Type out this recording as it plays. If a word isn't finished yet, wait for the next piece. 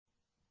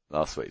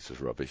Last week's was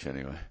rubbish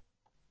anyway.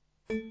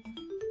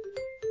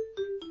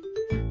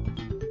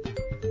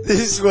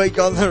 This week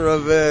on the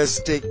Reverse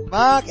Stick,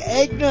 Mark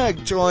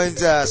Egner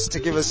joins us to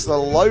give us the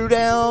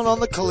lowdown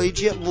on the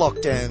Collegiate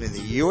lockdown in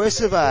the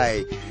US of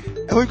A.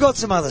 And we've got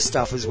some other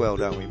stuff as well,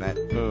 don't we, Matt?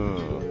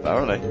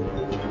 Apparently.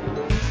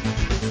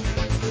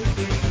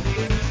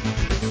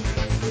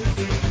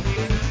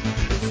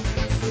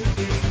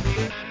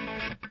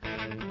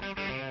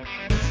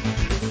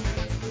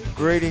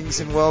 Greetings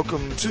and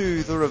welcome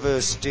to the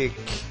Reverse Stick,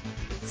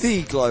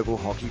 the global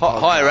hockey podcast.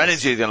 Higher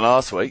energy than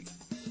last week.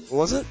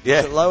 Was it?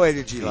 Yeah. Was it low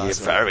energy last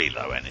week? Very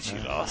low energy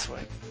last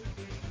week.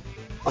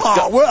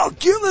 Oh, well,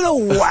 give it a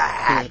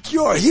whack.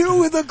 You're here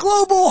with the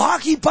Global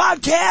Hockey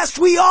Podcast.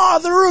 We are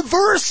the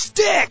Reverse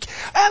Stick.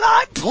 And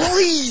I'm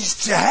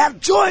pleased to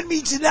have joined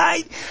me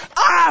tonight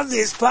on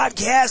this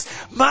podcast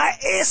my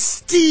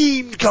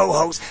esteemed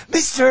co-host,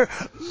 Mr.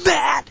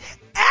 Matt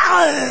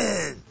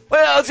Allen.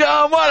 Well,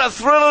 John, what a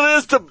thrill it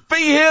is to be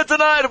here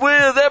tonight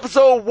with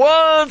episode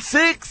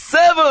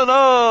 167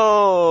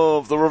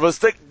 of the Reverse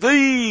Stick,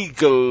 the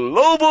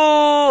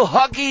Global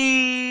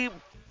Hockey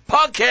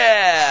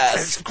Podcast.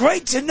 It's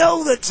great to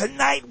know that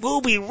tonight we'll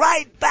be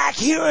right back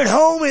here at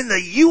home in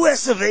the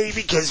US of A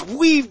because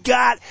we've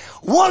got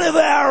one of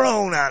our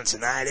own on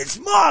tonight. It's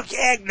Mark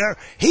Egner.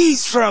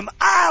 He's from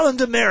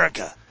Ireland,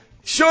 America.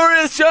 Sure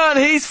is, John.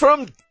 He's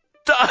from...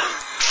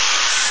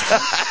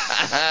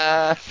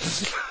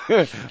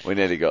 We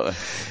nearly got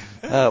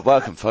there.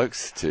 Welcome,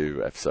 folks,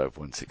 to episode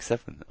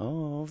 167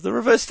 of the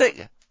Reverse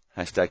Stick.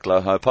 Hashtag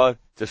Glow Ho Po,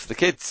 just for the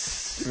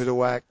kids. Give it a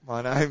whack.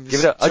 My name's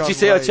Give it a, John did you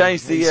see Wade. I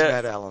changed the...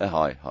 Matt Allen.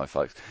 Hi,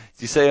 folks.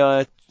 Did you see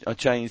I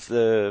changed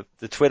the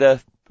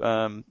Twitter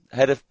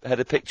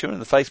header picture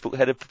and the Facebook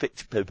header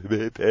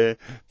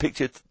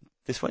picture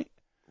this week?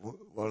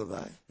 What are they?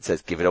 It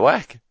says, give it a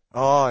whack.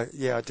 Oh,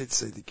 yeah, I did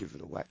see the give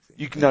it a whack thing.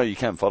 You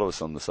can follow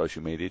us on the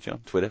social media, John.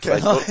 Twitter, Can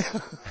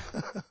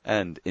Facebook,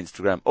 and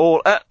Instagram,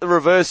 all at the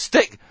Reverse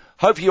Stick.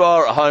 Hope you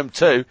are at home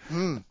too.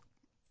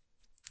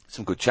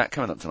 Some good chat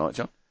coming up tonight,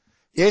 John.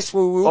 Yes,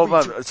 we will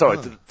be. Sorry,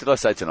 did I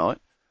say tonight?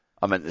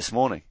 I meant this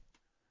morning.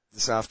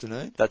 This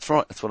afternoon? That's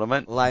right, that's what I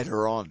meant.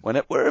 Later on.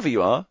 Wherever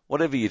you are,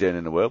 whatever you're doing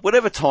in the world,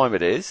 whatever time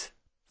it is,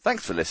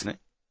 thanks for listening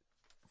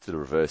to the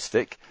Reverse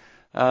Stick.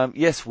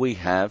 Yes, we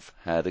have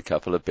had a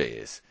couple of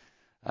beers.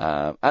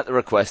 At the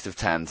request of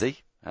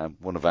Tansy,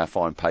 one of our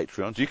fine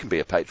Patreons. You can be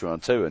a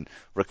Patreon too and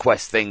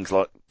request things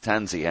like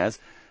Tansy has.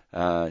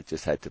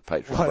 Just head to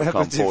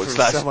patreon.com/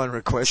 someone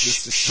requests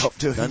us to stop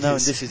doing this? No,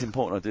 this is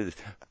important. I do this.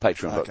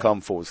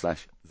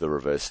 Patreon.com/the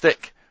Reverse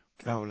Stick.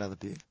 Can I have another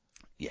beer?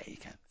 Yeah, you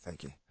can.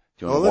 Thank you.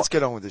 Well, let's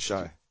get on with the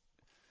show.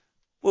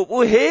 Well,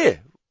 we're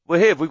here.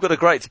 We've got a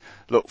great...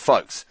 Look,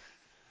 folks.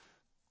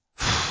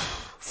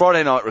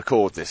 Friday night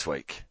record this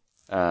week.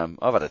 I've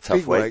had a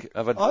tough week.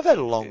 I've had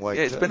a long week.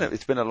 Yeah,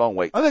 it's been a long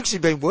week. I've actually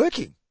been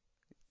working.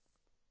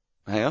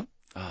 Hang on.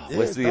 Yeah,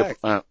 where's the...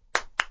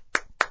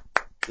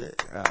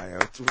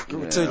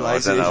 We're too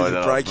lazy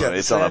to break out the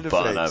It's on a sound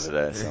button effects. over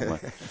there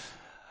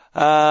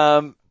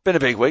somewhere. Been a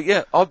big week,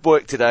 yeah. I've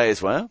worked today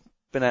as well.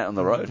 Been out on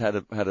the road, had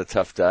a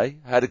tough day.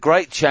 Had a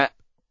great chat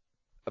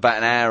about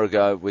an hour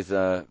ago with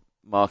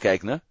Mark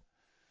Egner.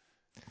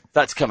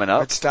 That's coming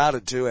up. It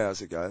started 2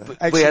 hours ago.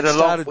 We had a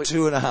started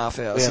 2.5 hours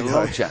ago. We had a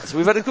long chat. So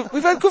we've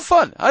had good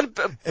fun. I had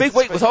a big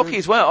week with hockey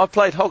as well. I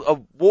played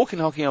walking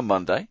hockey on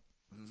Monday.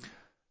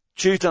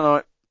 Tuesday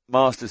night,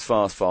 Masters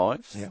Fast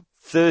Fives. Yeah.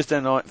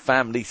 Thursday night,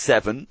 Family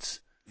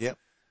Sevens. Yep.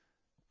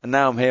 And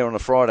now I'm here on a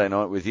Friday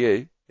night with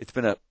you. It's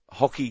been a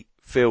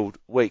hockey-filled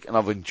week, and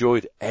I've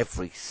enjoyed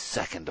every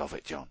second of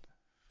it, John.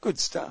 Good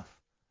stuff.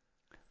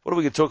 What are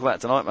we going to talk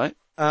about tonight, mate?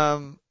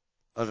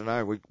 I don't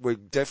know. We're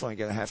definitely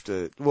going to have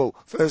to... Well,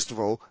 first of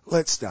all,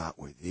 let's start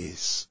with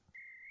this.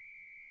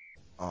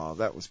 Oh,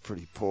 that was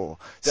pretty poor.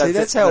 See,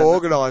 that's how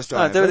organised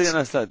I am.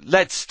 No,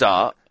 let's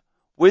start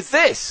with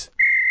this.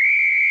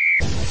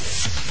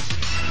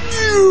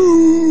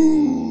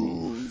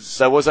 News!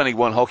 There was only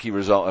one hockey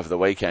result over the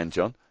weekend,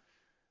 John.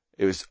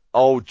 It was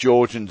Old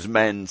Georgians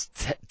men's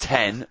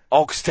 10,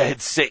 Oxted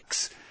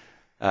 6.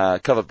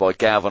 Covered by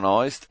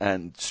Galvanised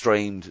and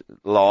streamed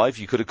live.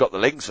 You could have got the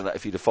links for that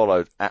if you'd have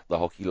followed at the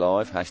Hockey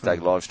Live, hashtag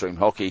livestream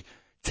hockey.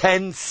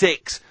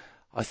 10-6.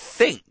 I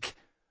think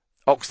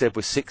Oxted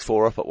was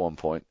 6-4 up at one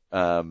point,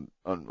 on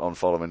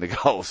following the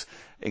goals.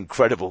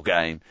 Incredible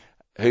game.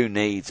 Who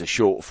needs a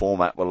short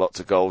format with lots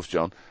of goals,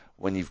 John,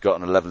 when you've got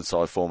an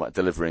 11-side format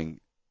delivering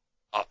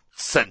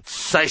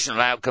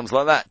sensational outcomes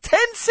like that?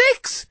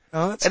 10-6!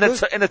 Oh,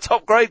 in a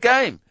top grade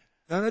game.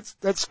 No,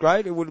 that's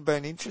great. It would have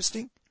been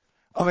interesting.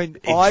 I mean,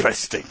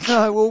 interesting.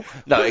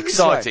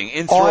 Exciting,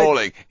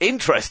 enthralling.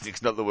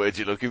 Interesting's not the word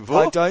you're looking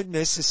for. I don't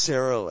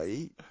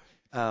necessarily.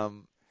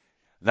 No,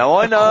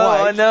 I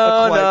know.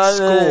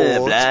 Scores,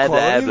 blah,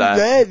 blah, blah.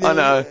 I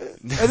know.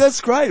 And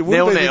that's great. It would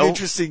have been an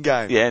interesting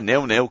game. Yeah,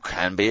 0-0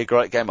 can be a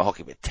great game of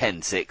hockey, but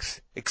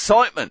 10-6.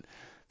 Excitement.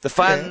 The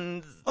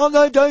fans. Yeah. Oh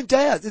no, don't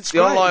doubt. It's the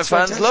great. online it's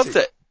fans fantastic. loved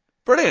it.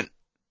 Brilliant.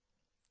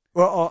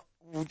 Well,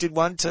 did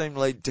one team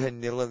lead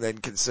 10-0 and then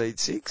concede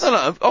 6?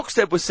 No,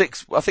 Oxted was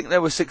 6, I think they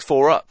were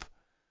 6-4 up.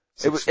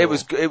 6-4.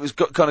 It was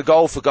kind of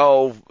goal for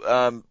goal,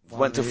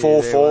 went to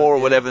 4-4 or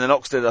whatever, and then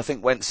Oxted, I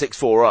think, went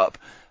 6-4 up.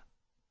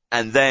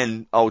 And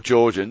then Old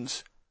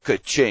Georgians,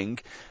 ka-ching.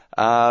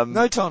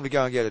 No time to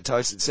go and get a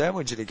toasted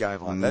sandwich in a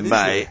game like that,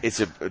 mate, is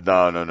there? it's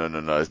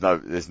no.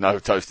 There's no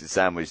toasted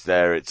sandwich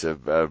there. It's a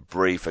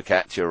brie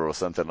focaccia or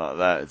something like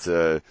that. It's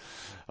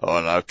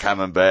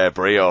camembert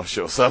brioche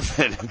or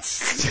something.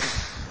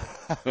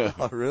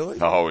 Oh, really?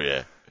 Oh,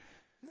 yeah.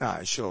 No,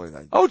 surely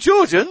they... Oh,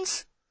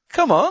 Georgians,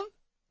 come on.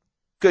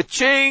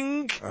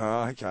 Ka-ching.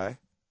 Oh, okay.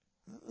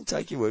 I'll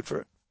take your word for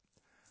it.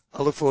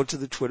 I look forward to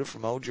the Twitter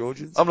from Old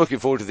Georgians. I'm looking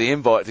forward to the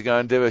invite to go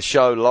and do a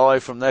show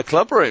live from their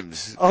club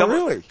rooms. Oh,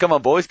 really? Come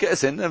on, boys, get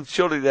us in. And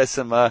surely there's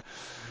some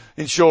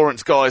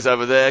insurance guys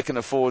over there can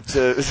afford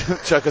to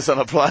chuck us on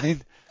a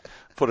plane,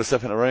 put us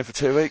up in a room for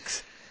 2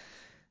 weeks,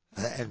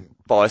 And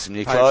buy some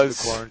new pay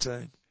clothes. for the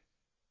quarantine.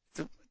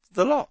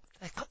 The lot.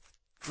 They've got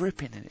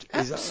dripping in it.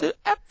 Absolutely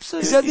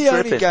Is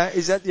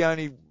that the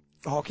only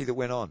hockey that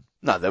went on?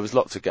 No, there was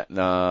lots of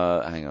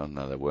no, hang on,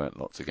 no, there weren't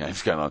lots of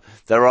games going on.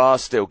 There are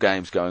still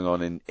games going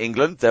on in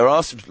England. There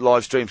are some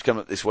live streams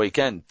coming up this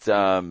weekend.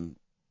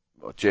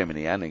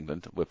 Germany and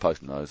England. We're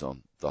posting those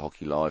on the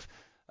Hockey Live.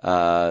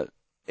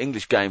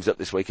 English games up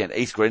this weekend.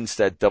 East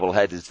Grinstead double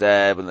headers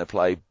there when they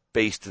play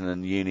Beeston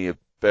and Uni of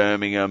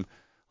Birmingham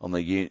on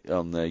the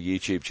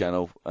YouTube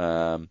channel.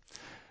 And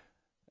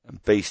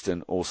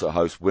Beeston also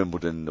hosts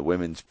Wimbledon, the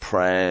women's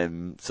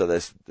prem. So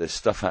there's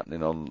stuff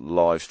happening on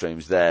live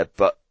streams there.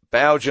 But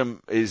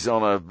Belgium is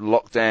on a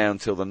lockdown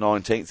till the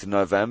 19th of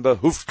November.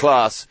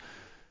 Hoofdklasse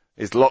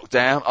is locked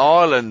down.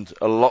 Ireland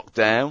are locked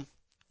down.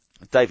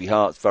 Davy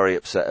Hart's very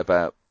upset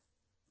about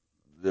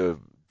the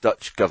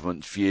Dutch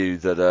government's view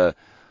that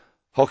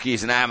hockey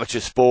is an amateur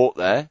sport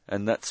there,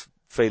 and that's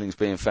feelings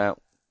being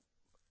felt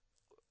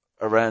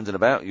around and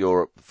about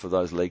Europe for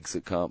those leagues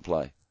that can't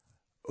play.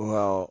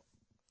 Well,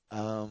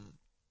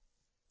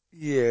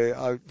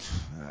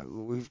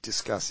 we've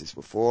discussed this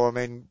before. I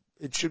mean,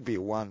 it should be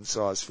a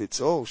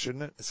one-size-fits-all,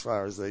 shouldn't it, as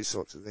far as these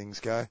sorts of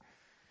things go?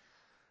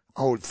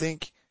 I would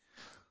think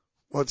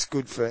what's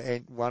good for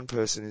one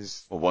person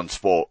is... Or one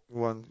sport.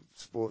 One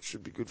sport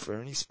should be good for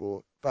any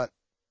sport, but,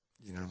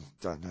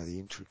 don't know the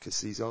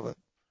intricacies of it.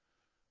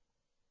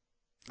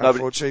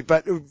 Unfortunately,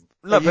 but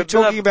you're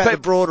talking about the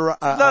broader,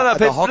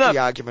 the hockey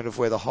argument of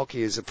whether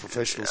hockey is a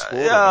professional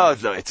sport.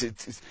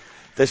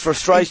 There's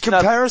frustration. In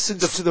comparison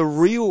to the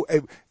real,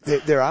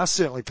 there are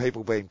certainly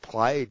people being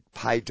paid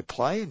to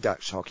play in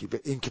Dutch hockey,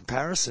 but in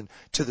comparison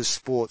to the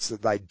sports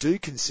that they do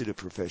consider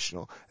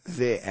professional,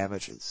 they're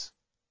amateurs.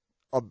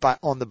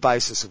 On the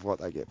basis of what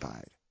they get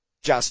paid.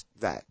 Just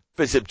that.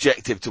 But it's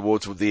objective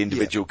towards the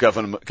individual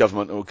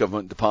government or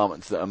government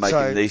departments that are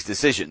making these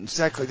decisions.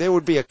 Exactly. There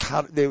would be a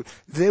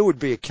there would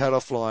be a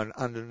cut-off line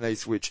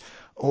underneath which,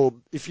 or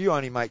if you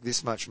only make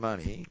this much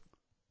money,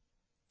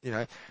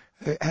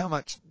 how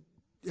much...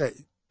 Well,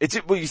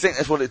 you think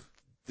that's what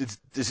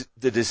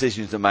the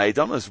decisions are made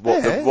on? As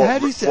what how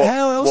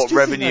else do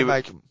you think they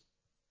make them?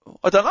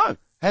 I don't know.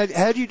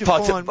 How do you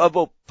define...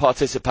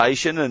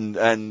 participation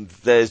and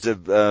there's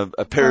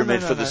a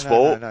pyramid for the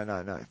sport.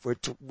 No.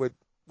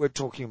 We're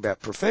talking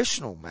about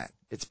professional, Matt.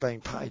 It's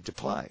being paid to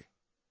play.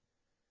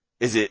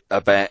 Is it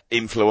about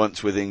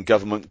influence within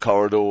government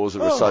corridors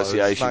or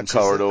association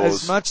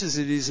corridors? As much as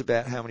it is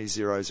about how many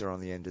zeros are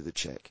on the end of the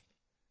check.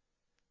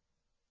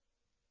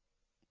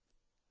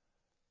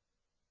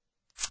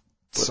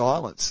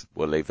 Silence.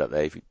 We'll leave that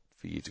there for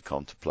you to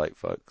contemplate,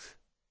 folks.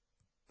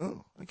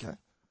 Oh, okay.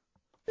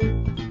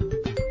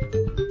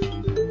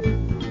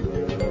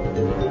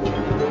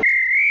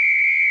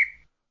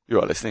 You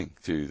are listening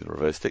to the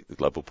Reverse Stick, the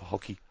Global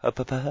Hockey,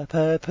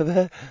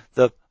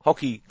 the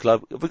Hockey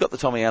Club. Have we got the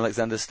Tommy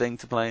Alexander Sting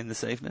to play in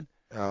this evening?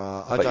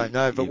 I don't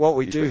know, but what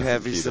we do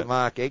have is the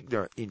Mark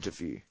Egner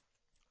interview. Do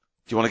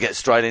you want to get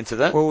straight into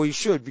that? Well, we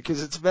should,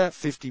 because it's about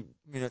 50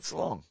 minutes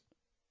long.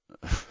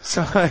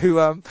 So,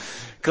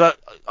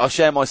 I'll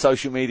share my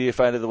social media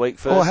fade of the week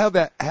first. Or how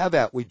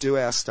about we do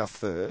our stuff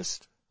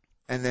first,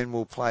 and then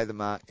we'll play the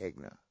Mark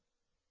Egner,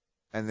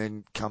 and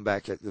then come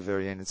back at the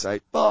very end and say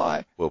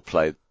bye. We'll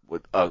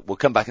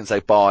come back and say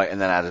bye,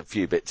 and then add a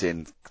few bits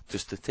in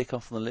just to tick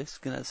off on the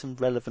list. Can add some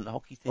relevant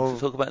hockey things to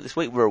talk about this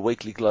week. We're a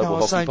weekly global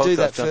hockey podcast. Do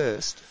that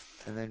first,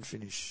 and then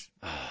finish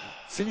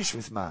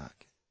with Mark.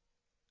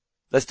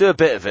 Let's do a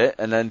bit of it,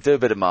 and then do a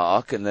bit of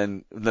Mark, and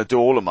then do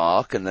all of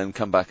Mark, and then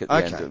come back at the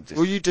end. Okay.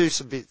 Will you do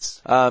some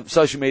bits?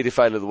 Social media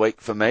fail of the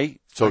week for me.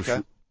 Okay.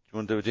 You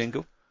want to do a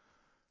jingle?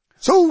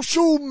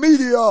 Social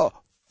media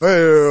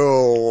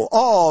fail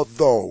of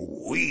the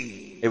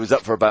week. It was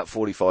up for about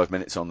 45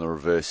 minutes on the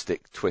Reverse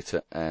Stick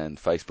Twitter and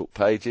Facebook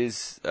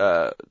pages.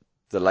 The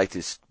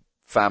latest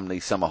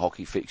family summer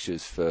hockey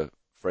fixtures for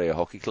Freo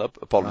Hockey Club.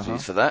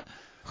 Apologies for that.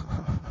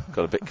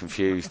 Got a bit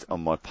confused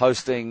on my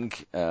posting.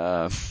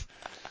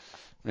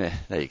 Yeah,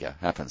 there you go.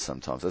 Happens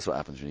sometimes. That's what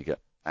happens when you get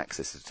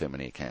access to too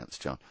many accounts,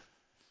 John.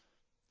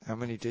 How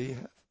many do you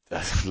have?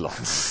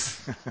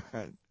 Lots.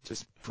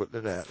 Just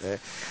putting it out there.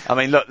 I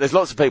mean, look, there's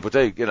lots of people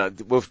do. You know,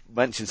 we'll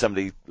mention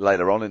somebody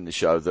later on in the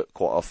show that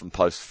quite often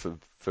posts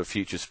for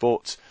Future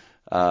Sports.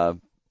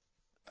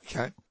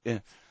 Okay. Yeah.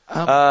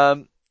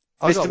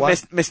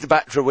 Mr. Mr.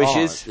 Batra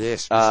wishes. Oh,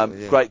 yes.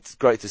 Yeah.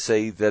 Great to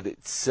see that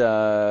it's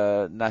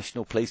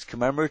National Police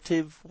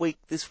Commemorative Week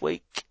this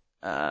week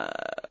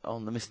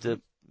on the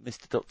Mr.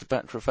 Dr.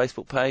 Batra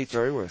Facebook page.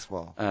 Very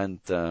worthwhile. And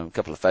a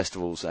couple of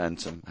festivals and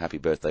some happy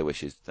birthday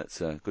wishes. That's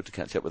good to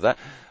catch up with that.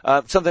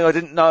 Something I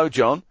didn't know,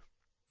 John.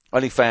 I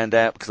only found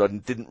out because I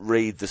didn't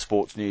read the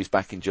sports news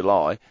back in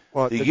July.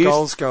 Well, the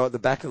goals go at the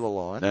back of the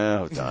line.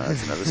 No,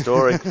 that's another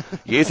story.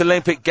 Youth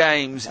Olympic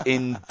Games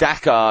in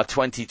Dakar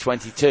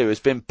 2022 has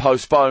been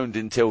postponed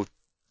until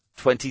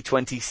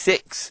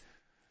 2026.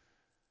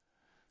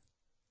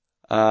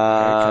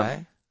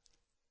 Okay.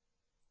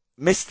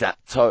 Missed that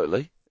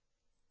totally.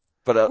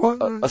 But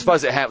I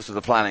suppose it helps with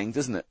the planning,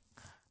 doesn't it?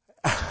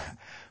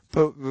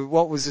 But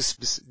what was a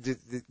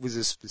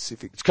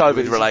specific? It's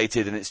COVID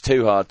related and it's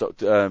too hard.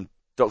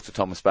 Dr.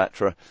 Thomas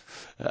Batra,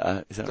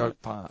 is that right?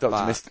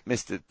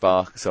 Mr.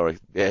 Bark, sorry.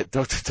 Yeah,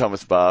 Dr.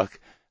 Thomas Bark,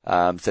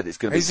 said it's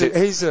going to be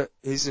He's a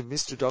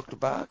Mr. Dr.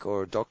 Bark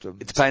or a Dr.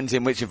 It depends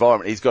in which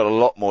environment. He's got a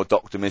lot more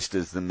Dr.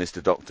 Misters than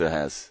Mr. Doctor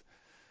has.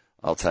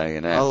 I'll tell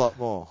you now. A lot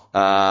more.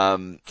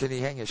 Can he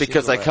hang a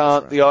because they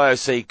can't, the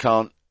IOC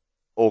can't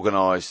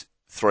organise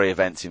 3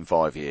 events in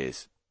 5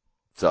 years.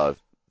 So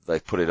they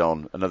put it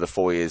on another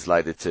 4 years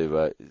later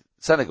to,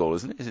 Senegal,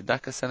 isn't it? Is it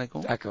Dakar,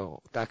 Senegal?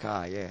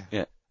 Dakar, yeah.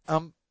 Yeah.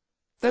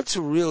 That's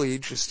a really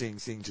interesting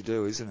thing to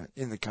do, isn't it,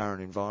 in the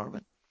current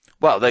environment?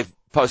 Well, they've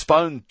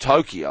postponed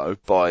Tokyo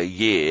by a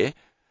year,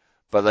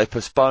 but they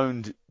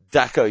postponed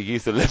Dakar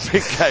Youth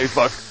Olympic Games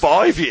by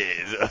 5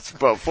 years. That's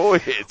about 4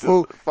 years.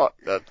 Well, fuck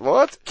that.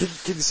 What?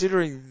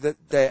 Considering that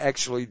they're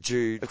actually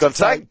due to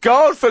thank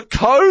God for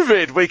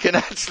COVID, we can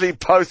actually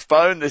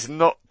postpone this,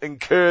 not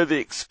incur the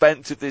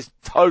expense of this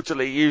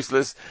totally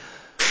useless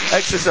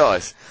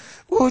exercise.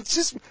 Well, it's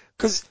just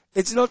because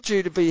it's not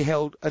due to be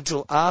held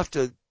until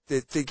after they're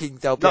thinking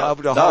they'll be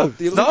able to hold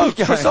the Olympic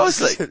Games.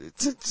 Precisely.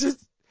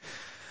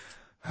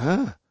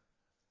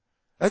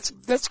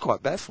 That's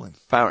quite baffling.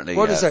 Apparently.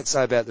 What does that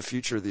say about the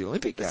future of the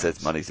Olympic Games? It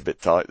says money's a bit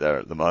tight there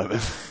at the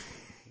moment.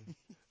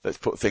 Let's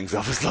put things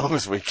off as long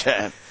as we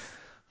can.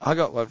 I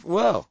got one.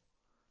 Well,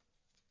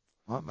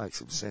 might make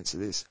some sense of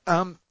this.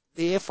 The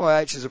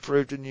FIH has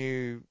approved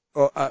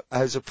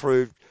has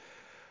approved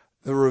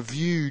the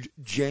reviewed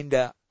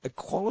gender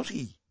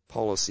equality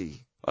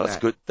policy. Well, that's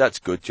good. That's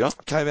good, John.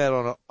 Came out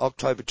on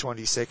October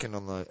 22nd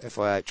on the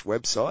FIH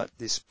website,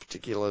 this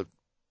particular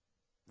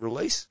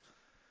release,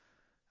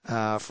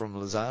 from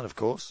Lausanne, of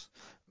course.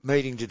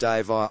 Meeting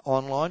today via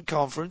online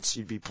conference.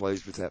 You'd be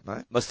pleased with that,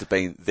 mate. Must have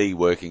been the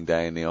working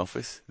day in the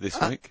office this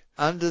week.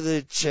 Under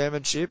the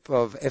chairmanship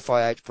of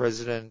FIH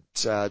President,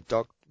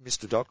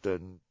 Mr. Dr.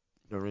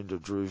 Narendra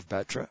Dhruv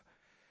Batra,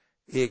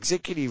 the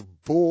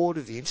Executive Board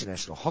of the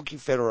International Hockey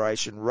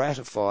Federation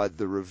ratified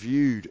the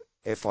reviewed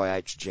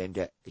FIH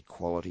gender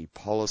equality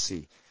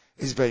policy.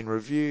 The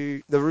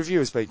review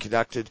has been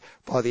conducted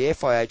by the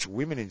FIH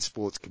Women in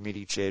Sports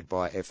Committee chaired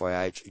by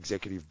FIH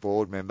Executive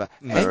Board member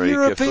and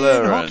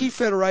European Hockey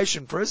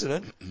Federation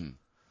President,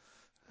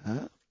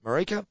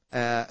 Marika,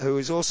 who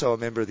is also a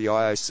member of the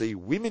IOC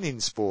Women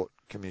in Sport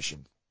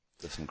Commission.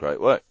 Does some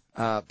great work.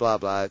 Blah,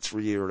 blah, it's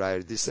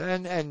reiterated this.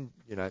 And,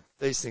 you know,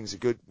 these things are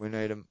good. We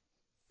need them.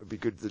 It'd be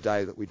good the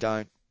day that we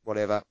don't,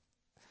 whatever.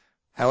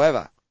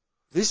 However,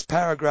 this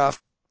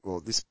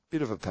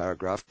bit of a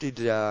paragraph did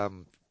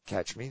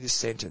catch me, this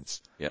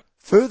sentence. Yep.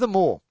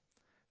 Furthermore,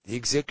 the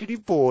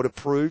Executive Board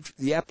approved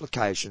the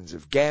applications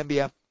of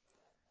Gambia,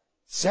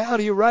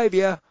 Saudi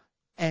Arabia,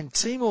 and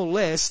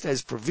Timor-Leste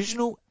as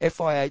provisional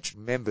FIH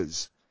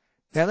members.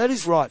 Now that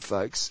is right,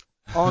 folks.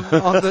 On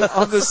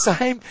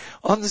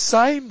the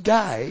same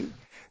day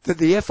that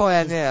the FI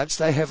announced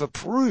they have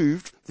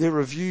approved their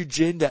reviewed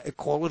gender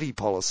equality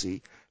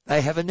policy,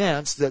 they have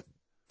announced that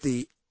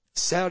the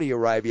Saudi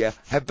Arabia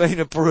have been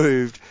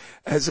approved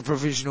as a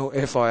provisional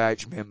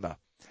FIH member.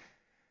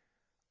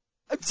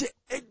 I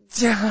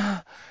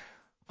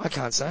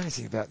can't say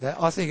anything about that.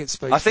 I think it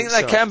speaks. I think for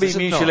they itself. can be Does it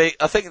mutually. not?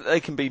 I think they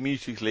can be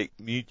mutually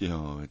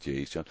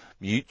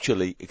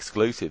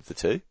exclusive. The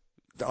two.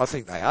 I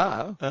think they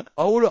are. Huh?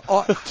 I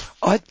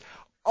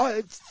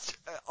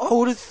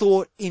would have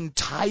thought in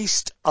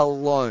taste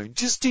alone,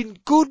 just in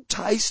good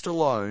taste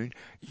alone,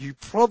 you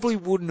probably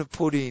wouldn't have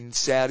put in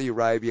Saudi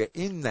Arabia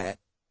in that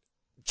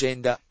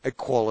gender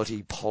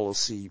equality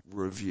policy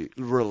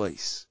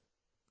release.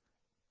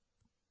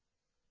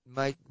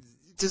 Mate,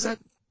 does that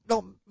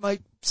not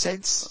make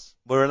sense?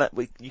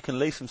 You can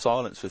leave some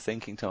silence for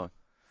thinking time.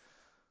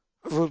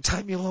 It'll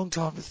take me a long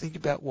time to think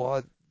about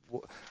why.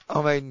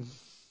 I mean,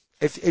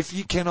 if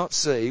you cannot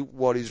see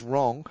what is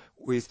wrong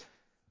with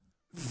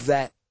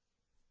that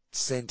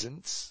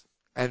sentence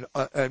and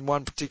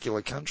one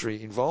particular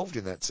country involved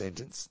in that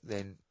sentence,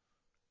 then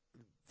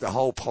the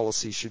whole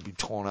policy should be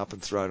torn up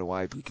and thrown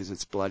away because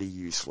it's bloody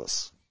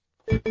useless.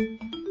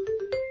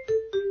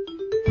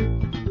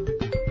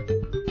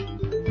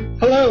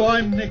 Hello,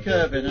 I'm Nick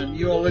Irvin, and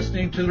you're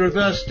listening to The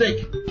Reverse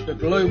Stick, the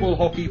Global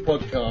Hockey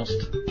Podcast.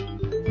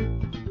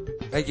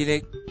 Thank you,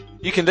 Nick.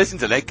 You can listen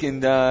to Nick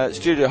in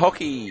Studio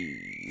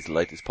Hockey's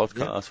latest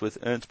podcast with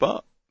Ernst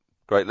Bart.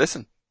 Great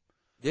listen.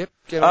 Yep.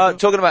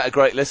 Talking about a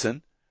great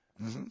listen,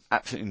 Mm-hmm.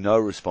 absolutely no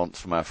response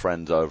from our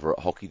friends over at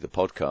Hockey the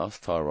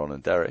Podcast, Tyrone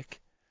and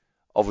Derek.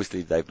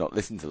 Obviously, they've not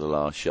listened to the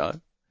last show.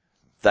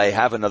 They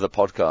have another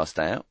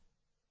podcast out.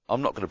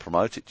 I'm not going to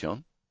promote it,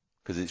 John,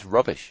 because it's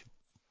rubbish.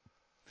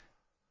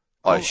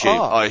 I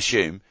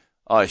assume,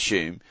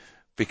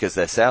 because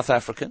they're South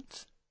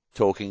Africans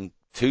talking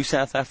to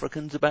South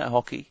Africans about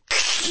hockey.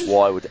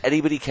 Why would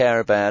anybody care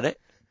about it?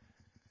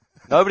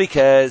 Nobody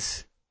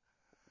cares.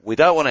 We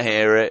don't want to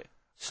hear it.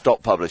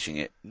 Stop publishing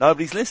it.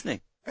 Nobody's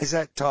listening. Is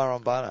that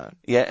Tyrone Barnard?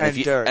 Yeah,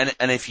 and Derek.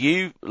 And if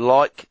you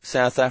like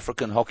South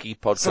African hockey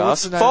So what's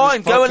podcasts, the name fine,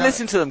 of this go and podcast?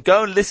 listen to them.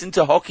 Go and listen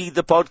to Hockey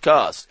the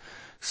Podcast.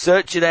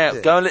 Search it out.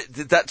 Yeah. Go and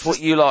that's what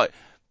you like.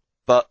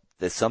 But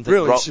there's something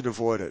Really wrong. should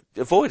avoid it.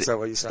 Avoid it. Is that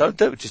what you're saying? Don't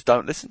do it. Just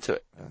don't listen to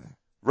it.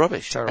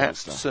 Rubbish. Terrible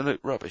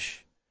Absolute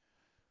rubbish.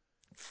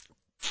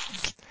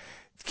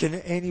 Can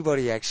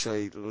anybody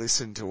actually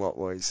listen to what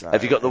we say?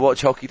 Have you got the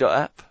WatchHockey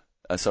app?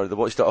 The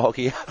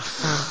Watch.Hockey app.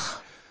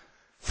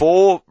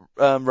 4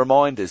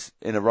 reminders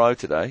in a row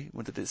today.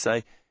 What did it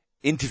say?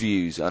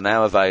 Interviews are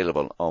now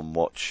available on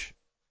Watch.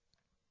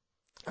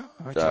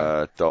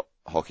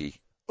 .hockey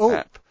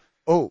app.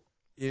 Oh,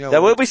 you know.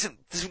 There will be some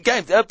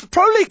games,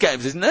 Pro League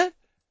games, isn't there?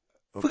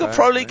 We've got Okay,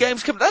 Pro League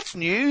games coming. That's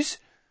news.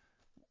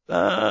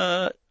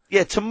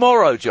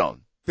 Tomorrow,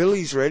 John.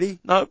 Billy's ready.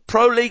 No,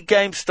 Pro League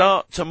games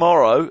start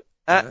tomorrow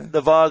at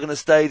the Wagener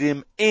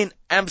Stadium in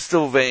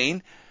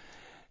Amstelveen.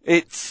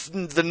 It's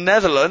the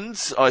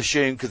Netherlands, I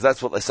assume, because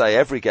that's what they say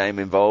every game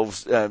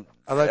involves. Are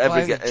they every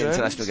playing the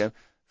international Germans? game.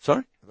 Sorry?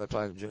 Are they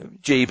playing Germany?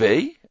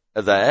 GB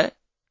are there.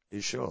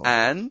 You sure?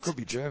 And Could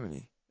be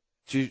Germany.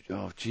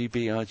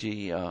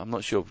 GBRG, I'm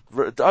not sure.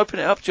 Open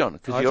it up, John,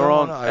 because I you're don't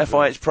on wanna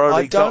open it.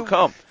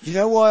 FIHProleague.com. You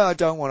know why I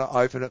don't want to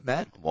open it,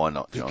 Matt? Why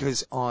not, John?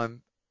 Because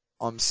I'm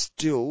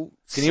still.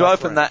 Can you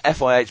open that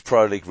FIH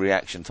Pro League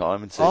reaction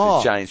time and see if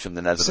it's changed from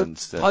the So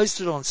Netherlands to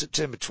posted on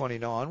September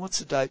 29. What's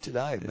the date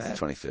today, it's Matt?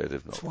 the 23rd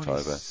of October?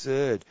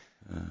 23rd.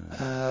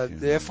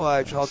 The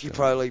FIH Hockey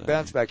Pro League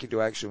bounced back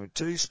into action with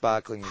 2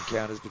 sparkling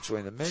encounters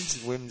between the men's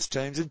and women's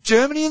teams of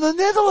Germany and the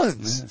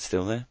Netherlands. Yeah, it's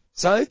still there.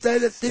 So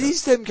that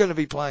is them going to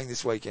be playing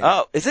this weekend.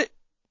 Oh, is it?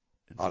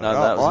 I don't No,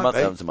 know, that was, it might be.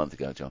 that was a month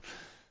ago, John.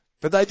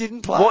 But they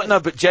didn't play. What?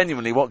 No, but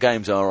genuinely, what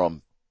games are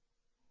on?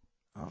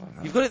 I don't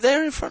know. You've got it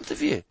there in front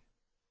of you.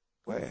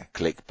 Where?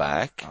 Click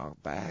back. Oh,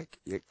 back.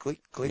 Yeah, click.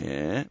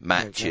 Yeah,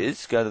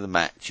 matches. Go to the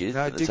matches.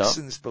 No, at the top.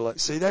 Dixon's below.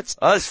 See, that's.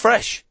 Oh, it's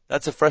fresh.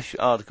 That's a fresh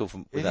article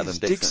with It Adam is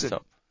Dixon. Dixon. At the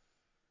top.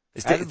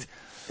 It's Adam. Dixon.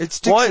 It's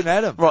Dixon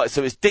Adam. Right,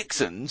 so it's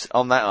Dixon's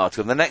on that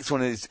article. The next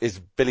one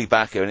is Billy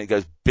Backer, and it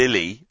goes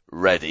Billy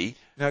ready.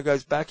 No, it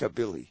goes back up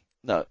Billy.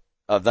 No,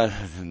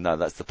 no,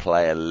 that's the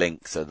player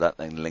link. So that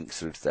then links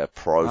through to their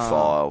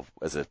profile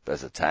as a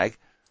tag.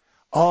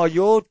 Oh,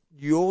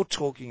 you're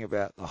talking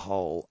about the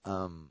whole.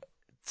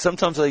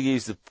 Sometimes they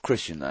use the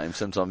Christian name.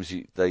 Sometimes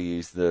they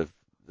use the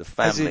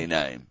family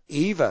name.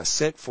 Eva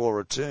set for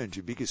return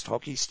to biggest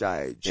hockey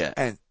stage. Yeah.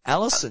 And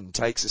Allison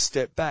takes a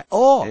step back.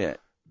 Oh, Yeah.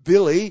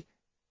 Billy.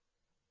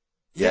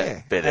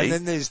 Yeah. Billy. And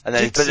then there's but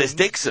Dixon. there's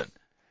Dixon.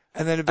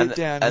 And then a bit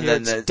down and here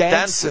then it's there's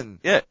Danson.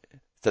 Yeah.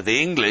 So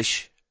the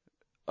English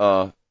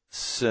are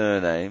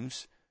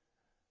surnames.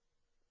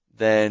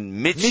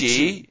 Then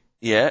Mitchie.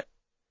 Yeah.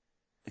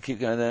 Keep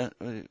going there.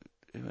 Who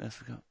else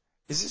we got?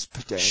 Is this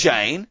pedantic?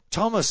 Shane.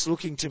 Thomas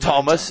looking to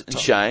Thomas and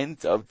Shane.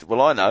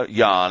 Well, I know.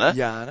 Jana.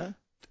 Jana.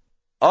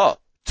 Oh,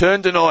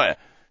 Turn de Nooijer.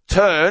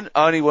 Turn,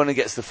 only one who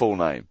gets the full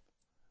name.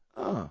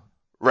 Oh.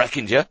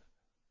 Reckinger.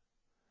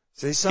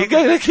 See, Keep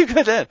going down. Keep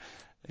going down.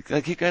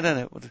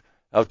 Hang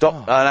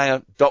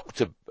on.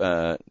 Dr.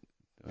 Mr.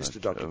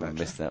 Dr. I Baxter.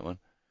 missed that one.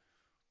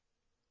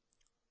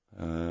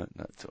 No,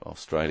 to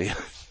Australia.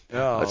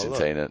 Oh,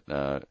 Argentina.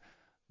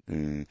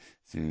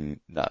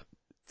 No.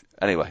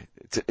 Anyway,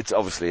 it's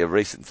obviously a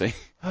recent thing.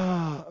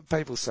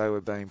 People say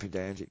we're being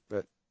pedantic,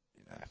 but,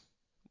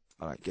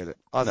 I don't get it.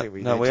 I think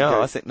we we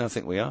are. I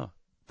think we are.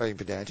 Being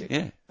pedantic?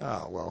 Yeah.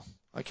 Oh, well,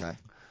 okay.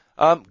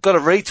 Got a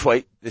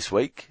retweet this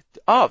week.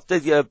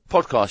 The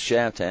podcast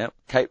shout out.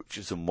 Kate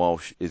Richardson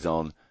Walsh is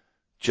on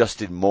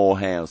Justin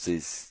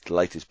Morehouse's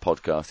latest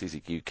podcast. He's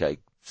a UK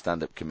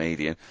stand-up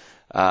comedian.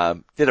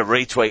 Did a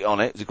retweet on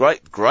it. It was a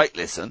great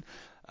listen.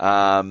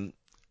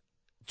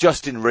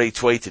 Justin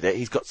retweeted it.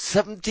 He's got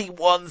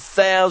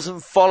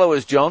 71,000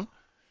 followers, John.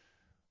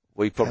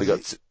 We probably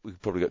got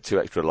 2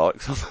 extra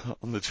likes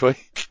on the tweet.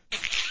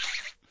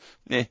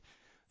 Yeah.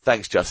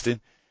 Thanks,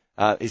 Justin.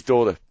 His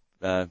daughter,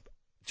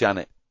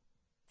 Janet,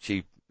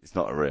 it's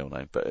not a real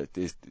name, but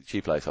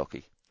she plays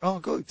hockey. Oh,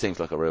 good. Seems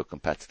like a real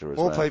competitor as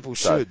well. More people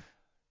So, should.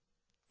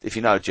 if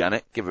you know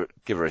Janet, give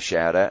her a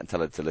shout out and tell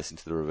her to listen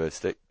to the Reverse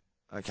Stick.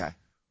 Okay.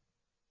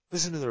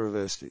 Listen to the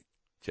Reverse Stick.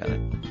 Janet.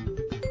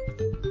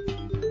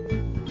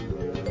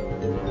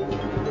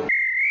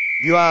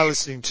 You are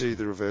listening to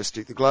The Reverse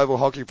Stick, the Global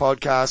Hockey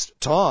Podcast.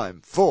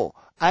 Time for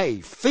a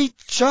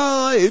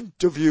feature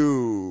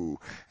interview.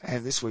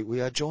 And this week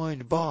we are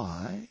joined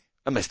by...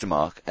 Mr.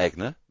 Mark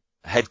Egner,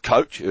 head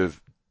coach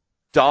of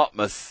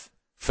Dartmouth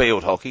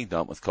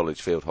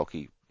College Field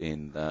Hockey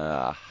in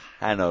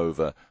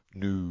Hanover,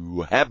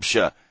 New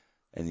Hampshire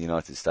in the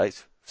United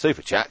States.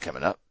 Super chat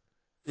coming up.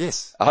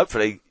 Yes.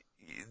 Hopefully,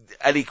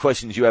 any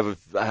questions you ever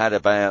had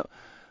about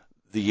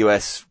the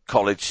US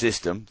college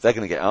system, they're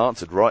going to get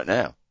answered right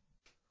now.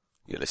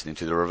 You're listening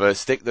to The Reverse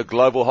Stick, the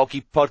Global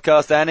Hockey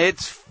Podcast, and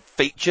it's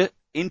feature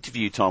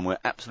interview time. We're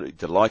absolutely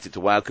delighted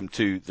to welcome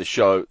to the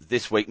show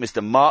this week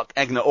Mr. Mark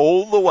Egner,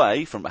 all the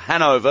way from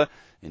Hanover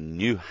in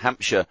New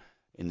Hampshire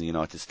in the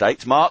United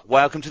States. Mark,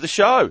 welcome to the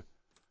show.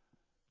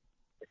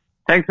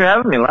 Thanks for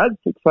having me, lads.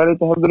 Excited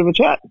to have a bit of a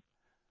chat.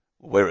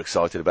 We're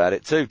excited about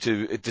it too,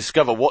 to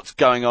discover what's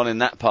going on in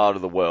that part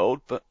of the world.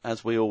 But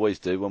as we always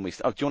do when we...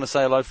 Oh, do you want to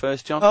say hello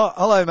first, John? Oh,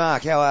 hello,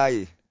 Mark. How are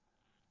you?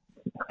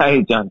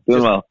 Hey, John.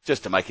 Doing well.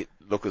 Just to make it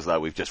look as though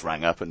we've just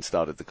rang up and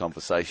started the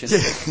conversation. Yeah.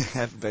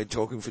 Haven't been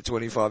talking for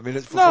 25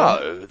 minutes before.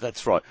 No,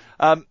 that's right.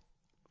 What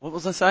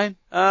was I saying?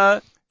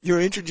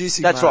 You're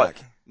introducing That's Mark.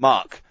 right.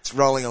 Mark. It's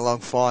rolling along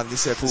fine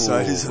this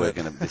episode, isn't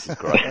it? This is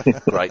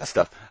great. Great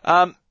stuff.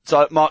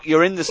 So, Mark,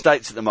 you're in the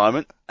States at the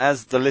moment.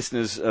 As the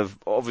listeners have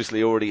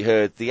obviously already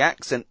heard, the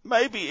accent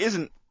maybe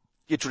isn't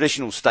your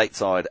traditional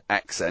stateside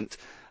accent.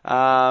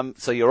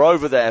 So you're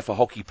over there for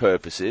hockey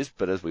purposes,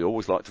 but as we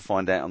always like to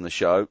find out on the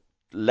show,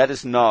 let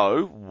us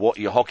know what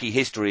your hockey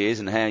history is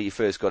and how you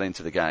first got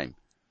into the game.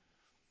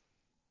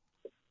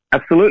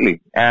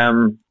 Absolutely.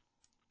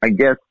 I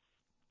guess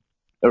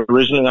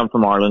originally I'm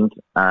from Ireland.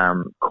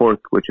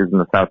 Cork, which is in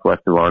the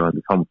southwest of Ireland,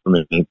 is home for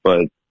me.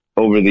 But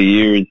over the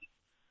years,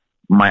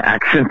 my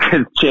accent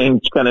has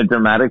changed kind of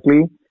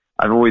dramatically.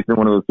 I've always been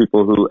one of those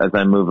people who, as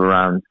I move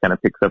around, kind of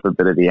picks up a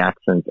bit of the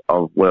accent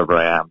of wherever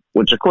I am,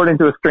 which according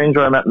to a stranger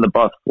I met in the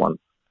bus once,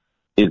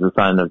 is a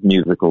sign of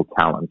musical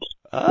talent,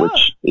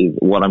 which is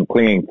what I'm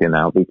clinging to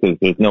now, because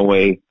there's no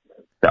way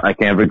that I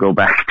can ever go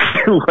back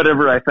to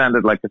whatever I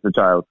sounded like as a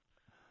child.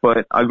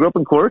 But I grew up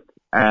in Cork,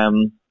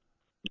 and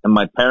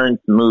my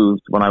parents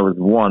moved when I was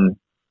 1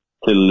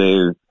 to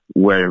live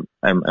where,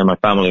 in my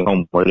family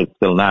home, where it is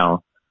still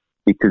now,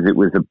 because it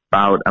was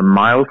about a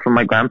mile from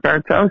my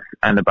grandparents' house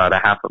and about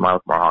a half a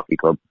mile from our hockey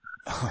club.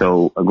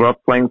 So I grew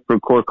up playing for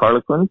Cork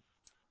Harlequins,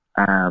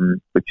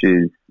 which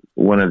is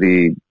one of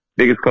the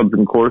biggest clubs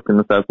in Cork in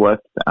the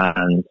southwest,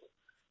 and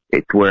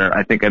it's where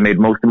I think I made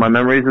most of my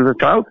memories as a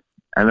child.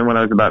 And then when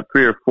I was about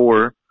 3 or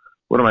 4,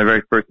 one of my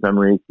very first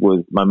memories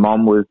was my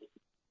mom was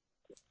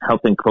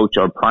helping coach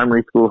our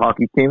primary school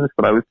hockey teams,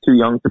 but I was too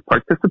young to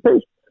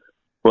participate.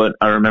 But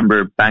I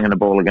remember banging a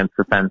ball against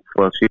the fence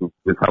while she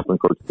was helping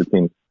coach the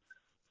team.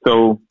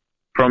 So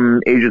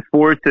from ages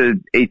 4 to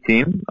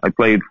 18, I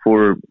played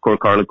for Cork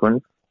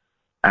Harlequins,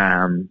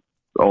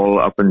 all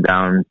up and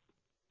down,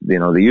 the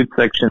youth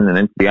section and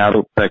into the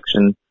adult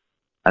section.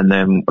 And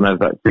then when I was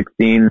about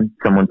 16,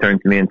 someone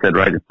turned to me and said,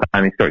 right, it's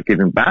time you start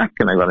giving back.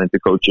 And I got into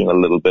coaching a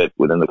little bit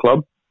within the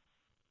club.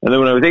 And then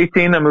when I was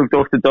 18, I moved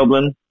off to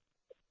Dublin,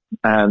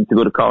 to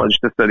go to college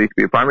to study to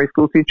be a primary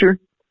school teacher.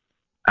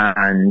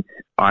 And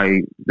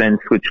I then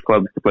switched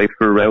clubs to play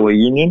for Railway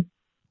Union.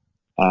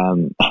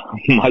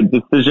 My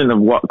decision of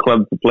what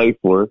club to play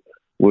for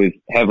was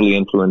heavily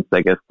influenced,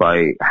 I guess,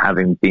 by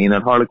having been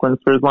at Harlequins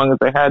for as long as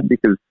I had,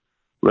 because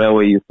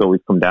Railway used to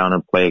always come down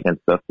and play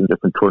against us in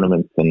different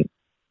tournaments, and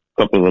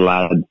a couple of the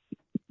lads,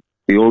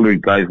 the older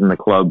guys in the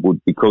club,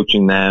 would be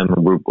coaching them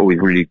and were always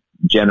really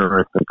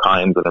generous and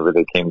kind whenever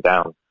they came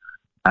down.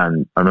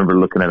 And I remember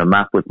looking at a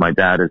map with my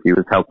dad as he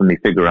was helping me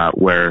figure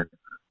out where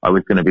I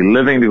was going to be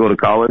living to go to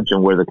college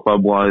and where the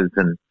club was,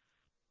 and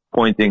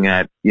pointing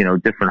at,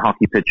 different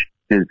hockey pitches,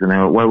 and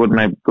I went, why wouldn't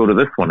I go to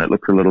this one? It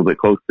looks a little bit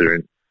closer.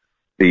 And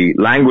the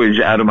language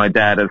out of my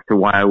dad as to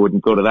why I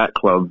wouldn't go to that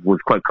club was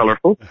quite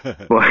colorful,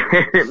 but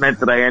it meant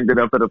that I ended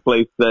up at a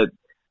place that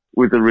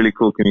was a really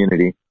cool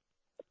community.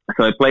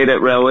 So I played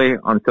at Railway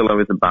until I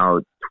was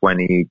about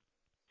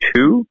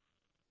 22.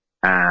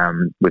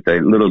 With a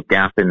little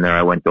gap in there,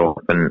 I went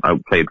off and I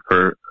played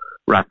for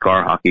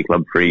Rathcar Hockey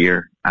Club for a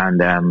year. And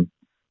then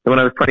when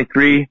I was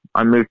 23,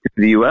 I moved to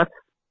the US.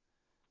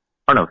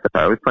 Oh no,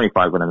 sorry, I was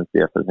 25 when I was in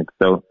the US, I think.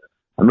 So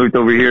I moved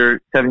over here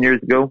 7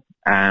 years ago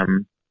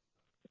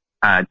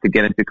to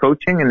get into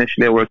coaching.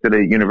 Initially, I worked at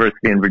a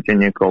university in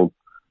Virginia called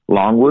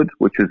Longwood,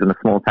 which was in a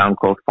small town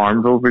called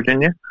Farmville,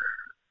 Virginia.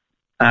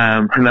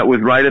 And that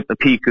was right at the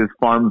peak of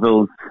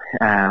Farmville's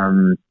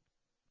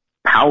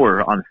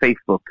power on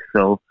Facebook.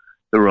 So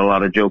there were a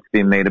lot of jokes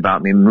being made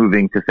about me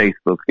moving to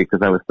Facebook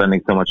because I was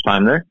spending so much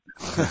time there.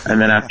 And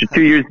then after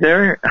 2 years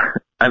there,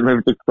 I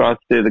moved across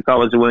to the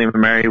College of William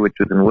and Mary, which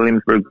was in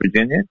Williamsburg,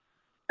 Virginia.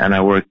 And I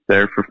worked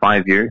there for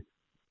 5 years.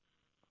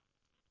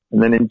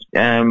 And then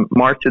in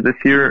March of this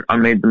year, I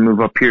made the move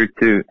up here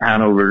to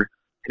Hanover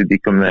to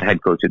become the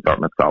head coach at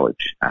Dartmouth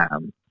College.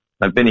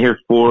 I've been here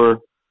for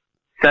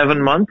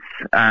 7 months,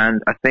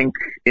 and I think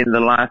in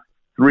the last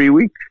 3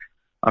 weeks,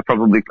 I've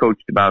probably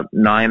coached about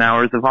 9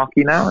 hours of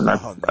hockey now, and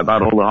that's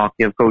about all the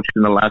hockey I've coached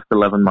in the last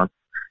 11 months.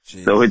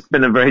 Jeez. So it's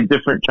been a very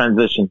different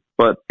transition,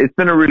 but it's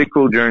been a really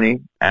cool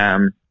journey.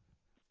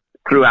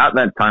 Throughout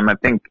that time, I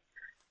think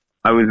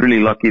I was really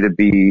lucky to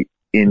be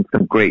in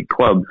some great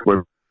clubs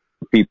where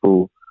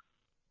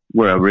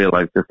I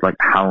realized just like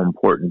how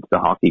important the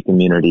hockey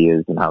community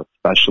is and how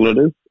special it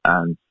is.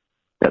 And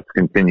that's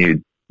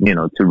continued,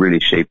 to really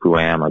shape who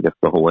I am, I guess,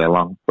 the whole way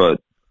along.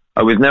 But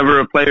I was never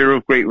a player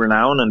of great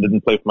renown and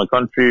didn't play for my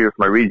country or for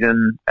my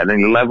region at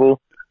any level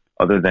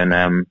other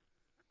than,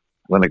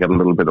 when I got a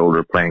little bit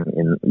older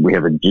we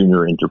have a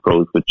junior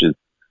interpros, which is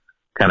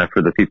kind of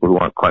for the people who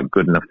aren't quite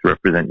good enough to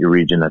represent your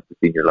region at the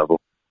senior level.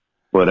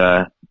 But,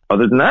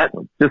 other than that,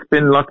 just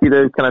been lucky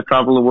to kind of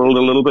travel the world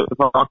a little bit with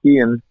hockey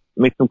and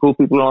meet some cool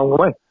people along the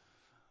way.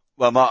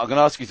 Well, Mark, I'm going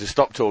to ask you to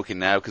stop talking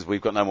now because we've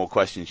got no more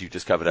questions. You've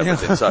just covered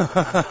everything. So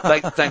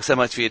thanks so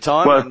much for your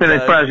time. Well,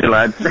 finish pleasure,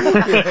 lads.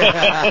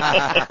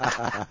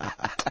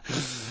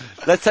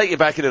 Let's take you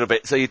back a little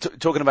bit. So you're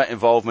talking about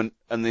involvement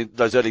and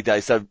those early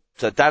days. So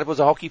Dad was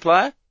a hockey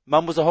player?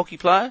 Mum was a hockey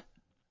player?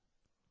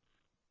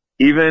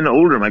 Even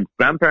older, my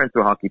grandparents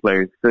were hockey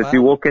players. So if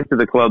you walk into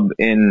the club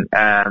in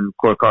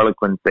Cork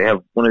Harlequins, they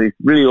have one of these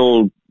really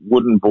old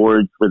wooden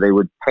boards where they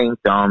would paint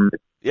on the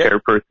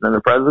chairperson and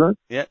the president.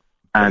 Yeah.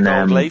 And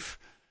gold leaf.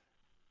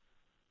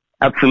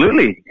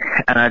 Absolutely.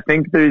 And I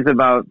think there's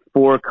about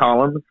 4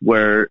 columns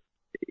where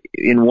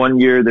in one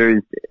year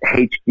there's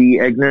H.D.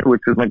 Egner,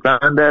 which was my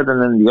granddad,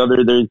 and then the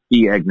other there's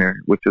B. Egner,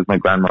 which was my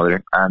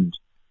grandmother. And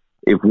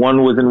if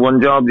one was in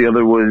one job, the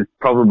other was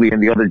probably in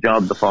the other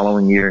job the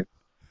following year.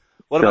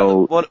 What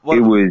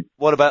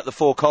about the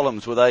 4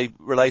 columns? Were they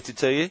related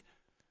to you?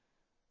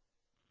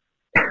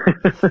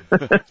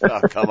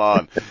 Oh, come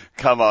on.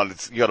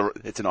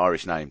 It's an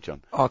Irish name,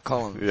 John. Oh,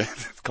 Colin. Yeah,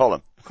 it's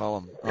Colin.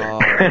 Oh,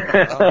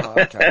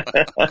 okay.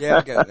 Yeah,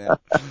 I get it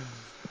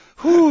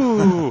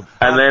now.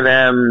 And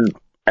then,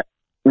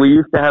 we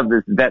used to have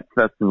this vet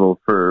festival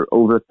for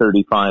over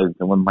 35s,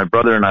 and when my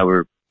brother and I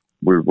were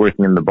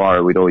working in the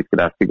bar, we'd always get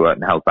asked to go out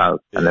and help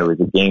out. Yeah. And there was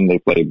a game they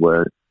played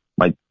where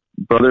my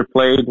brother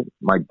played,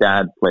 my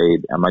dad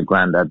played, and my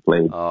granddad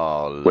played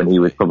when he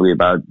was probably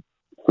about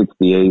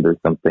 68 or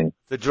something.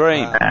 The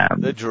dream.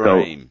 The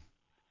dream.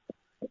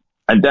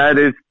 And Dad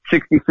is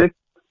 66,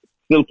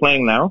 still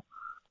playing now,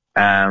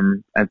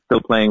 and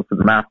still playing for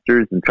the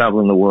Masters and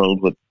traveling the world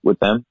with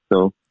them.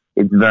 So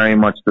it's very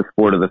much the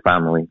sport of the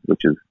family,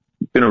 which has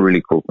been a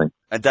really cool thing.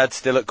 And Dad's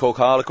still at Cork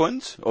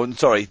Harlequins? You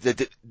moved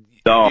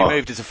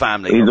as a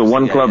family. He's a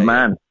one-club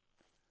man.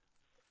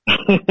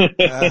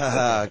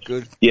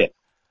 Good. Yeah.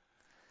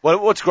 Well,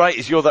 what's great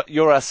is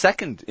you're our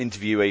second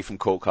interviewee from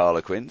Cork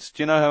Harlequins.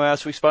 Do you know who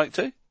else we spoke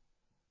to?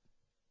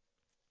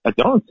 I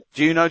don't.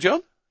 Do you know,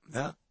 John?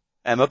 No.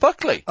 Emma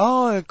Buckley.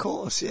 Oh, of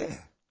course, yeah.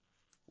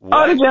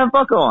 Did you have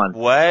Bucko on?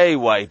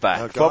 Way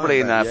back.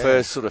 Probably in our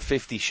first sort of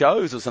 50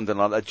 shows or something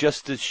like that,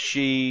 just as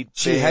she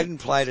hadn't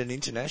played an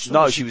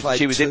international. No, she'd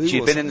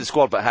been in the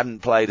squad but hadn't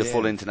played a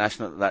full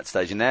international at that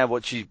stage. And now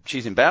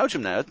she's in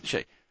Belgium now, isn't she?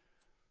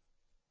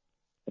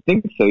 I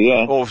think so,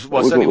 yeah. Or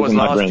certainly was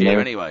last year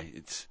anyway.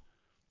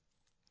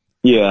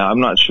 Yeah, I'm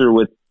not sure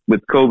with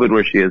COVID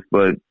where she is,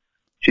 but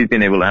she's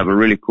been able to have a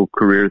really cool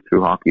career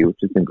through hockey, which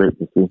has been great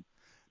to see.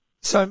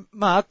 So,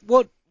 Mark,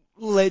 what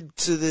led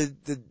to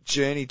the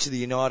journey to the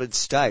United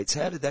States?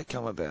 How did that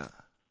come about?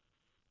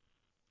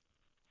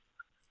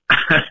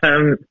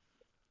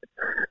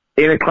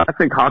 In a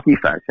classic hockey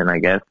fashion, I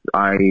guess.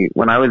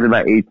 When I was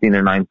about 18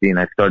 or 19,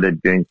 I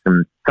started doing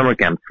some summer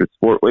camps for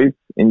Sportways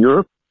in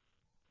Europe.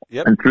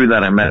 Yep. And through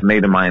that, I met a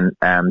mate of mine,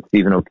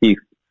 Stephen O'Keefe,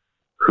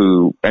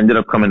 who ended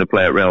up coming to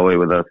play at Railway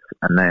with us.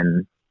 And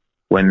then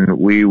when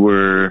we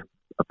were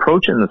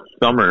approaching the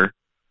summer,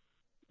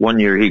 one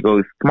year he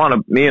goes, come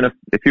on, me and a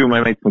few of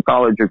my mates from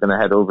college are going to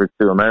head over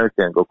to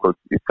America and go coach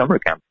these summer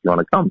camps. Do you want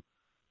to come?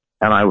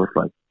 And I was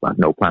like, I have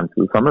no plans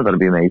for the summer. That'll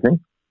be amazing.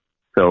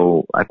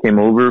 So I came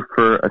over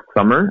for a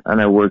summer and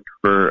I worked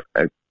for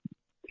a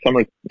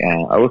summer,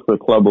 I worked for a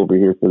club over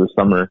here for the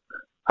summer,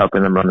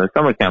 helping them run their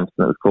summer camps,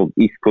 and it was called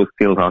East Coast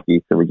Field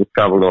Hockey. So we just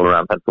traveled all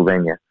around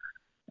Pennsylvania.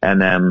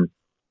 And,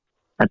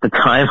 at the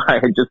time I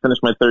had just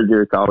finished my 3rd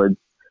year of college.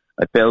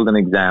 I failed an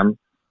exam.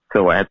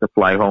 So I had to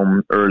fly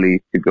home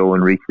early to go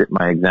and resit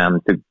my exam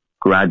to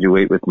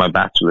graduate with my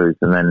bachelor's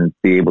and then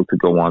be able to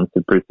go on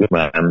to pursue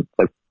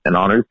an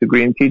honors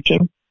degree in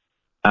teaching.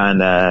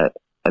 And,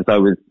 as I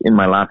was in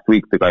my last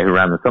week, the guy who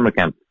ran the summer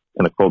camp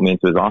kind of called me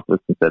into his office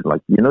and said,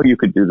 like, you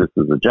could do this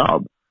as a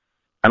job.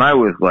 And I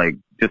was like,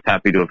 just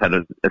happy to have had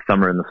a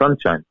summer in the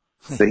sunshine.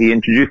 So he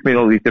introduced me to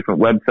all these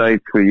different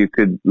websites where you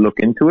could look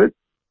into it.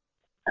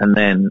 And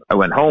then I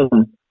went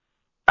home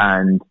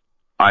and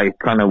I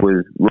kind of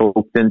was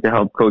roped in to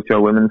help coach our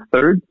women's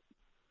thirds.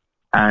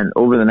 And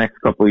over the next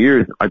couple of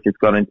years, I just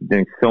got into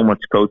doing so much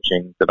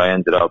coaching that I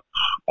ended up,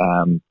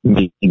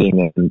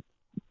 meeting and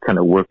kind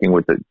of working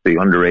with the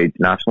underage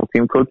national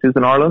team coaches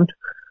in Ireland.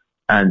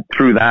 And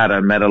through that,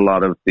 I met a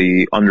lot of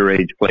the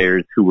underage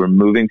players who were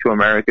moving to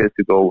America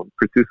to go and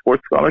pursue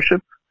sports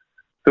scholarships.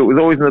 So it was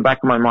always in the back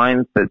of my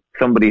mind that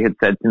somebody had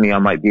said to me I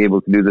might be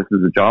able to do this as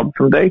a job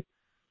someday.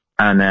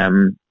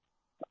 And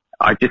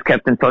I just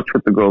kept in touch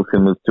with the girls who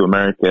moved to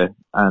America,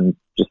 and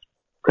just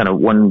kind of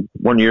one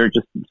year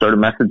just started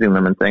messaging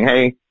them and saying,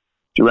 hey,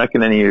 do you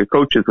reckon any of your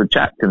coaches would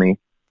chat to me?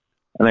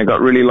 And I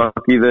got really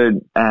lucky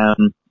that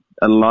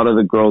a lot of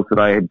the girls that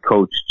I had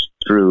coached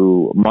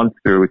through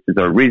Munster, which is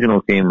our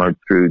regional team, or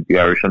through the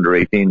Irish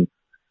under-18,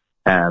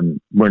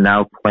 were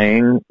now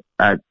playing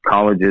at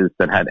colleges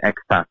that had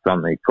expats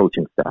on the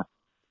coaching staff.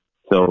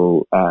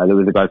 So there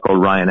was a guy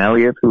called Ryan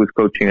Elliott who was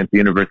coaching at the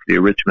University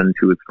of Richmond,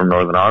 who was from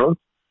Northern Ireland.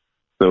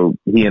 So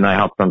he and I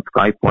hopped on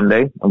Skype one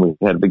day and we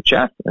had a big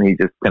chat, and he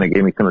just kind of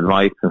gave me some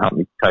advice and helped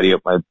me tidy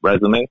up my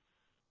resume.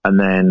 And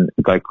then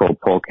a guy called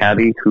Paul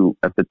Caddy, who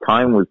at the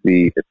time was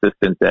the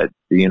assistant at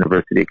the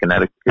University of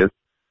Connecticut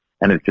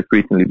and has just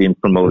recently been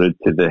promoted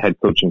to the head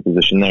coaching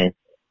position there.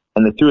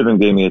 And the two of them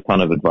gave me a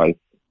ton of advice.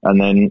 And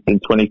then in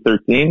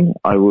 2013,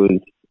 I was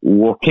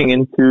walking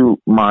into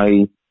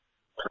my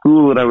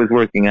school that I was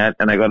working at,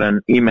 and I got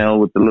an email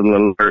with a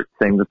little alert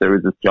saying that there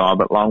was this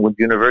job at Longwood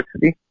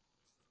University.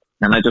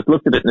 And I just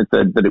looked at it and it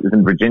said that it was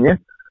in Virginia.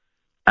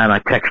 And I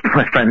texted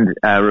my friend,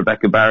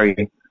 Rebecca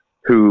Barry,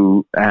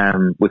 who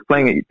was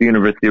playing at the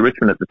University of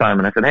Richmond at the time,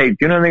 and I said, hey, do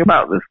you know anything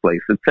about this place?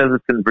 It says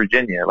it's in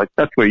Virginia. Like,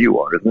 that's where you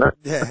are, isn't it?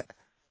 Yeah.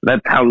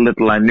 That's how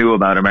little I knew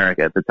about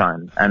America at the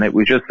time. And it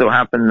was just so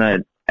happened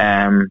that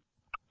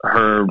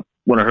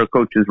one of her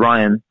coaches,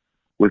 Ryan,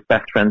 was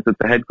best friends with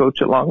the head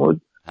coach at Longwood.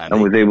 Handy.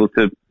 And was able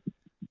to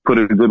put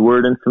a good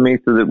word in for me,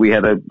 so that we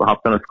had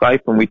hopped on a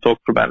Skype and we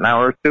talked for about an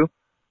hour or two.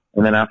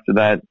 And then after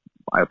that,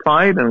 I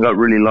applied and got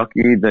really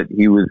lucky that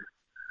he was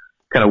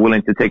kind of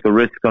willing to take a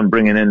risk on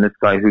bringing in this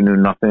guy who knew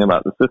nothing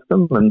about the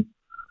system. And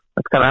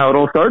that's kind of how it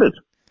all started.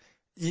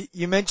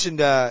 You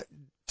mentioned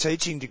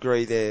teaching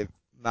degree there,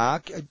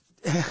 Mark.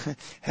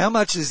 How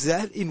much has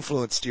that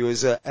influenced you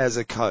as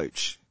a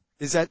coach?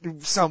 Is that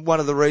one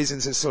of the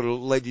reasons that sort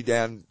of led you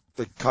down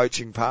the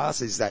coaching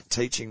path? Is that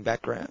teaching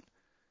background?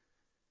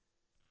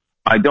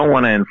 I don't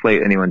want to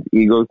inflate anyone's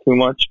ego too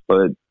much,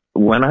 but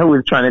when I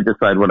was trying to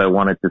decide what I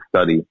wanted to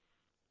study,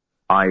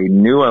 I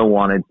knew I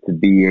wanted to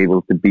be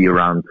able to be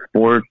around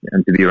sport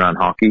and to be around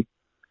hockey.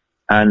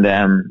 And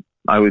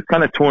I was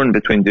kind of torn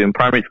between doing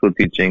primary school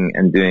teaching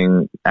and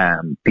doing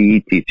PE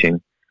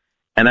teaching.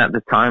 And at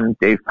the time,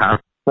 Dave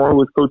Passmore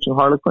was coaching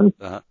Harlequins.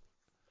 Uh-huh.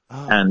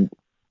 Oh. And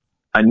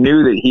I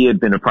knew that he had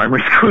been a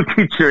primary school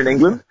teacher in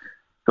England.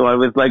 So I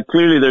was like,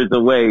 clearly there's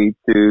a way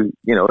to,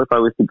 if I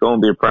was to go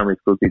and be a primary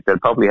school teacher,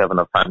 I'd probably have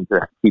enough time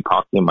to keep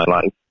hockey in my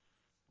life.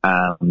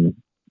 And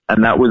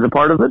that was a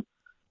part of it.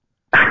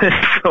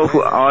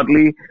 So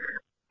oddly,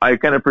 I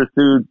kind of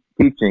pursued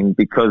teaching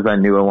because I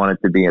knew I wanted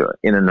to be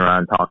in and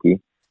around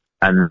hockey.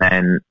 And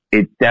then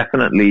it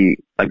definitely,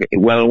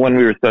 when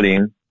we were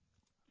studying,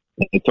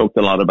 it talked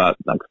a lot about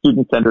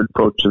student-centered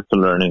approaches to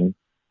learning.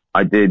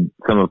 I did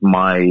some of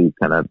my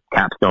kind of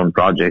capstone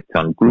projects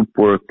on group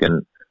work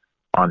and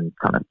on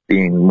kind of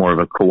being more of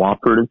a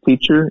cooperative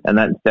teacher. And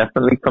that's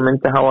definitely come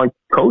into how I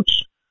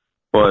coach.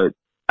 But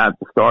at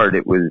the start,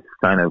 it was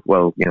kind of,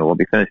 we'll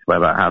be finished by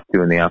about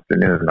 2:30 in the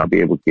afternoon, and I'll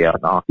be able to be out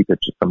on the hockey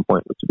pitch at some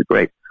point, which would be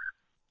great.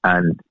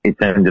 And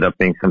it's ended up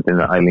being something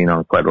that I lean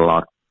on quite a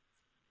lot.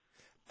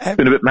 It's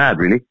been a bit mad,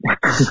 really.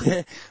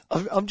 Yeah,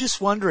 I'm just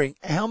wondering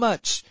how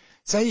much,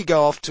 say you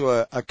go off to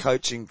a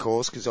coaching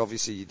course, because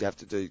obviously you'd have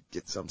to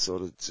get some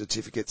sort of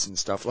certificates and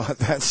stuff like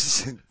that.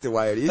 That's the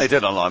way it is. They do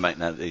it online, mate,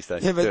 now these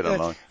days. Yeah, but do it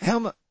online.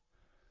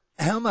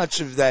 how much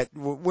of that,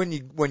 when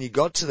you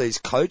got to these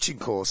coaching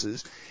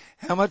courses,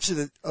 how much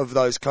of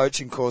those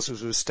coaching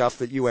courses was stuff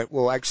that you went,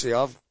 well, actually,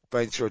 I've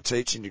been through a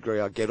teaching degree.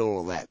 I get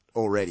all of that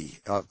already.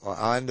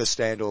 I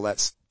understand all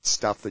that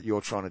stuff that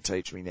you're trying to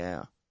teach me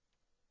now.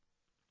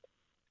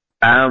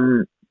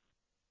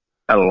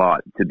 A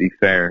lot, to be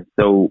fair.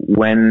 So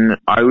when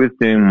I was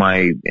doing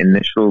my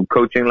initial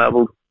coaching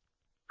levels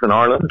in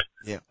Ireland,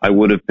 yeah, I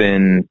would have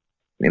been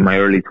in my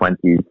early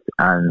 20s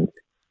and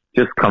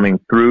just coming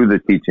through the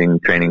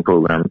teaching training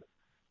programs.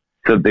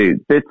 So the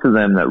bits of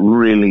them that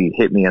really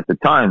hit me at the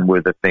time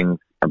were the things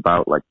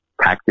about like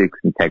tactics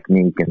and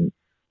technique and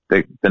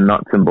the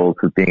nuts and bolts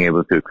of being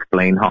able to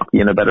explain hockey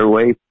in a better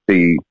way,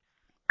 the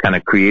kind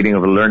of creating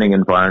of a learning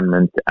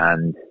environment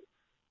and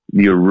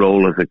your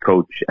role as a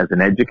coach, as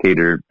an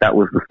educator. That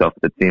was the stuff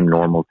that seemed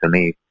normal to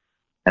me.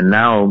 And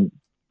now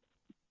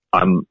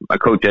I'm a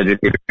coach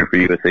educator for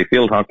USA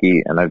Field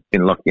Hockey, and I've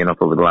been lucky enough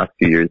over the last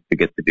few years to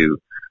get to do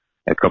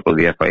a couple of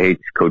the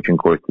FIH coaching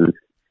courses.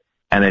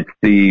 And it's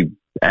the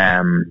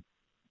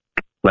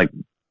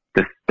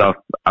stuff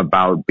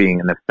about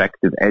being an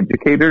effective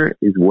educator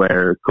is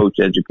where coach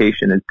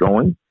education is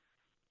going.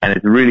 And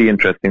it's really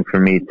interesting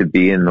for me to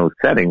be in those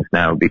settings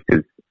now,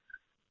 because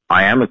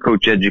I am a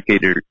coach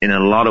educator in a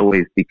lot of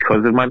ways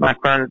because of my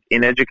background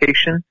in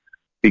education,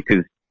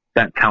 because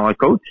that's how I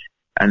coach.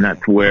 And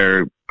that's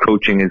where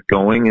coaching is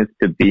going, is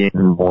to being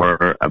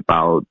more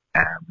about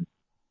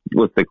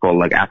what they call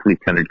like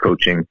athlete-centered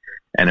coaching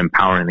and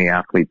empowering the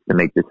athletes to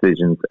make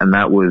decisions. And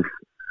that was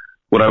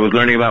what I was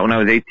learning about when I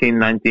was 18,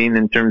 19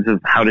 in terms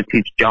of how to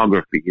teach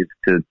geography is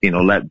to,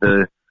 let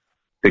the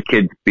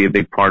kids be a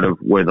big part of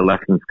where the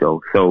lessons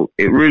go. So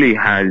it really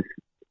has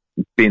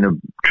been a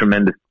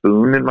tremendous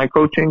boon in my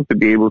coaching to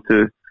be able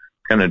to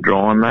kind of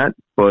draw on that.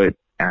 But,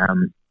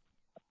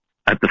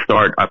 at the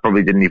start, I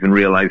probably didn't even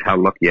realize how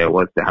lucky I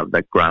was to have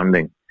that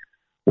grounding.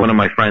 One of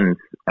my friends,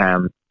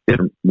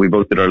 we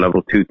both did our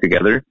level 2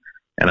 together.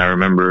 And I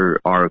remember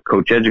our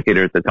coach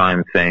educator at the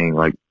time saying,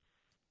 like,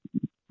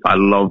 I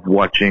love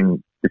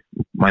watching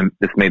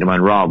this mate of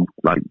mine, Rob,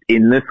 like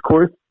in this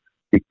course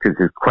because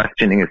his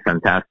questioning is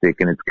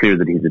fantastic and it's clear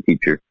that he's a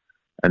teacher.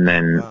 And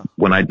then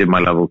when I did my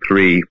level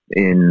 3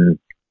 in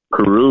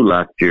Peru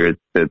last year at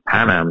the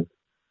Pan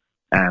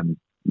Am,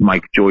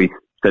 Mike Joyce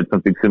said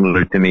something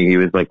similar to me. He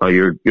was like, "Oh,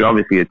 you're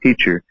obviously a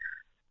teacher."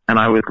 And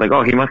I was like,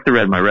 "Oh, he must have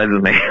read my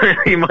resume.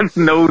 He must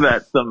know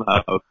that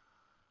somehow."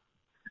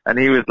 And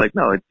he was like,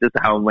 "No, it's just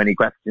how many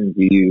questions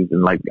you use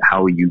and like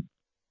how you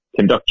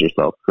conduct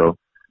yourself." So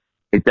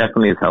it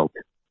definitely has helped.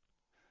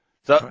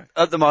 So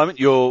at the moment,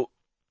 you're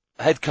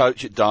head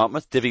coach at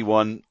Dartmouth, Divi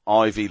 1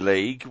 Ivy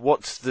League.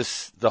 What's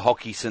the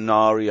hockey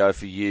scenario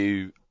for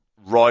you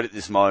right at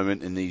this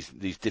moment in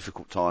these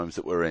difficult times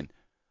that we're in?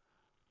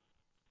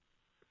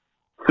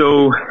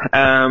 So,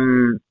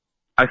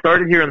 I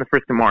started here on the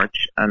 1st of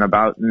March, and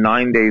about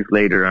 9 days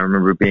later, I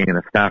remember being in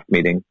a staff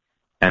meeting,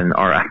 and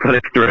our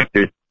athletics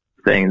director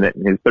saying that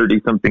in his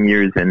 30-something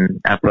years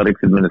in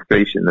athletics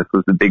administration, this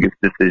was the biggest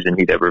decision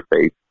he'd ever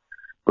faced,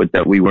 but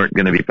that we weren't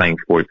going to be playing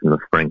sports in the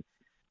spring.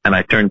 And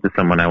I turned to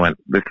someone, I went,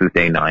 "This is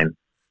day 9.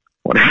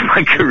 What is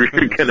my career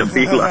going to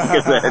be like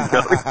as a head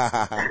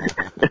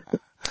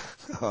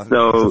coach?"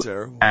 So,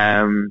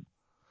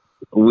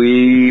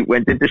 we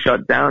went into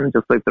shutdown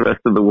just like the rest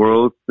of the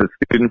world. The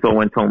students all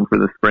went home for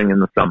the spring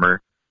and the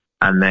summer.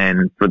 And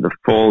then for the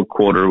fall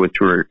quarter,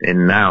 which we're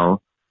in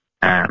now,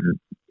 Dartmouth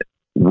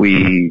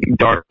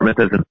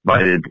has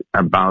invited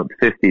about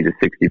 50 to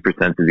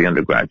 60% of the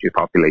undergraduate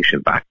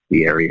population back to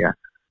the area.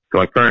 So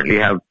I currently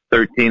have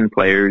 13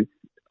 players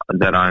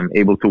that I'm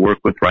able to work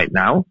with right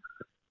now.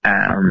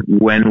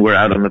 When we're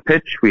out on the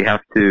pitch, we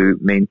have to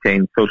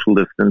maintain social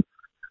distance.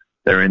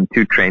 They're in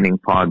 2 training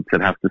pods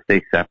that have to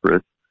stay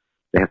separate.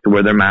 They have to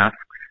wear their masks.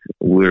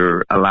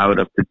 We're allowed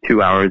up to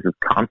 2 hours of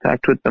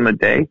contact with them a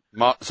day.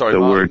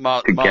 We're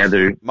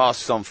together.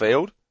 Masks on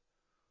field?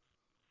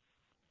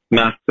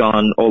 Masks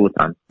on all the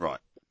time. Right.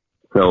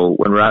 So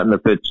when we're out in the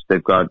pitch,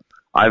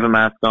 I have a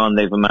mask on,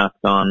 they have a mask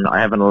on.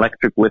 I have an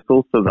electric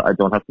whistle so that I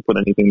don't have to put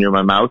anything near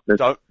my mouth.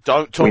 Don't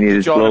talk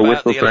to John blow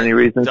about whistle for any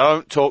reason.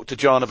 Don't talk to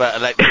John about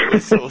electric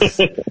whistles.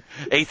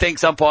 He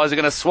thinks umpires are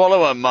going to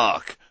swallow them,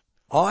 Mark.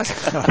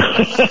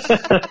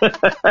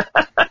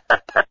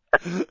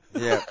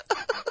 Yeah.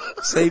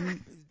 See,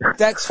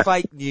 that's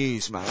fake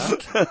news,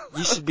 Mark.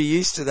 You should be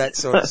used to that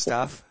sort of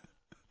stuff.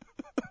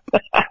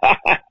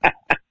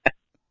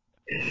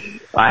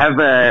 I have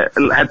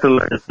had to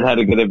learn how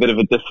to get a bit of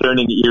a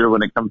discerning ear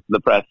when it comes to the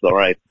press, all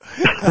right.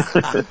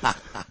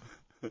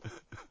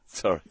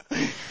 Sorry.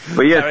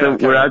 But yeah, so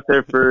we're out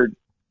there for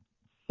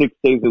 6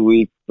 days a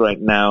week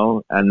right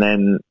now, and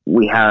then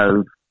we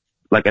have,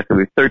 like I said,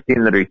 we have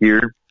 13 that are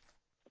here,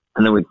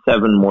 and then we have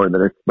 7 more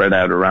that are spread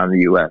out around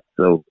the U.S.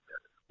 So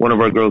one of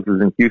our girls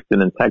is in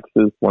Houston in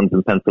Texas, one's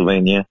in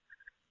Pennsylvania,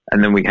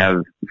 and then we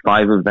have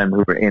 5 of them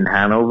who are in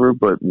Hanover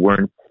but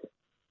weren't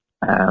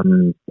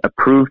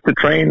approved to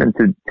train and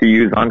to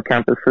use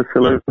on-campus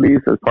facilities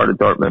as part of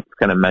Dartmouth's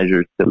kind of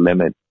measures to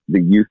limit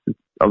the use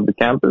of the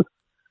campus.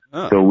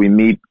 Oh. So we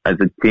meet as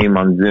a team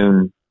on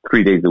Zoom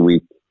 3 days a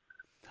week.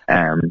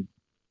 So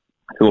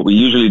what we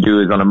usually do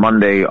is on a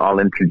Monday, I'll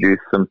introduce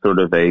some sort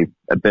of a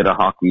bit of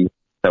hockey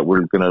that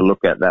we're going to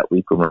look at that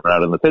week when we're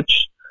out on the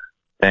pitch.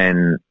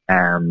 Then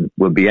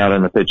we'll be out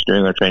on the pitch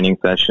during our training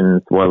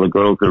sessions while the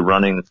girls are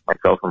running.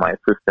 Myself and my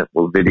assistant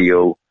will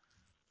video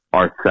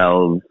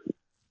ourselves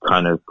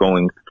kind of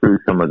going through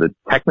some of the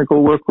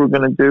technical work we're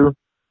going to do.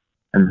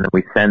 And then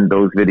we send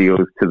those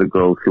videos to the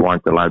girls who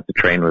aren't allowed to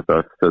train with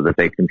us so that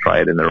they can try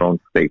it in their own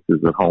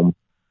spaces at home.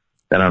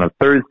 Then on a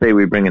Thursday,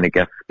 we bring in a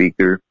guest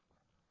speaker.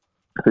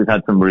 We've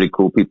had some really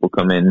cool people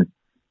come in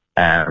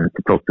to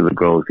talk to the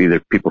girls, either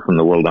people from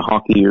the world of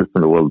hockey or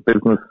from the world of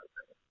business.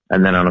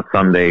 And then on a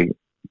Sunday,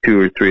 2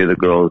 or 3 of the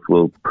girls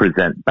will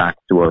present back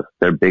to us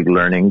their big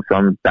learnings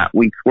on that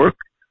week's work,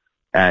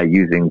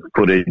 using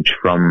footage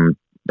from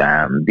the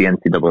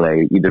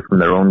NCAA, either from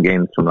their own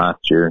games from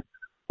last year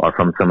or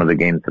from some of the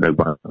games that are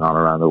going on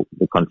around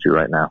the country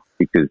right now.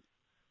 Because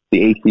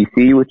the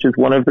ACC, which is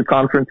one of the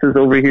conferences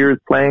over here, is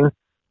playing,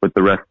 but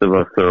the rest of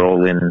us are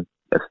all in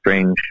a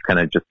strange kind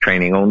of just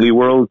training only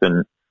world.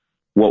 And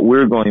what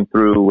we're going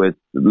through with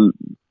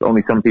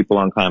only some people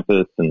on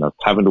campus and us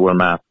having to wear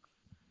masks,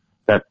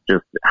 that's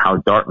just how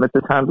Dartmouth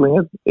is handling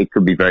it. It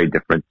could be very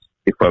different.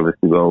 If I was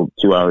to go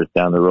 2 hours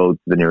down the road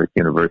to the nearest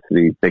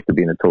university, they could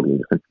be in a totally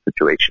different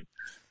situation.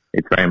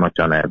 It's very much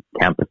on a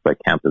campus by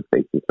campus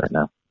basis right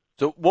now.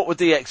 So what would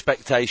the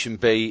expectation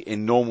be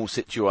in normal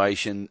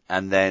situation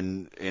and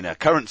then in a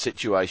current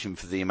situation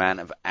for the amount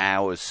of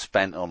hours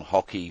spent on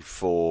hockey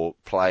for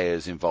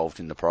players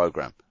involved in the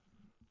program?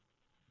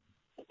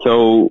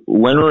 So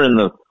when we're in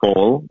the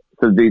fall,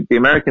 so the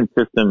American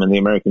system and the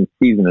American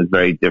season is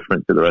very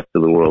different to the rest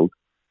of the world.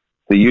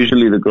 So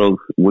usually the girls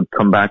would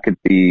come back at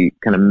the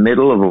kind of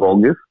middle of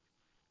August,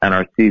 and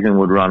our season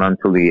would run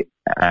until the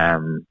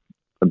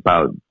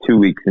about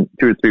 2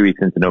 or 3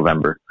 weeks into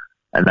November,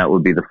 and that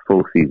would be the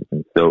full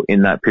season. So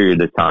in that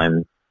period of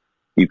time,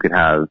 you could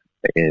have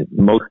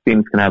most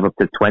teams can have up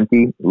to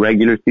 20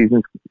 regular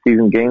season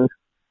games,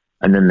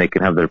 and then they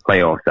can have their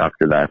playoffs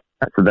after that.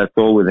 So that's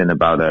all within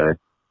I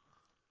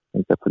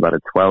think that's about a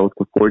 12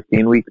 to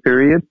 14 week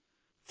period.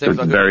 So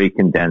it's very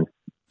condensed.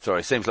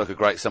 Sorry, seems like a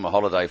great summer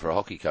holiday for a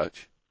hockey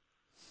coach.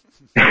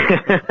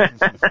 It's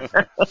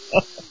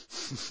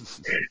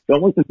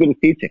almost as good as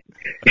teaching.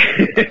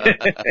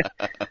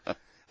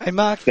 Hey,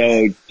 Mark.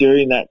 So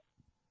during that,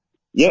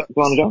 go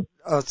on, John.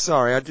 Oh,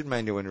 sorry, I didn't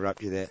mean to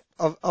interrupt you there.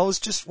 I was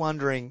just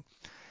wondering,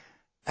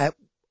 at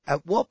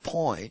what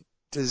point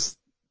does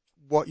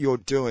what you're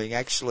doing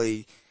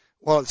actually,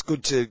 well, it's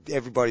good to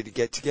everybody to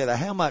get together.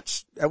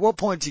 At what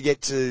point do you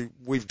get to,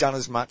 we've done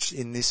as much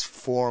in this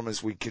forum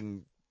as we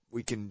can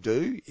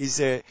do? Is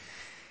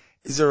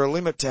there a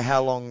limit to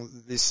how long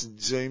this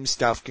Zoom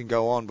stuff can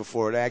go on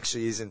before it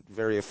actually isn't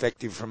very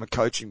effective from a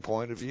coaching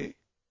point of view?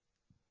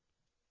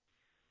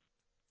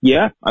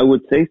 Yeah, I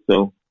would say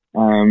so.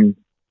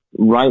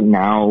 Right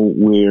now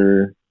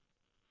we're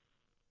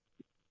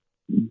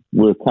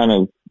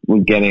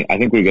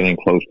getting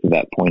close to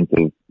that point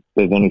of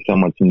there's only so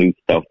much new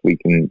stuff we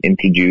can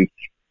introduce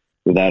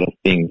without us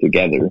being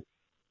together.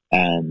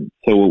 And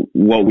so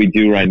what we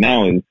do right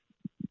now is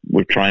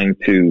we're trying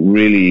to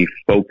really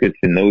focus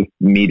in those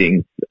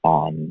meetings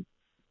on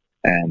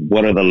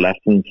what are the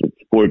lessons that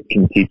sport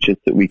can teach us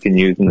that we can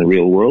use in the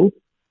real world,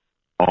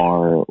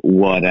 or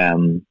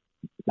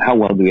how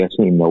well do we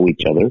actually know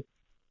each other?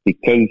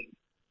 Because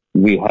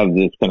we have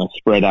this kind of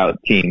spread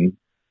out team,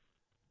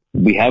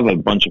 we have a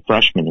bunch of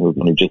freshmen who are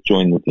going to just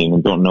join the team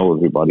and don't know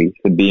everybody.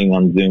 So being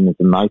on Zoom is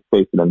a nice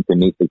way for them to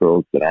meet the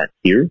girls that aren't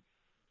here.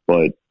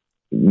 But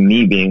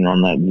me being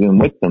on that Zoom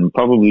with them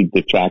probably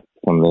detracts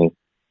from the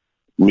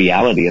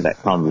reality of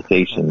that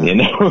conversation, you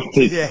know?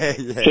 Yeah.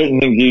 Certain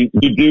things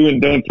you do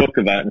and don't talk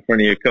about in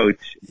front of your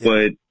coach. Yeah.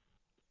 But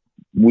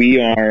we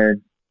are,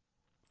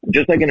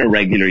 just like in a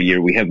regular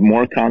year, we have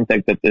more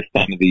contact at this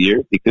time of the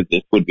year because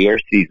this would be our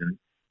season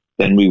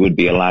than we would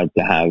be allowed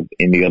to have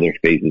in the other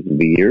phases of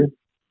the year.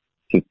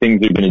 So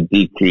things are going to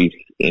decrease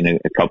in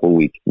a couple of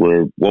weeks,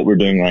 where what we're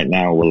doing right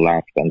now will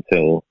last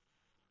until,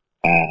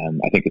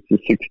 I think it's the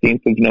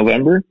 16th of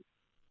November.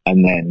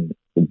 And then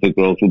the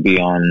girls will be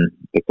on,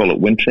 they call it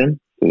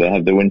wintering. So they'll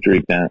have their winter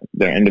exam,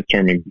 their end of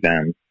term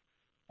exams,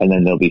 and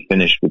then they'll be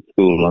finished with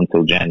school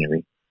until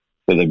January.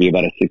 So there'll be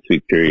about a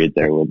 6-week period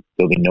there where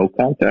there'll be no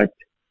contact.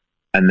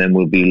 And then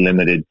we'll be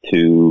limited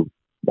to,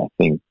 I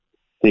think,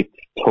 6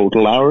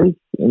 total hours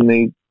in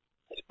the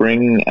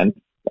spring and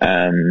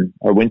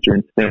or winter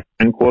and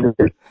spring quarters,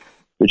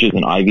 which is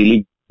an Ivy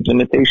League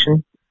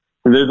limitation.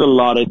 So there's a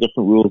lot of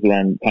different rules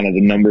around kind of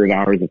the number of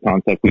hours of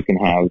contact we can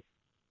have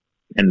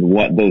and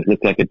what those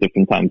look like at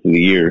different times of the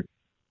year.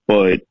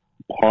 But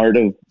part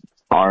of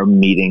our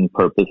meeting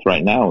purpose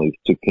right now is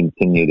to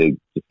continue to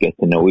just get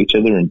to know each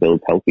other and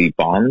build healthy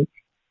bonds,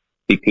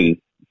 because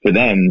for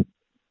them,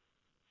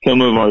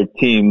 some of our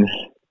team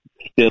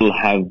still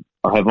have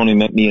only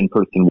met me in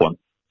person once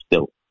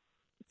still.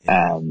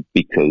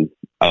 Because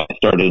I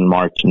started in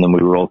March and then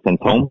we were all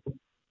sent home.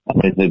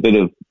 And there's a bit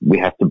of, we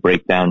have to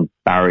break down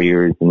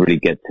barriers and really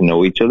get to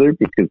know each other,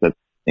 because that's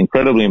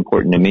incredibly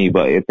important to me.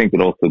 But I think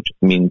it also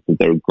just means that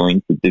there's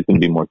going to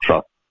be more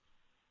trust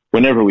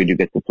whenever we do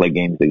get to play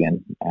games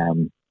again.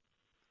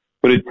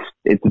 But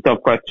it's a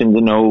tough question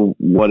to know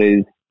what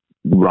is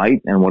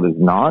right and what is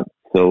not.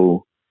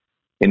 So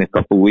in a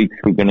couple of weeks,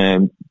 we're going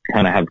to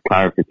kind of have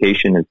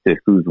clarification as to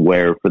who's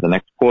where for the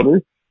next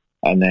quarter.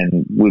 And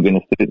then we're going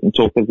to sit and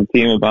talk as a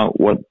team about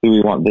what do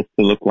we want this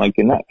to look like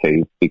in that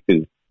phase,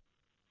 because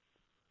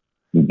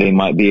they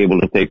might be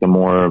able to take a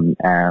more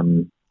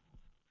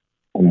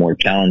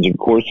challenging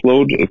course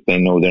load if they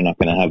know they're not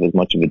going to have as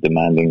much of a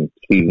demanding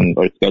season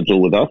or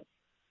schedule with us,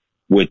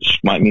 which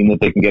might mean that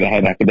they can get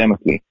ahead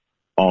academically.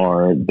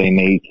 Or they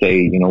may say,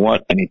 you know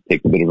what, I need to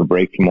take a bit of a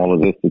break from all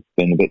of this. It's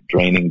been a bit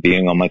draining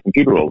being on my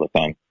computer all the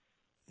time.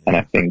 And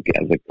I think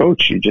as a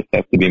coach, you just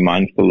have to be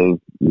mindful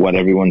of what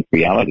everyone's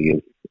reality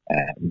is.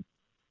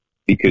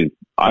 Because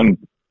I'm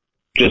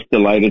just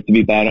delighted to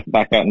be back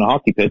out in the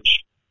hockey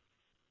pitch,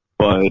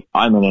 but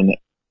I'm in an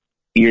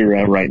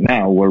era right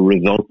now where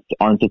results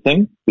aren't a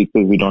thing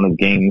because we don't have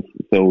games.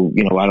 So,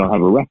 you know, I don't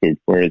have a record.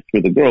 Whereas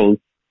for the girls,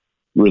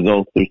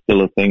 results are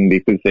still a thing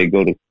because they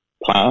go to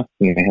class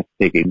and they have to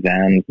take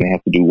exams and they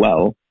have to do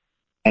well.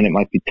 And it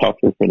might be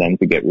tougher for them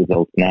to get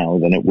results now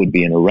than it would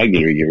be in a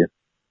regular year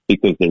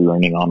because they're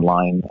learning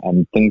online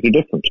and things are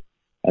different.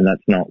 And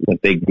that's not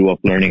what they grew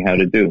up learning how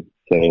to do.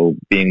 So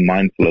being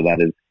mindful of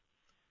that is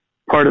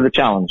part of the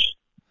challenge.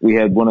 we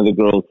had one of the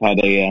girls had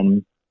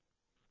an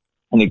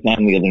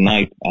exam the other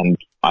night, and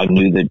I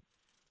knew that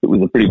it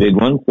was a pretty big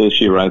one, so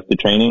she arrived to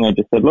training. I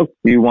just said, look,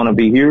 do you want to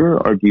be here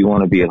or do you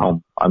want to be at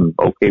home? I'm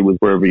okay with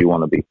wherever you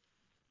want to be,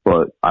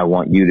 but I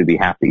want you to be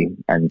happy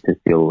and to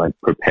feel like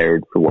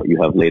prepared for what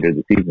you have later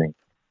this evening.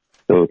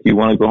 So if you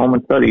want to go home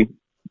and study,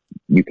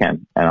 you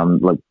can. And I'm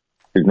like,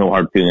 there's no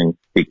hard feelings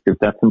because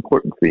that's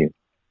important for you.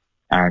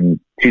 And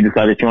she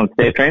decided she wanted to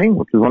stay at training,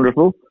 which is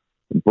wonderful,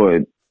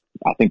 but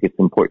I think it's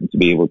important to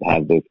be able to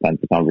have those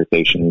kinds of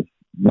conversations,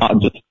 not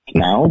just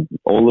now,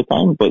 all the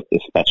time, but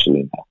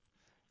especially now.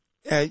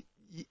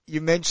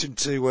 You mentioned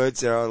two words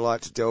there I'd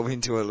like to delve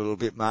into a little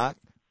bit, Mark.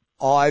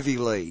 Ivy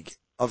League.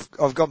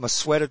 I've got my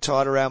sweater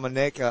tied around my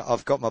neck.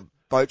 I've got my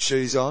boat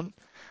shoes on.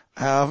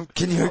 Can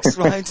you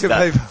explain to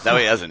people? No,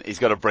 he hasn't. He's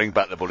got to bring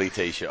back the bully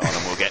T-shirt on,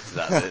 and we'll get to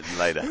that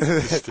later.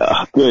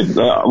 Good.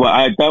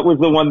 That was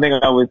the one thing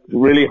I was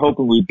really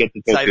hoping we'd get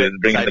to talk to.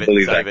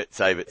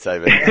 Save it.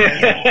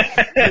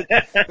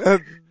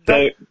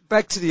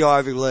 Back to the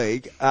Ivy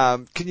League.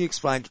 Can you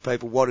explain to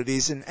people what it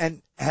is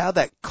and how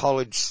that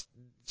college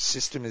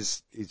system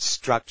is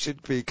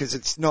structured? Because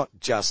it's not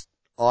just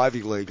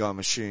Ivy League, I'm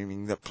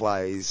assuming, that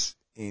plays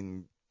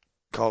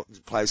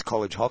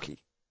college hockey.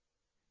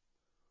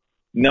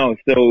 No,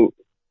 so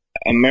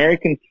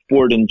American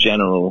sport in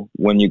general,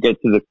 when you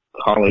get to the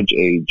college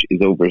age,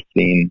 is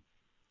overseen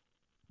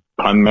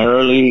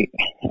primarily,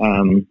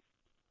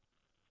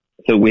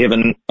 so we have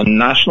a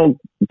national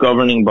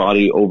governing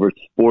body over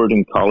sport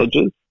in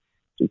colleges,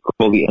 which is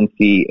called the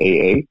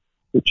NCAA,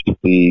 which is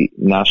the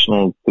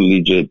National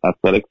Collegiate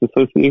Athletics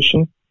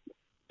Association,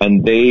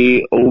 and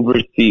they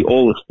oversee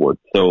all the sports.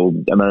 So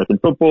American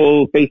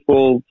football,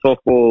 baseball,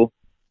 softball,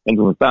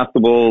 women's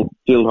basketball,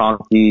 field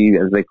hockey,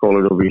 as they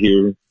call it over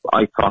here,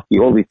 ice hockey,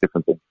 all these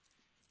different things.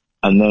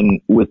 And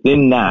then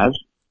within that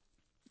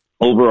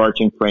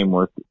overarching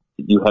framework,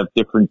 you have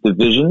different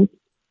divisions.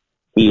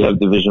 So you have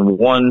Division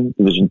 1,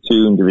 Division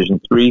 2, and Division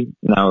 3.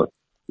 Now,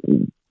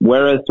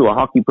 whereas to a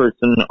hockey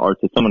person or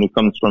to someone who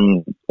comes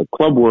from a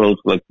club world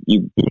like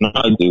you and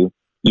I do,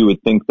 you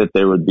would think that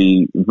there would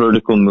be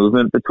vertical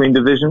movement between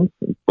divisions,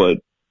 but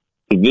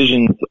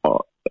divisions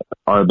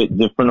are a bit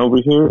different over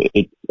here.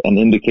 It's an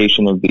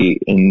indication of the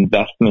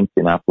investment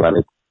in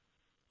athletics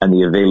and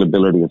the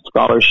availability of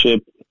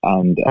scholarships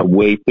and a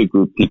way to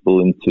group people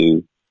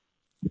into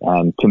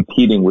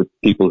competing with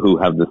people who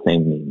have the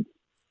same means.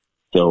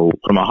 So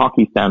from a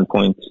hockey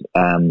standpoint,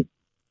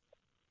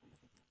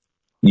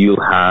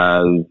 you'll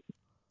have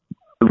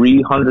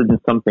 300 and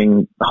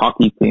something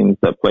hockey teams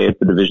that play at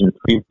the Division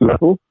 3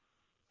 level.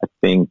 I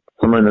think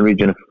somewhere in the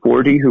region of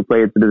 40 who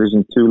play at the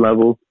Division 2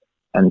 level,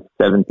 and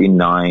 78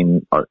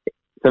 or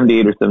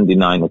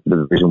 79 at the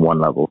Division 1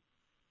 level.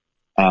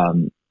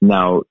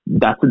 Now,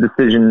 that's a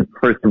decision,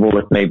 first of all,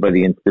 that's made by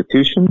the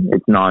institution.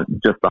 It's not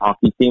just the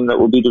hockey team that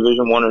will be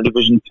Division 1 or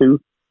Division 2.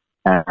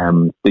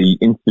 The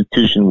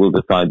institution will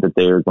decide that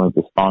they are going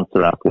to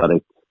sponsor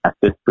athletics at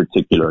this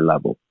particular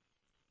level.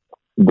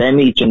 Then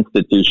each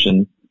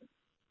institution,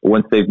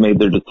 once they've made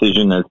their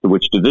decision as to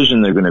which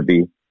division they're going to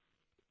be,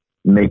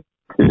 make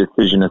the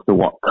decision as to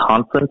what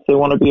conference they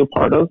want to be a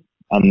part of,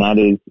 and that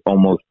is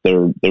almost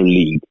their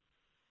league.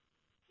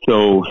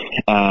 So,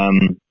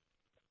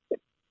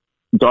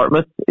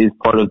 Dartmouth is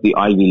part of the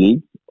Ivy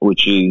League,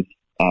 which is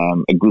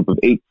a group of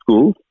 8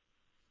 schools.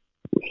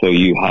 So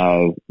you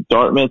have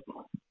Dartmouth,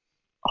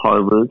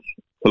 Harvard,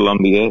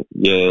 Columbia,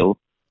 Yale,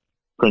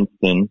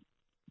 Princeton,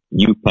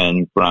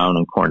 UPenn, Brown,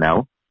 and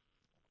Cornell,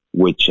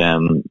 which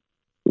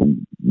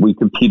we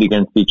compete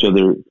against each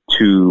other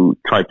to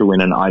try to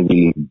win an Ivy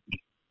League,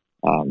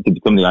 to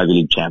become the Ivy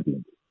League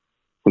champions.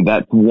 So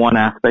that's one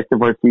aspect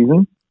of our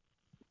season.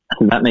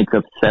 So that makes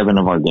up 7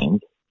 of our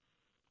games.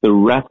 The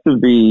rest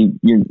of the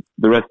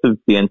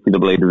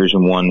NCAA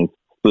Division 1 is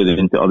split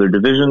into other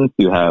divisions.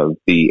 You have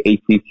the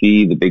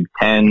ACC, the Big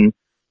Ten,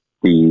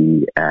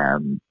 the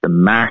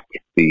MAC,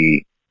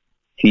 the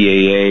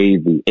CAA,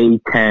 the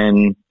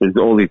A10. There's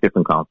all these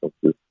different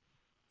conferences.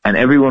 And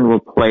everyone will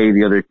play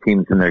the other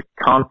teams in their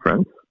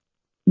conference,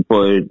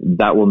 but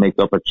that will make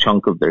up a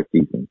chunk of their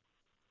season.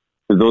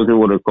 So those are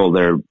what are called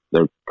their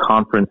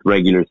conference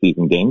regular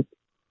season games.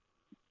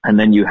 And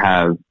then you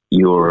have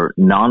your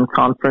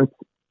non-conference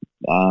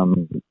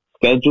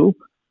schedule.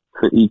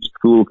 So each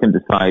school can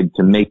decide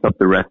to make up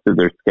the rest of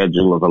their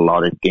schedule of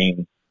allotted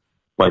games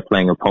by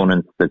playing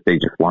opponents that they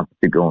just want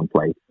to go and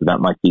play. So that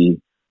might be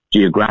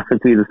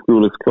geographically the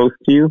school is close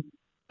to you,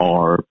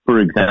 or for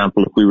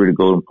example, if we were to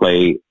go and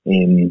play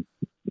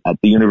at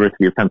the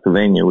University of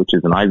Pennsylvania, which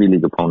is an Ivy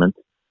League opponent,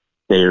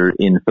 they're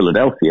in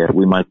Philadelphia,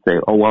 we might say,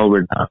 oh, while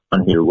we're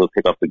down here, we'll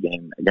pick up a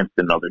game against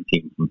another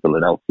team from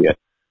Philadelphia.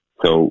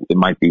 So it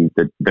might be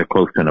that they're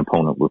close to an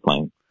opponent we're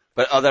playing.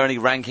 But are there any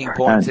ranking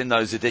points in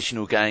those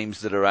additional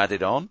games that are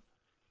added on?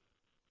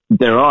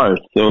 There are.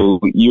 So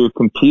you're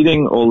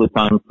competing all the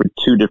time for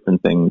 2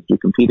 different things. You're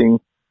competing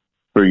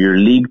for your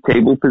league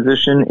table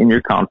position in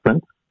your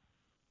conference,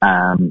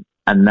 and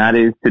that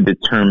is to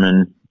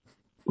determine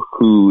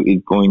who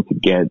is going to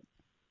get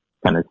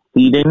kind of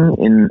seeding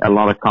in a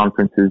lot of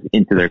conferences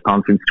into their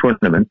conference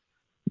tournaments.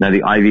 Now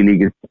the Ivy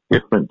League is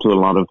different to a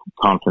lot of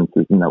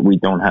conferences in that we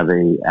don't have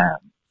a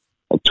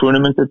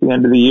tournament at the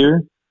end of the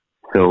year.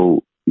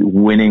 So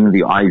winning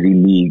the Ivy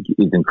League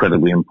is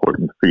incredibly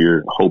important for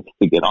your hopes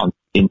to get on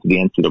into the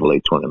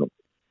NCAA tournament.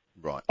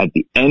 Right. At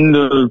the end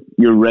of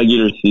your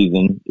regular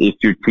season, if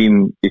your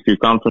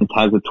conference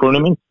has a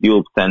tournament,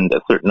 you'll send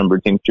a certain number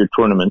of teams to your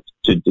tournament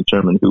to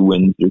determine who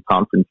wins your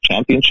conference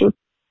championship.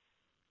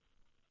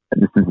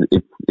 And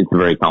it's a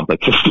very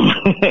complex system.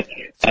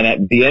 And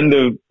at the end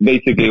of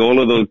basically all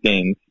of those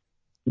games,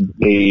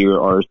 there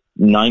are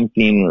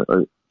 19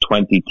 or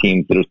 20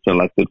 teams that are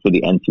selected for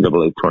the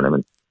NCAA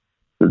tournament.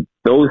 So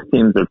those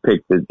teams are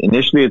picked as,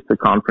 initially it's the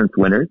conference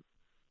winners,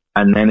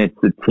 and then it's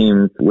the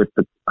teams with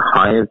the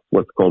highest,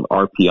 what's called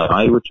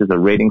RPI, which is a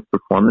ratings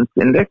performance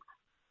index,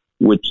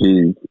 which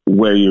is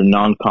where your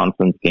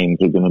non-conference games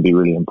are going to be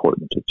really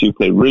important. If you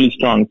play really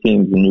strong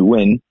teams and you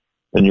win,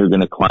 then you're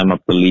going to climb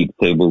up the league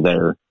table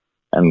there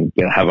and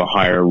have a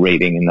higher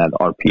rating in that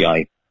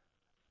RPI.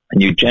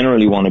 And you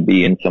generally want to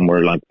be in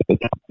somewhere like the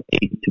top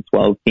 8 to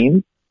 12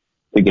 teams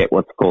to get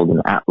what's called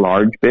an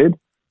at-large bid,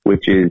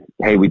 which is,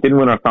 hey, we didn't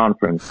win our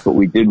conference, but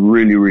we did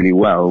really, really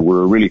well.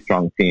 We're a really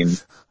strong team.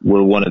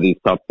 We're one of these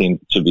top teams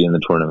that should be in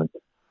the tournament.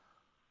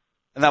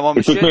 And that one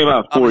it took me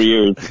about 4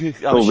 years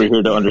over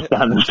here to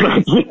understand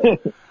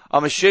this.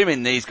 I'm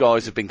assuming these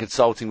guys have been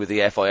consulting with the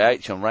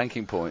FIH on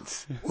ranking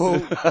points. Well,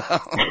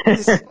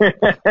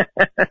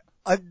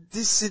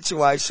 this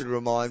situation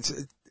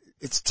reminds,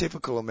 it's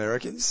typical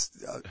Americans,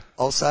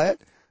 I'll say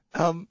it.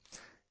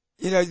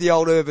 You know, the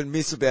old urban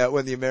myth about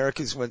when the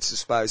Americans went to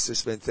space, they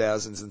spent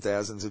thousands and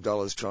thousands of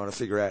dollars trying to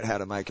figure out how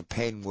to make a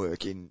pen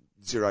work in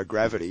zero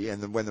gravity.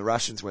 And then when the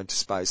Russians went to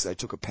space, they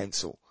took a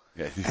pencil.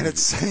 Yeah. And it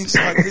seems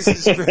like this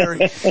is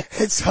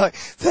it's like,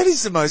 that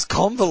is the most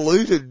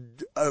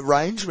convoluted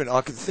arrangement I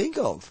could think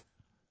of.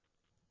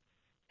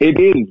 It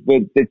is,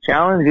 but the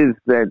challenge is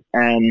that,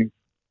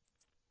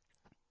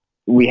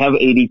 we have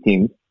 80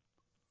 teams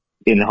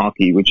in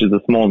hockey, which is a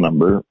small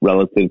number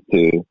relative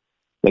to,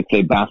 let's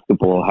say,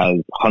 basketball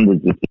has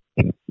hundreds of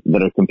teams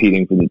that are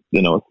competing for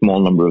a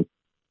small number of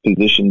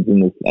positions in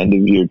this end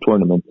of year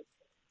tournament.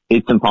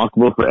 It's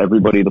impossible for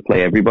everybody to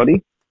play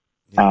everybody.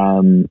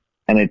 Yeah.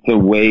 And it's a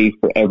way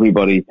for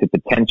everybody to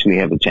potentially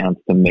have a chance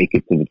to make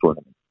it to the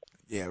tournament.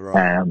 Yeah,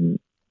 right.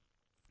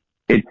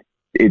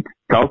 It's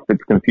tough,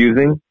 it's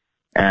confusing,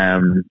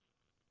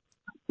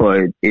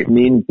 but it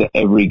means that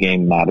every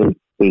game matters.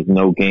 There's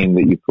no game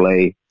that you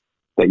play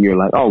that you're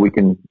like, oh, we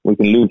can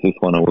lose this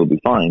one and we'll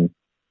be fine.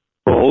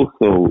 But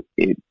also,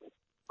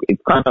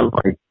 it's kind of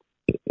like,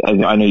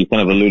 I know you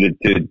kind of alluded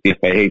to the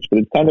FIH, but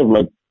it's kind of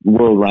like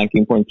world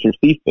ranking points for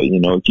FIFA. You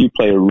know, if you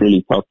play a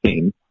really tough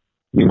team,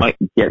 you might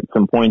get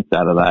some points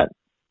out of that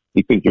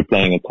because you're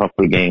playing a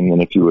tougher game than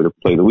if you were to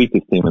play the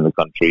weakest team in the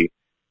country,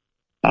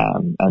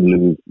 and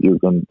lose.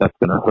 That's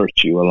going to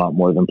hurt you a lot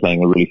more than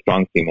playing a really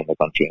strong team in the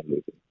country and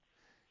losing.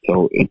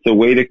 So it's a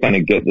way to kind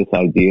of get this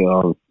idea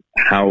of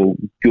how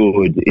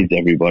good is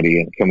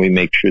everybody, and can we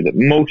make sure that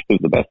most of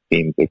the best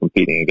teams are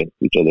competing against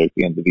each other at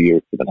the end of the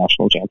year for the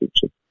national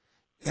championship.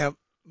 Now,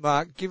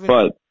 Mark, given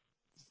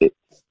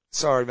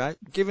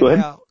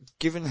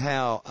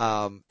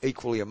how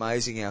equally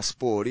amazing our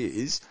sport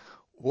is,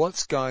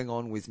 what's going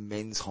on with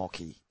men's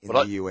hockey in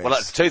the US? Well,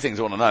 that's two things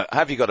I want to know.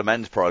 Have you got a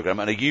men's program,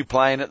 and are you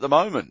playing at the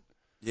moment?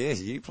 Yeah, are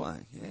you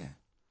playing? Yeah.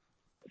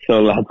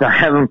 So, lads, I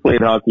haven't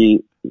played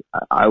hockey,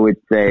 I would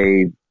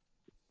say,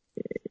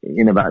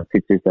 in about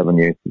 6 or 7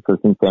 years. So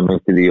since I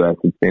moved to the US,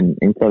 it's been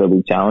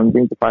incredibly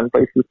challenging to find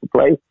places to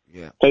play.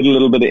 Yeah. Played a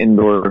little bit of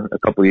indoor a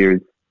couple of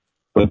years,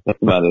 but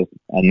that's about it.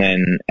 And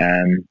then,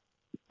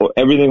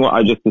 everything what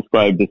I just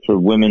described is for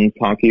women's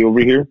hockey over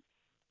here.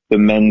 The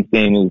men's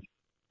game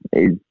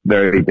is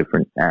very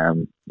different.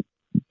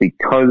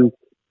 Because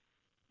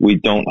we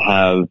don't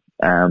have,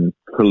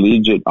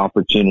 collegiate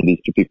opportunities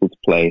for people to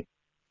play.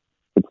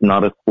 It's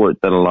not a sport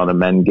that a lot of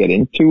men get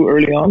into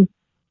early on.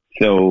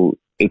 So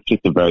it's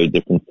just a very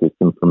different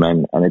system for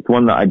men. And it's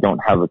one that I don't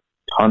have a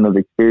ton of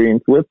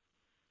experience with.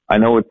 I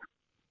know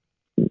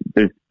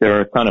there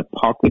are kind of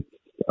pockets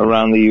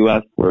around the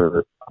US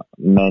where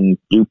men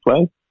do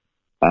play.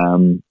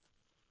 So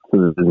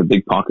there's a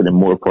big pocket in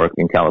Moore Park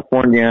in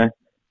California.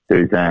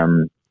 There's,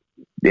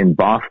 in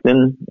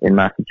Boston, in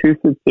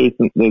Massachusetts,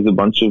 there's a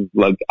bunch of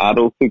like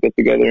adults who get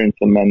together, and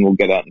some men will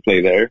get out and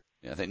play there.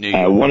 Yeah, I think New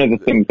York, one of the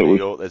things that New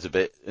York, there's a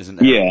bit, isn't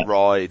there? Yeah.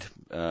 Ride,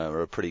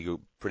 or a pretty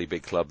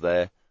big club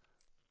there.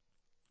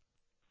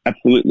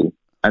 Absolutely.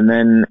 And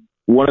then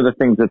one of the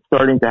things that's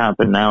starting to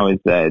happen now is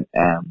that,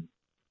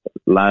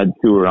 lads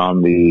who are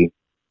on the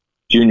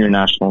junior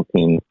national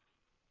team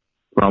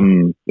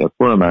for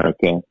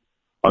America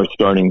are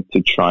starting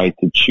to try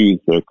to choose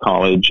their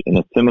college in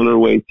a similar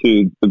way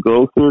to the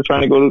girls who are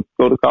trying to go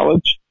to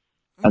college.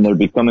 And they're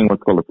becoming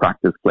what's called a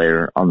practice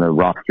player on the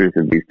rosters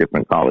of these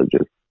different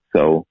colleges.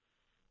 So,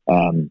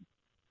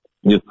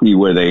 you'll see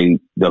where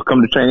they'll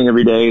come to training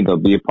every day. They'll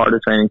be a part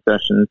of training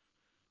sessions,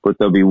 but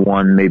there'll be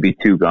one, maybe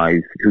two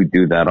guys who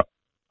do that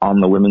on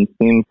the women's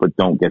team, but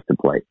don't get to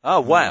play.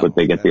 Oh, wow. But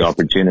they get the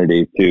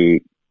opportunity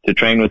to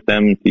train with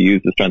them, to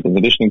use the strength and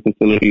conditioning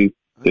facilities,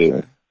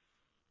 to,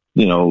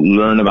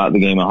 learn about the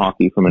game of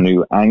hockey from a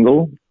new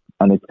angle.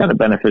 And it's kind of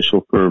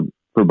beneficial for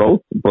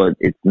both, but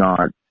it's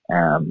not,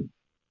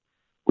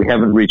 we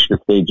haven't reached the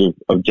stage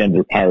of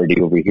gender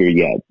parity over here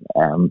yet.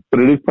 But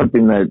it is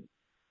something that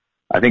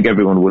I think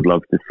everyone would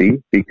love to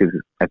see, because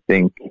I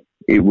think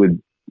it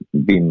would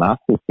be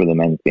massive for the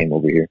men's game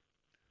over here.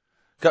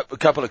 A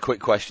couple of quick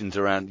questions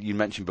around, you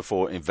mentioned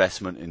before,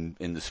 investment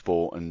in the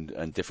sport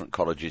and different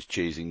colleges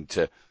choosing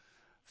to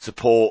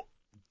support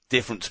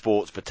different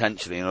sports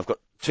potentially. And I've got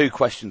two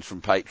questions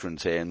from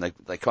patrons here, and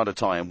they kind of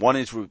tie in. One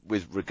is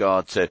with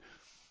regard to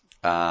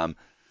the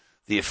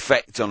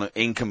effect on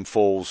income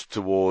falls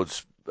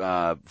towards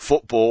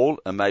football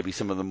and maybe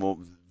some of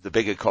the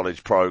bigger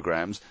college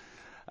programs,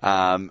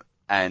 and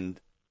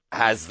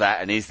is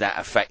that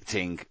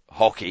affecting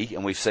hockey?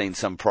 And we've seen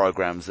some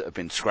programs that have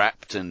been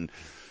scrapped, and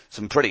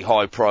some pretty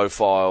high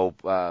profile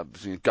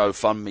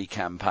GoFundMe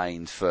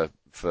campaigns for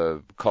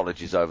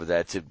colleges over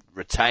there to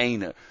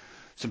retain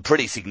some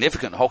pretty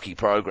significant hockey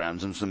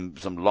programs and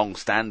some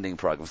long-standing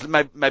programs.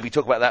 Maybe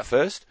talk about that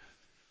first.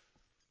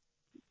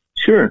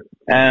 Sure.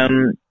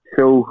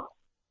 So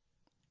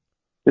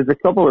there's a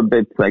couple of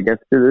bits, I guess,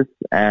 to this.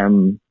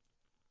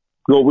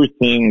 What we're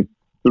seeing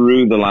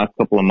through the last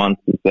couple of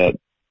months is that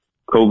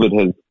COVID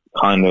has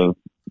kind of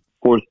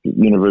forced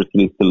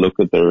universities to look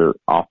at their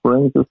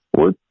offerings of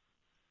sports.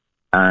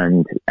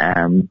 And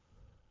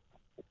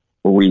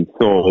we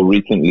saw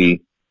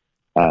recently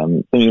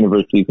some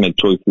universities make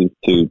choices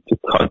to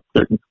cut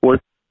certain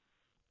sports,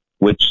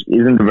 which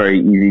isn't a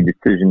very easy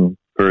decision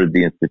for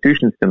the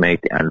institutions to make.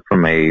 And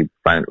from a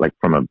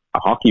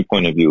hockey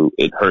point of view,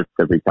 it hurts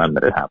every time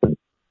that it happens.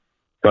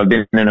 So I've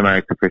been in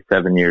America for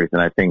 7 years,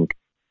 and I think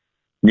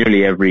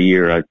nearly every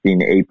year I've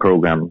seen a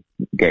program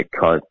get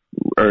cut.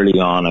 Early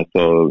on, I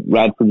saw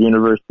Radford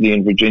University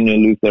in Virginia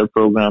lose their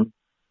program.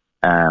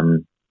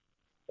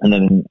 And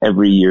then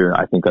every year,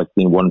 I think I've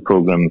seen one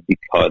program be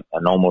cut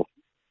and almost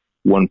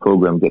one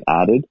program get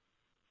added.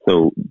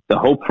 So the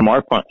hope from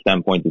our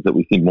standpoint is that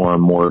we see more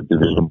and more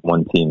Division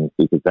I teams,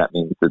 because that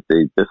means that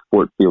the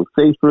sport feels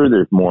safer.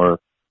 There's more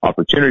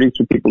opportunities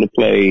for people to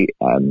play.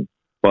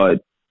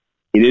 But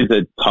it is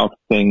a tough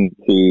thing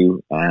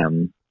to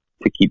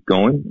keep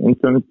going in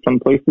some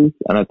places.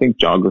 And I think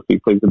geography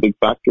plays a big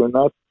factor in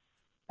that.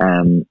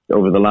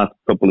 Over the last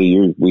couple of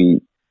years,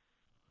 we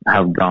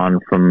have gone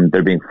from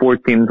there being 4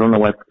 teams on the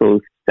West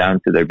Coast down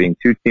to there being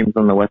 2 teams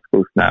on the West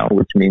Coast now,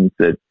 which means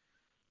that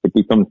it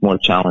becomes more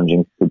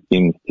challenging for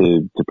teams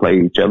to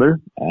play each other.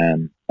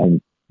 And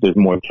there's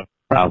more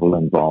travel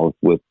involved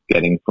with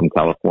getting from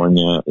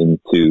California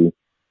into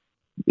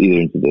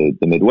the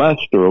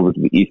Midwest or over to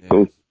the East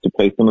Coast to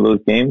play some of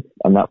those games.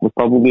 And that was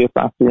probably a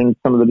factor in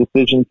some of the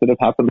decisions that have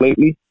happened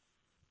lately.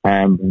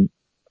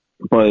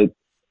 But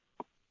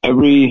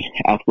every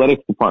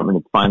athletics department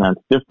is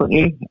financed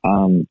differently.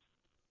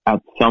 At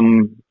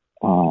some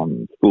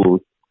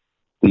schools,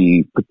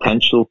 the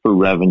potential for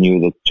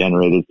revenue that's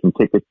generated from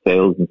ticket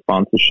sales and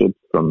sponsorships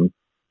from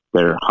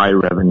their high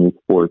revenue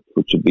sports,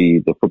 which would be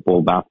the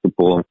football,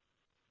 basketball,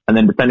 and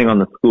then depending on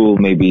the school,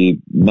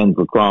 maybe men's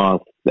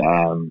lacrosse,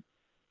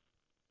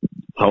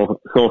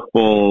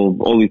 softball,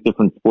 all these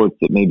different sports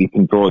that maybe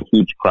can draw a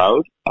huge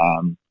crowd.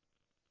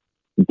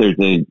 There's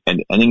an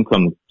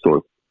income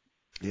source.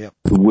 Yep.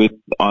 With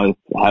us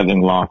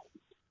having lost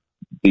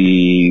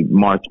the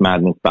March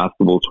Madness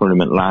basketball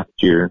tournament last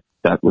year,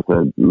 that was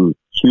a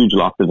huge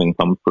loss of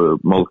income for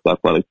most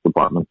athletics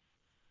departments.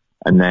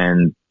 And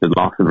then the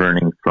loss of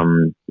earnings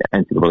from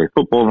NCAA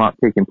football not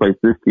taking place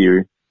this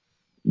year,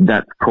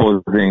 that's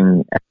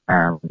causing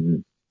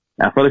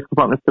athletics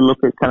departments to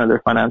look at kind of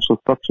their financial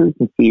structures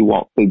and see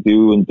what they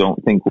do and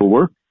don't think will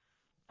work.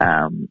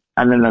 And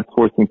then that's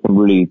forcing some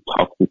really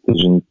tough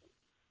decisions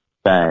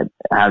that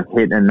have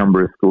hit a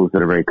number of schools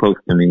that are very close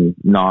to me,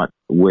 not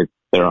with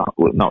their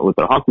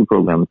hockey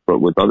programs, but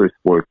with other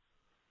sports.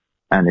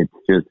 And it's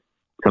just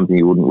something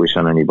you wouldn't wish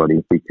on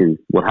anybody, because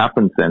what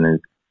happens then is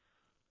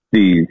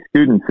the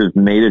students have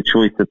made a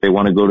choice that they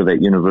want to go to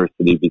that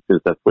university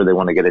because that's where they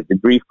want to get a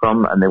degree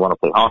from and they want to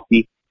play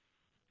hockey.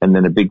 And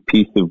then a big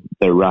piece of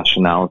their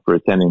rationale for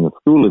attending the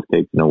school is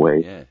taken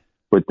away. Yeah.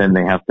 But then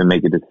they have to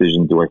make a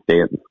decision. Do I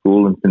stay at the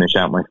school and finish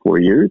out my 4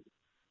 years?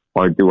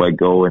 Or do I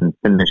go and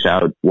finish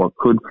out what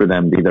could for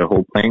them be their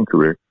whole playing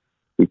career?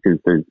 Because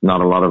there's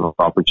not a lot of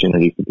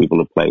opportunity for people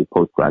to play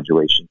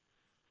post-graduation.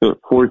 So it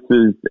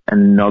forces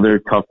another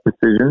tough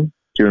decision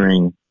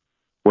during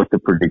what's a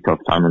pretty tough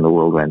time in the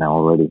world right now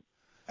already.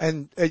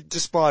 And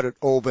despite it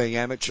all being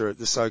amateur at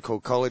the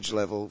so-called college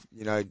level,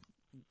 you know,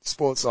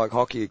 sports like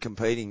hockey are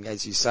competing,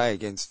 as you say,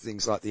 against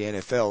things like the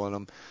NFL.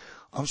 And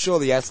I'm sure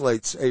the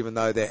athletes, even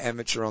though they're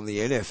amateur on the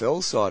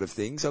NFL side of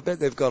things, I bet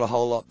they've got a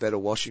whole lot better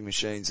washing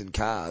machines and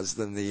cars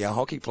than the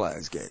hockey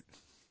players get.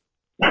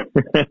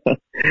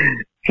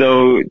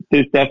 So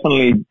there's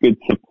definitely good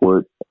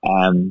support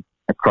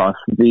across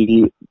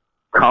the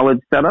college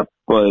setup,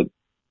 but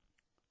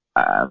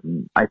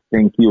I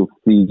think you'll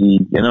see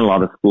in a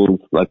lot of schools,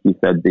 like you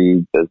said,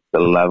 the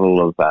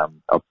level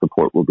of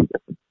support will be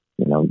different.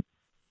 You know,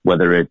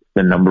 whether it's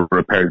the number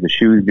of pairs of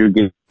shoes you're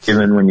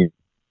given when you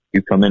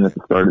come in at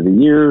the start of the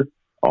year,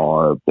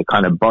 or the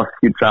kind of bus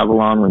you travel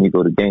on when you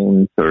go to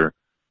games, or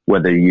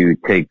whether you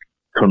take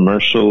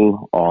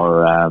commercial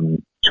or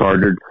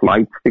chartered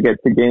flights to get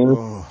to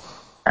games.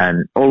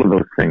 And all of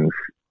those things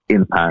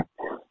impact,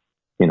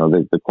 you know,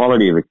 the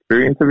quality of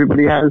experience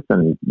everybody has,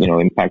 and, you know,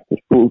 impact the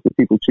schools that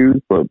people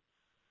choose. But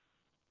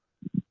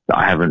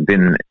I haven't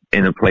been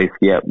in a place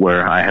yet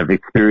where I have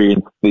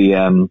experienced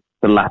the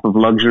lap of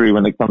luxury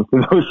when it comes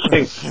to those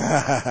things.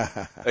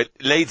 It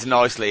leads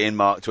nicely in,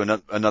 Mark,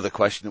 to another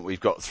question that we've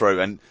got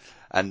through,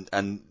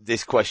 and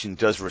this question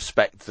does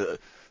respect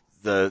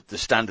the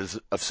standards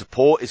of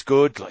support is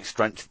good, like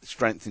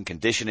strength and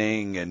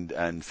conditioning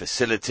and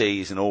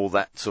facilities and all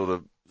that sort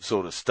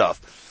of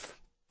stuff,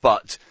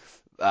 but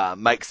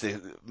makes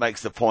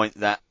the point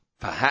that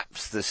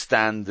perhaps the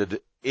standard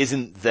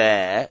isn't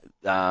there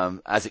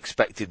as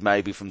expected,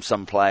 maybe from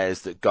some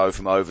players that go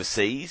from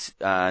overseas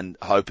and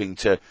hoping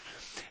to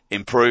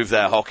improve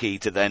their hockey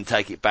to then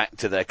take it back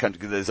to their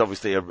country. There's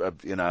obviously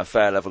a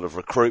fair level of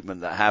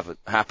recruitment that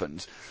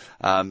happens.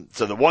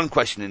 So the one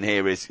question in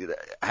here is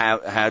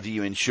how do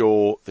you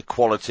ensure the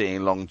quality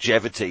and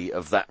longevity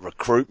of that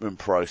recruitment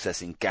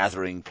process in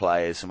gathering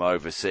players from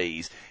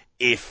overseas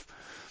if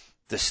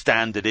the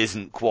standard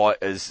isn't quite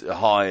as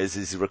high as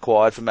is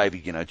required for maybe,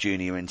 you know,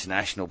 junior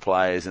international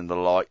players and the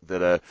like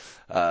that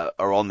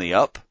are on the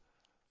up?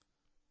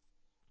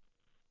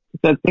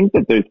 So I think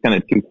that there's kind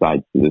of two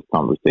sides to this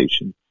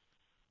conversation.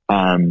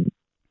 And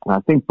I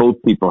think both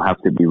people have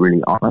to be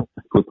really honest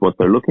with what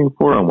they're looking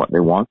for and what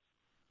they want.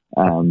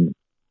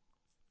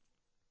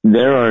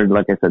 There are,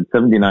 like I said,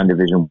 79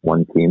 Division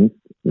 1 teams.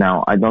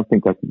 Now, I don't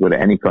think I could go to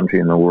any country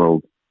in the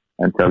world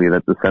and tell you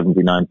that the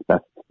 79th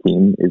best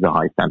team is a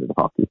high standard of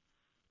hockey.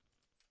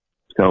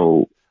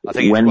 So I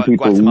think when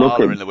people Guatemala look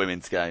at in the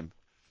women's game,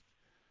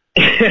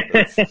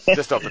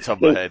 just off the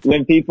top of my head.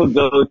 When people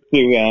go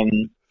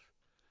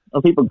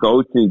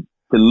to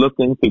look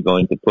into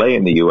going to play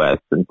in the U.S.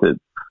 and to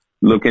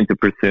look into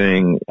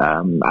pursuing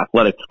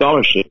athletic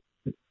scholarships,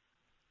 I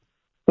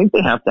think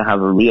they have to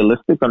have a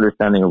realistic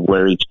understanding of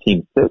where each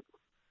team sits,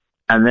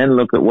 and then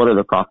look at what are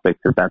the prospects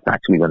that that's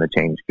actually going to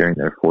change during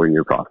their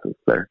 4-year process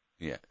there.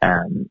 Yeah.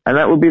 And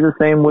that would be the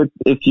same with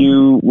if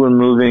you were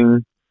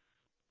moving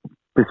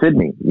to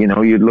Sydney. You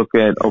know, you'd look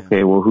at,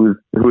 okay, well, who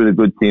are the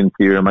good teams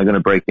here? Am I going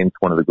to break into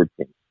one of the good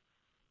teams?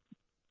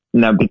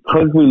 Now,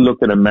 because we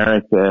look at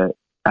America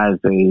as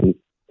a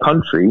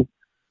country,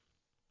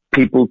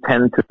 people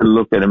tend to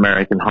look at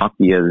American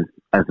hockey as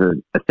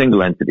a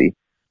single entity.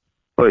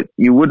 But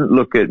you wouldn't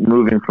look at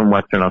moving from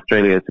Western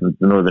Australia to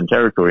the Northern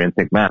Territory and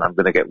think, man, I'm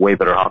going to get way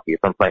better hockey if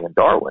I'm playing in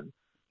Darwin.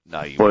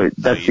 No, you but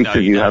wouldn't. That's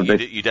because you have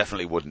this. You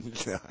definitely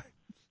wouldn't.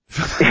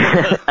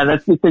 And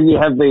that's because you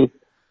have the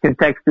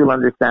contextual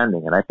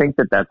understanding. And I think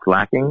that that's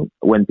lacking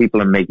when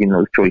people are making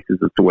those choices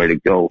as to where to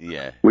go.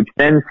 Yeah. Which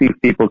then sees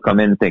people come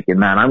in thinking,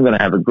 man, I'm going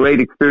to have a great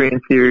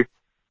experience here.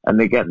 And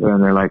they get there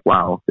and they're like,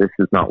 wow, this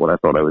is not what I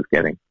thought I was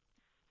getting.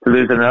 So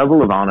there's a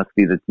level of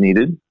honesty that's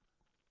needed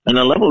and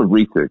a level of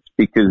research,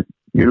 because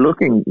you're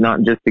looking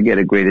not just to get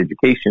a great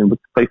education, but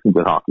to play some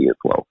good hockey as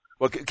well.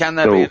 Well, can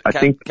there be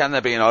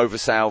an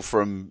oversell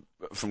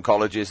from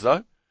colleges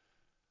though?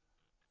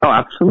 Oh,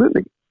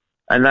 absolutely.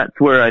 And that's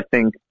where I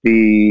think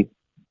the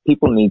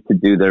people need to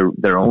do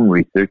their own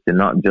research and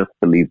not just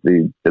believe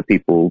the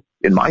people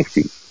in my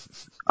seat.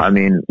 I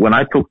mean, when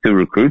I talk to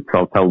recruits,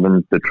 I'll tell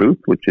them the truth,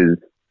 which is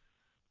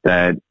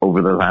that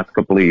over the last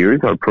couple of years,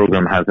 our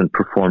program hasn't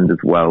performed as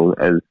well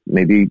as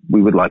maybe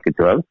we would like it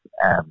to have.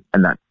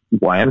 And that's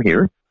why I'm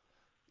here.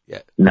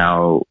 Yeah.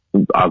 Now,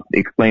 I'll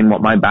explain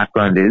what my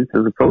background is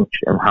as a coach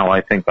and how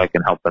I think I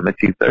can help them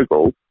achieve their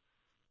goals.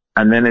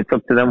 And then it's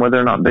up to them whether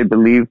or not they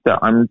believe that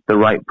I'm the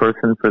right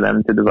person for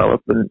them to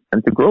develop and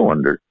to grow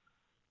under.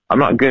 I'm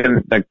not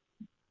going to,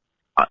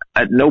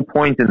 at no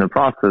point in the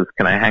process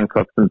can I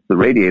handcuff them to the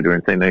radiator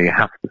and say, no, you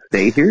have to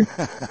stay here.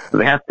 So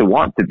they have to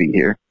want to be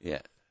here.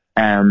 Yeah.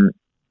 And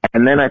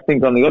then I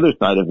think on the other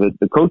side of it,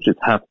 the coaches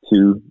have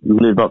to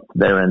live up to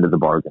their end of the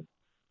bargain.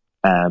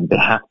 They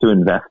have to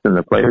invest in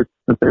the players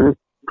that they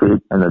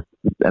recruit and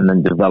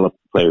then develop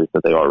the players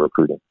that they are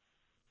recruiting.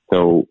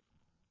 So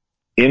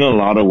in a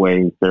lot of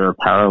ways, there are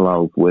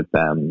parallels with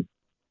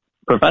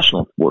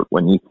professional sport.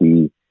 When you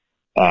see,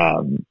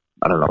 I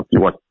don't know, if you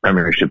watch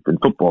Premiership in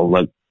football,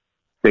 like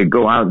they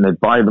go out and they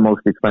buy the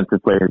most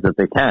expensive players that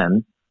they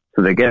can.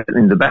 So they get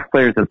in the best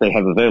players that they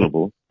have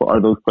available. But are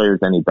those players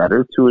any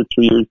better 2 or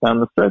 3 years down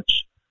the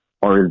stretch?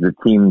 Or is the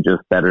team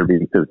just better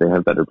because they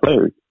have better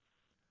players?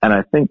 And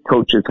I think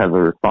coaches have a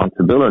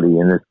responsibility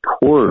in this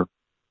core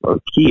or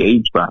key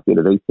age bracket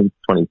of 18 to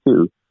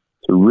 22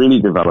 to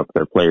really develop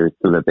their players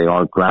so that they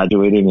are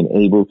graduating and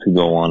able to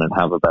go on and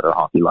have a better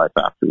hockey life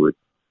afterwards.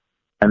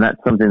 And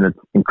that's something that's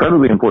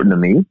incredibly important to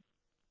me.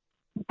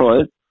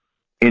 But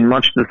in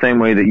much the same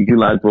way that you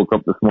lads woke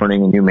up this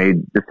morning and you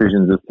made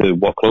decisions as to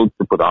what clothes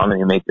to put on and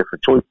you make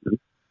different choices,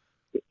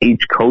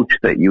 each coach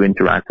that you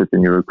interact with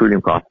in your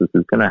recruiting process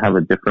is going to have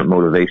a different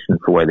motivation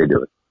for why they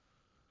do it.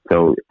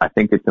 So I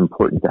think it's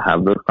important to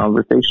have those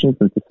conversations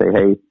and to say,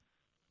 hey,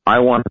 I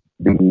want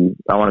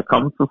to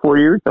come for 4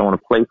 years, I want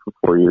to play for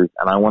 4 years,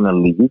 and I want to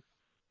leave,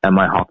 and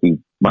my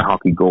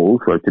hockey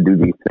goals are to do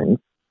these things.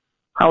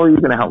 How are you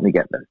going to help me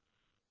get there?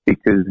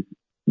 Because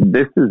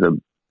this is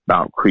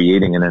about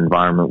creating an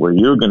environment where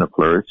you're going to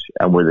flourish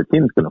and where the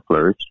team's going to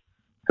flourish.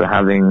 So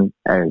having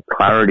a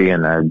clarity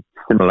and a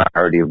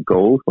similarity of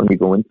goals when you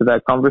go into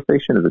that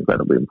conversation is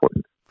incredibly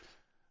important.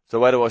 So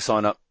where do I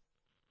sign up?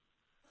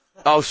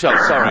 Oh, sorry,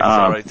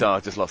 I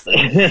just lost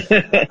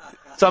it.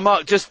 So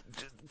Mark, just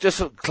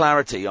for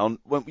clarity on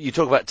when you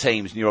talk about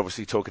teams, and you're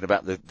obviously talking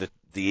about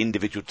the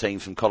individual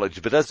teams from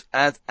college, but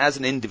as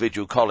an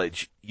individual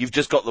college, you've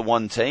just got the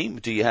one team.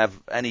 Do you have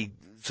any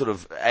sort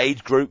of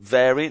age group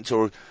variance,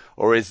 or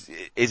is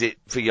it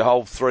for your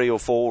whole 3 or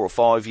 4 or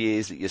 5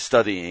 years that you're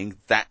studying,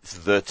 that's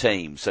the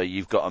team? So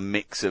you've got a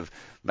mix of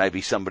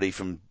maybe somebody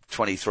from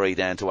 23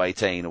 down to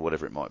 18 or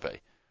whatever it might be.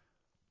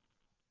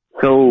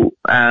 So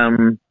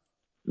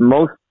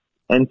most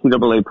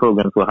NCAA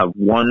programs will have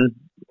one,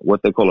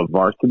 what they call a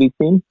varsity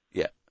team,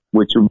 yeah,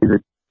 which will be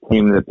the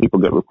team that people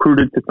get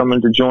recruited to come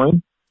in to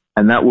join,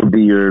 and that would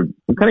be your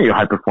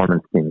high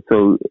performance team.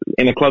 So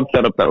in a club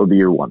setup, that would be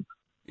your one.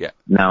 Yeah.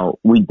 Now,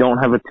 we don't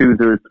have a 2s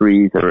or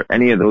 3s or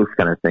any of those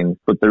kind of things,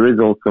 but there is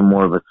also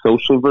more of a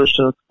social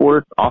version of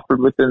sport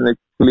offered within the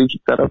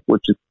collegiate setup,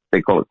 which is,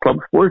 they call it club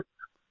sport.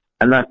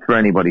 And that's for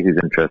anybody who's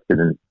interested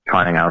in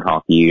trying out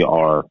hockey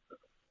or,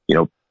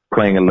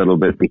 playing a little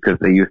bit because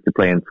they used to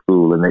play in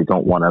school and they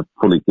don't want to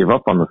fully give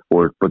up on the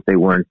sport, but they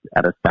weren't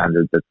at a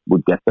standard that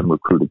would get them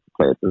recruited to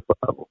play at this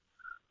level.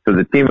 So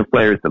the team of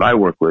players that I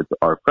work with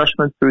are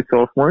freshmen through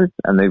sophomores,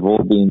 and they've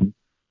all been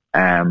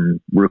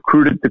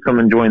recruited to come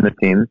and join the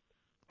team,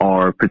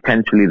 or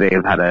potentially they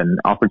have had an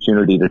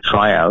opportunity to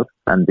try out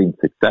and been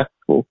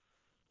successful.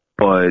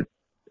 But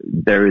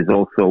there is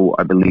also,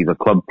 I believe, a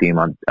club team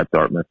at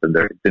Dartmouth, and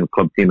there's been a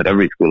club team at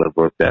every school I've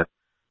worked at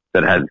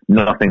that has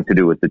nothing to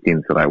do with the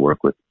teams that I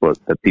work with, but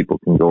that people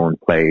can go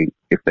and play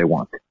if they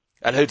want.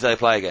 And who do they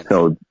play against?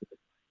 So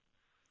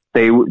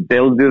they'll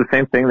do the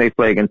same thing. They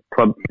play against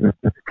club teams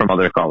from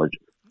other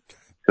colleges.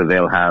 So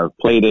they'll have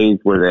play days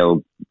where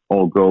they'll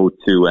all go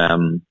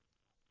to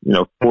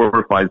 4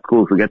 or 5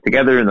 schools will get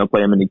together and they'll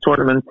play a mini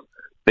tournament.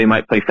 They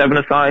might play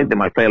 7-a-side, they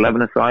might play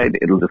 11-a-side.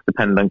 It'll just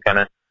depend on kind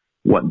of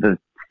what the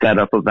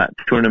setup of that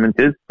tournament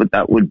is, but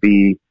that would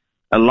be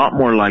a lot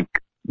more like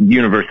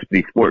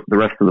university sport the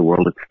rest of the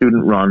world. It's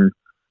student run,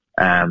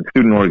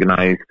 student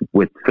organized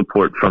with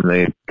support from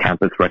the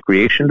campus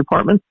recreation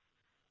department.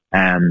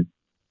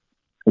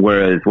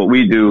 Whereas what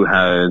we do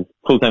has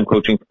full-time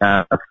coaching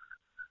staff,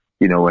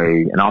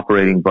 an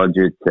operating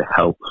budget to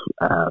help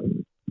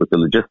with the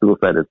logistical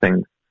side of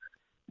things.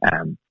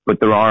 But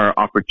there are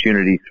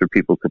opportunities for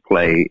people to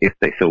play if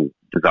they so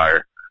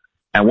desire.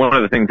 And one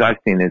of the things I've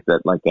seen is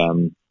that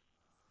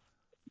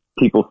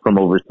people from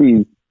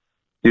overseas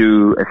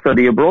do a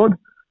study abroad,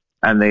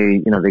 and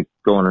they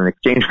go on an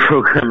exchange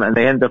program, and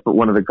they end up at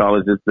one of the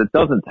colleges that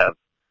doesn't have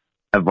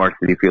a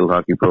varsity field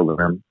hockey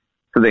program.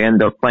 So they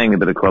end up playing a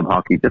bit of club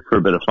hockey just for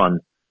a bit of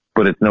fun,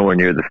 but it's nowhere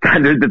near the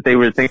standard that they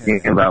were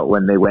thinking about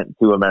when they went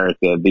to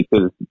America,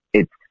 because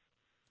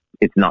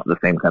it's not the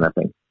same kind of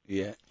thing.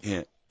 Yeah.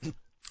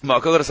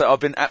 Mark, I've got to say,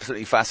 I've been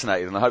absolutely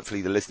fascinated, and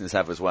hopefully the listeners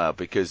have as well,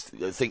 because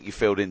I think you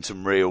filled in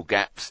some real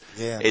gaps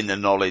in the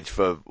knowledge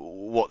for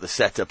what the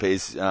setup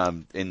is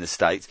in the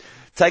States.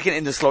 Taking it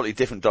in a slightly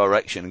different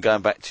direction and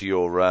going back to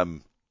your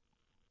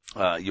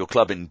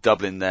club in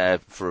Dublin there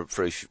for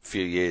a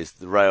few years,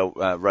 the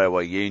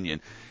Railway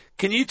Union.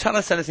 Can you tell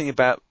us anything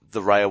about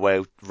the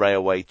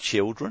Railway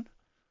Children?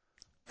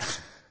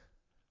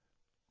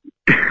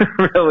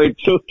 Railway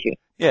Children?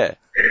 Yeah.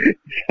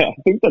 I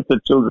think that's a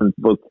children's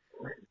book.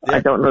 Yeah. I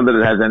don't know that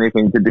it has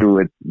anything to do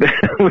with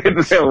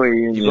Railway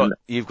Union.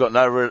 You've got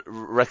no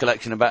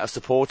recollection about a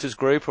supporters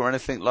group or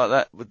anything like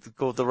that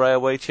called the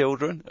Railway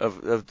Children?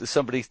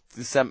 Somebody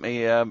sent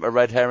me a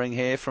red herring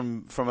here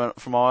from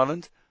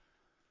Ireland.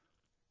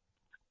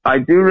 I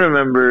do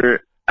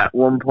remember at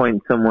one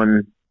point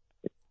someone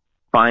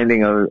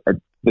finding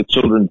the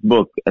children's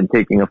book and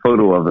taking a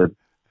photo of it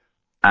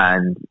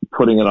and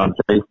putting it on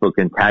Facebook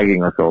and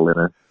tagging us all in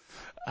it.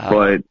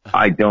 But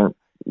I don't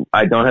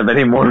have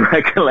any more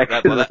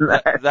recollection than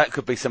that. That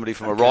could be somebody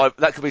from a rival.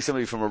 That could be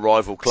somebody from a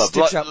rival club.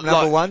 Stitch Up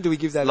number one. Do we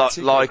give that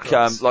like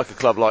a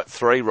club like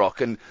Three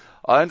Rock? And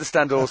I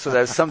understand also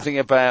there's something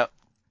about.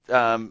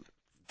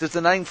 Does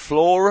the name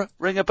Flora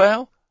ring a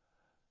bell?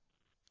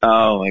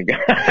 Oh my god!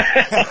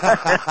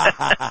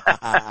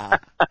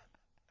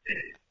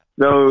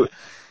 So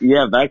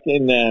yeah, back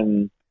in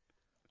the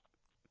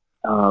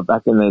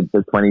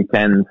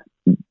 2010s,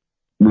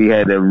 we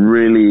had a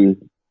really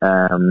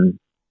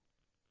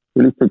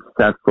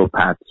successful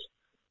patch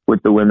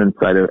with the women's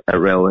side at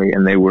Railway,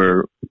 and they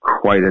were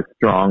quite a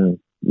strong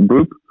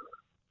group.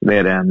 They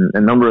had a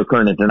number of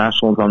current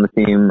internationals on the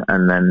team,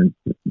 and then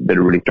they had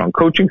a really strong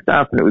coaching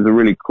staff, and it was a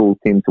really cool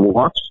team to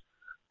watch.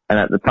 And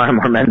at the time,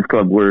 our men's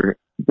club were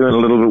doing a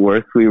little bit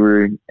worse. We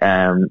were,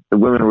 the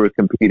women were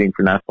competing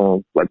for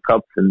national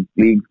cups and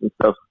leagues and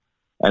stuff,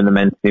 and the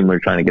men's team were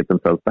trying to get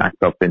themselves back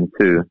up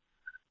into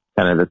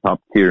kind of the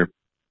top tier.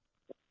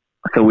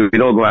 So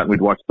we'd all go out and we'd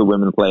watch the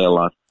women play a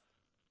lot.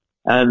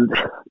 And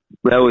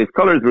Railway's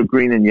colours were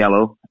green and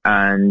yellow,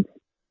 and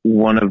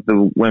one of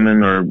the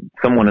women or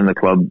someone in the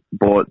club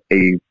bought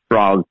a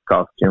frog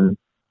costume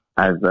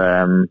as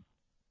a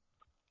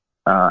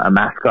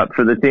mascot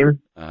for the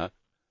team. Uh-huh.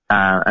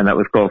 And that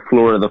was called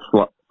Flora the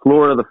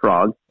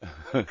Frog.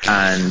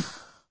 And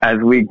as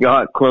we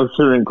got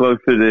closer and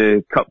closer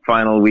to cup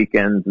final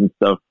weekends and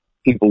stuff,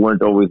 people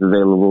weren't always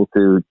available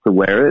to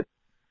wear it.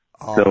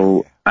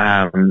 So,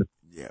 I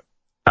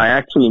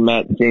actually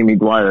met Jamie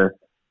Dwyer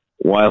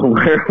while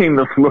wearing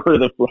the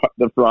Flora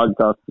the Frog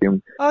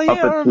costume. Oh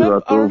yeah,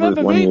 I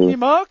remember meeting you,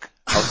 Mark.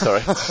 Oh,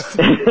 sorry.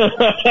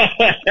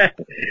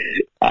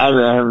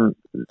 And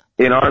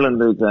in Ireland,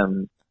 there's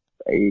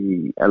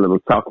a little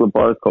chocolate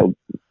bar called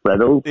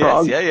Freddo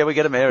Frog. Yes, yeah, we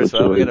get them here as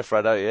well. We get a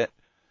Freddo, yeah.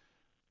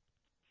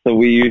 So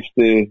we used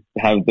to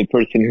have the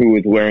person who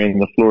was wearing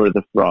the Flora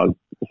the Frog,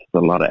 this is a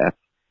lot of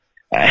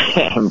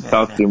F,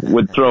 costume,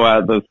 would throw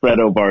out those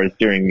Freddo bars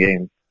during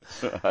games.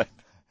 Right.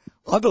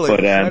 I believe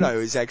Freddo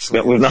is actually...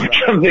 That was not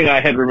something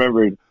I had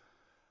remembered.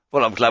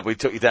 Well, I'm glad we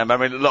took you down. I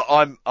mean, look,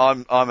 I'm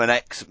an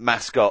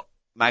ex-mascot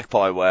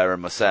magpie wearer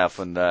myself,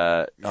 and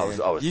I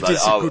was you did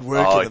some good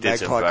work in the did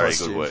some magpie very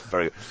costume. good work.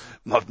 Very good.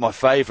 My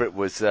favourite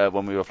was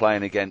when we were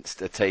playing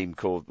against a team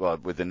called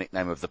with the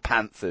nickname of the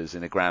Panthers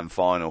in a grand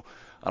final,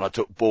 and I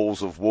took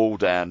balls of wool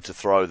down to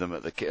throw them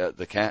at the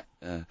cat.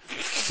 There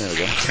we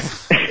go.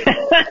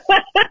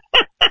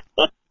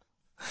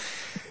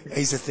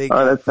 He's a thinker.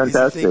 Oh, that's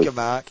fantastic. He's a thinker,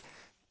 Mark.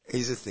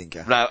 He's a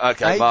thinker. No,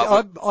 okay, hey,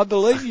 Mark. I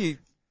believe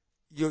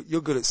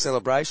you're good at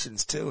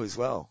celebrations too, as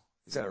well.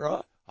 Is that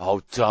right?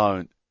 Oh,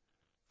 don't.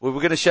 We were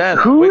going to share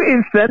that. Who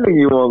is sending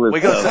you all this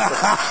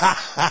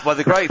stuff? Well,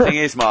 the great thing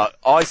is, Mark,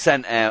 I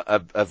sent out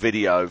a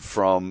video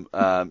from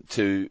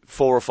to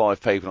 4 or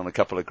 5 people on a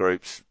couple of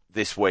groups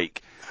this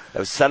week. There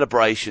was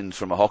celebrations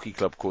from a hockey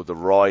club called the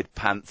Ryde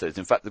Panthers.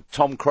 In fact,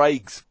 Tom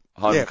Craig's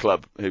home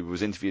club, who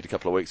was interviewed a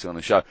couple of weeks ago on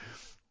the show.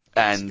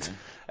 And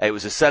it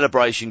was a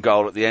celebration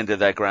goal at the end of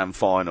their grand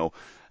final.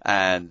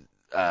 And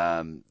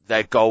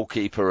their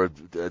goalkeeper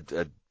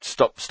had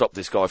stopped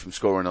this guy from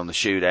scoring on the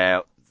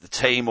shootout. The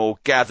team all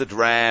gathered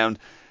round,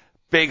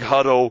 big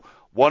huddle.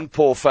 One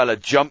poor fella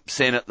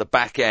jumps in at the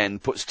back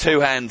end, puts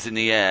 2 hands in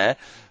the air.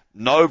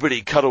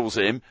 Nobody cuddles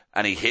him,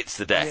 and he hits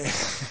the deck.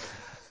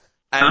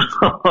 And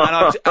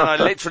I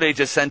literally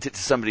just sent it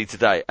to somebody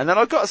today. And then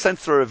I got sent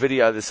through a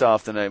video this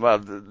afternoon,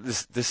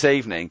 this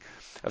evening,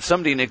 of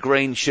somebody in a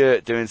green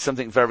shirt doing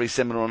something very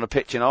similar on a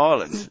pitch in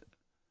Ireland.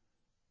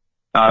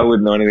 I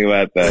wouldn't know anything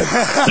about that.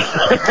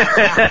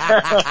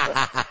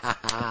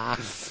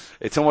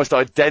 It's almost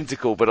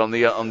identical, but on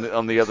the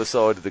other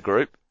side of the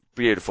group.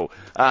 Beautiful.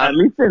 At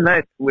least in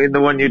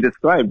the one you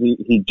described,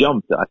 he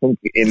jumped. I think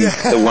in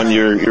the one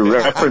you're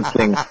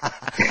referencing,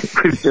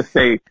 it's just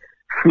a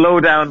slow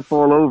down,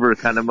 fall over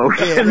kind of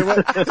motion. Yeah,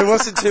 there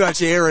wasn't too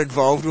much air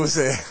involved, was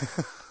there?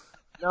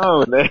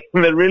 No, there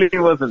really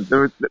wasn't.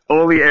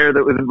 All the air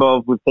that was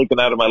involved was taken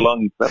out of my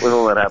lungs. That was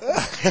all that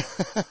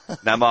happened.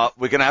 Now, Mark,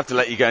 we're going to have to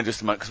let you go in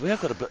just a moment because we've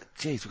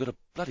got a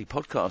bloody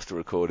podcast to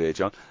record here,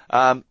 John.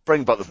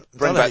 Bring back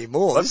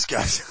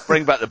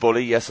the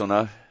bully, yes or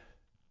no?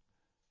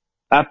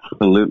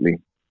 Absolutely.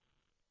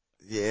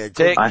 Yeah,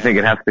 Dick. I think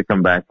it has to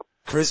come back.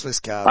 Christmas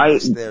card.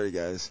 There he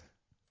goes.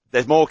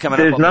 There's more coming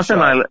up on the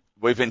show.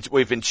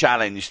 We've been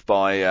challenged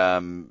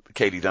by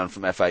Keely Dunn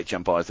from FH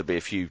Umpires. There'll be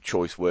a few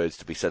choice words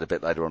to be said a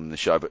bit later on in the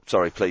show, but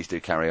sorry, please do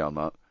carry on,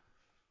 Mark.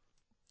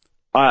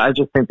 I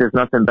just think there's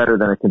nothing better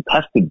than a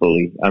contested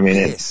bully. I mean,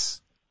 yes.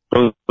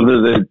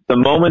 The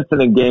moments in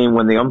a game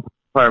when the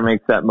umpire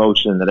makes that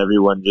motion that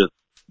everyone just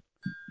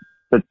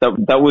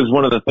that was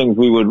one of the things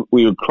we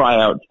would cry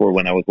out for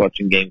when I was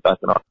watching games back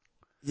in Ireland.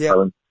 Yeah.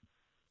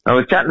 I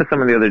was chatting to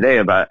someone the other day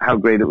about how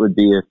great it would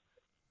be if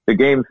the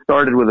game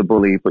started with a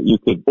bully, but you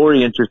could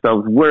orient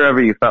yourselves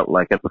wherever you felt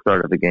like at the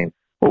start of the game.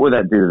 What would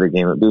that do to the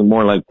game? It would be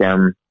more like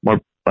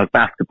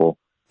basketball.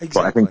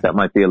 Exactly. But I think that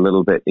might be a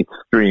little bit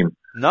extreme.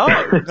 No,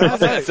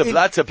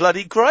 that's a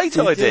bloody great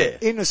idea.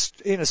 In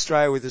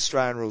Australia with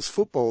Australian rules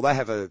football, they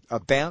have a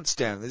bounce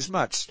down. There's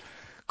much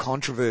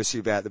controversy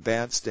about the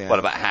bounce down. What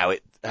about how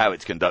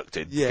it's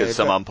conducted? Yeah, because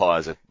some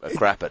umpires are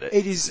crap at it.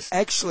 It is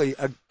actually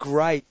a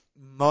great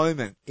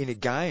moment in a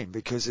game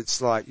because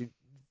it's like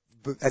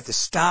at the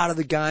start of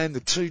the game,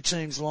 the 2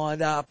 teams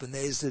lined up, and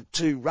there's the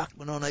 2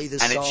 ruckmen on either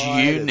side. And it's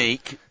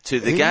unique to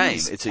the game.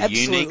 It's a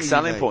unique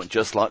selling point,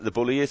 just like the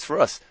bully is for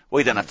us.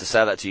 We don't have to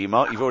say that to you,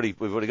 Mark. We've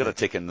already got a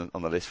tick on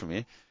the list from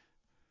you.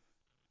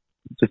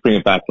 Just bring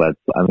it back, lads.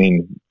 I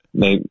mean,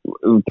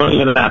 don't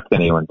even ask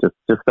anyone. Just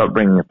start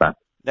bringing it back.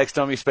 Next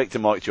time you speak to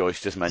Mike Joyce,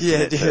 just mention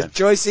it. Yeah,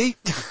 Joycey,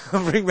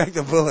 bring back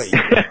the bully.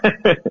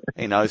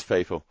 He knows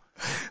people.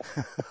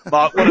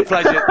 Mark, what a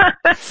pleasure.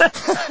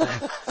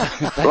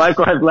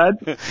 Likewise, lad.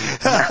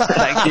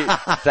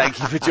 Thank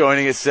you for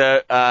joining us,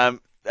 sir.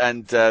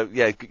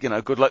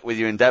 good luck with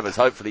your endeavours.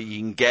 Hopefully you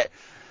can get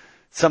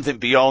something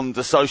beyond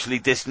the socially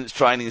distanced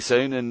training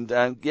soon,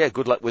 and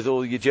good luck with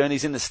all your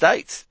journeys in the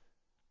States.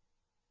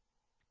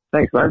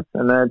 Thanks, lads,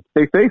 and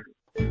stay safe.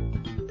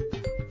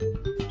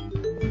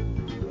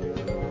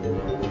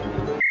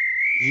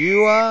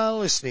 You are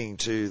listening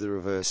to The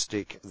Reverse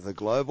Stick, the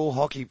Global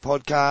Hockey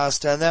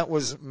Podcast, and that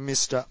was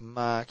Mr.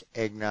 Mark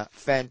Egner.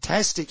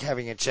 Fantastic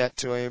having a chat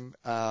to him.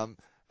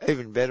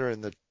 Even better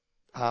in the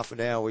half an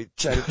hour we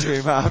chatted to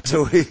him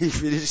after we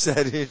finished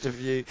that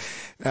interview.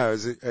 No, it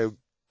was a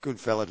good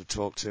fella to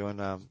talk to,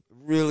 and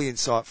really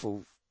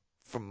insightful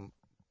from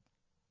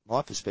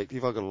my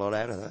perspective. I got a lot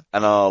out of that.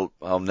 And I'll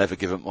never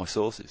give up my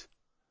sources.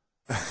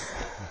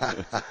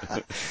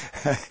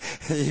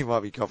 You might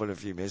be copping a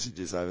few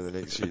messages over the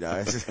next few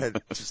days,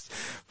 just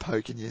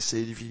poking your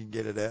seat if you can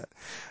get it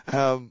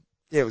out.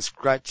 It was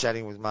great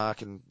chatting with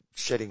Mark and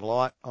shedding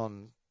light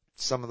on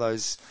some of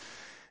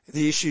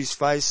the issues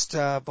faced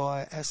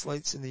by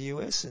athletes in the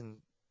US, and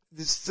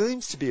there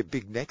seems to be a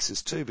big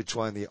nexus too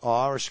between the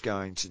Irish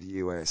going to the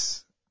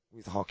US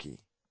with hockey.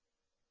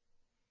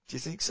 Do you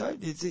think so?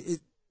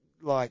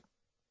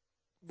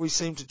 We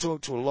seem to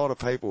talk to a lot of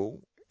people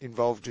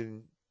involved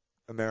in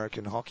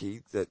American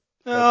hockey that.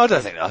 No, I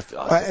don't think.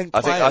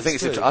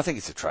 I think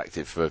it's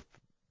attractive for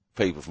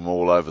people from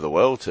all over the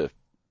world to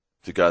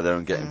go there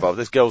and get involved.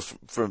 There's girls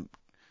from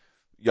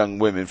young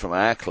women from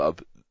our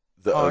club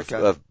that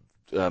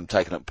have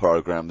taken up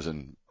programs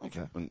and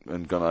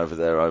gone over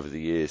there over the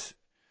years.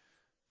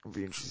 It'll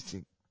be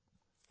interesting.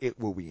 It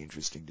will be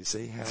interesting to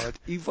see how it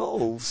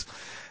evolves.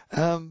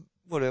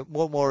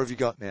 What more have you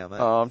got now, mate?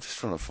 Oh, I'm just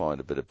trying to find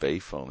a bit of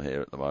beef on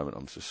here at the moment.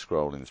 I'm just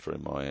scrolling through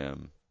my.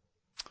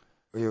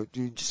 You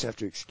just have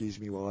to excuse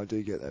me while I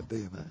do get that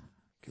beer, mate.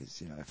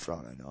 Because,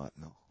 Friday night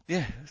and all.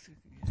 Yeah,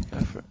 go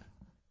for it.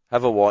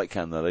 Have a white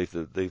can, though.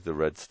 Leave the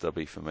red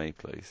stubby for me,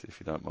 please,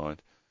 if you don't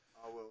mind.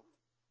 I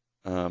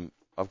will.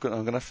 I'm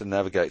going to have to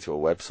navigate to a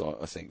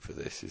website, I think, for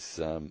this.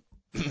 I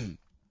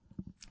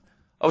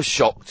was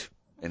shocked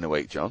in the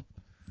week, John.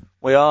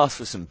 We asked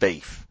for some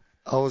beef.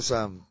 I was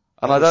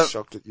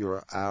shocked at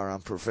our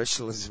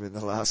unprofessionalism in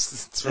the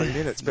last 3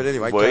 minutes. But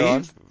anyway, were go you?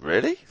 on.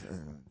 Really?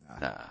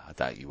 Nah, I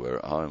doubt you were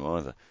at home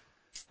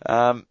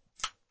either.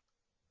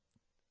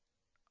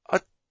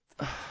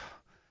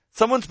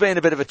 Someone's been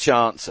a bit of a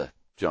chancer,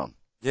 John.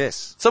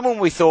 Yes. Someone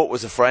we thought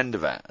was a friend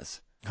of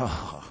ours.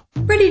 Oh.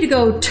 Ready to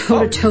go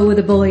toe-to-toe with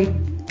a bully?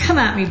 Come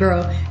at me,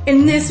 bro.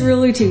 In this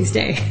Ruly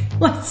Tuesday.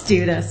 Let's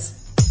do this.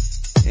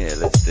 Yeah,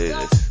 let's do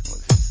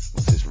this.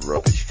 What's this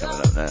rubbish coming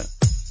up now?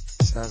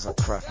 Sounds like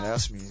crap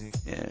house music.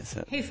 Yeah.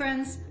 Hey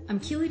friends, I'm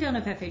Keely Dunn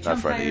of FH No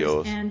friend of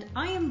yours. and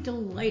I am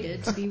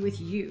delighted to be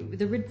with you,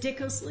 the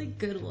ridiculously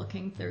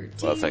good-looking third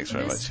team. Well, thanks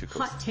very this much.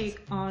 hot take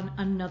on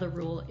another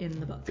rule in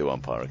the book. Do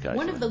umpire occasionally.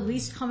 One of the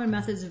least common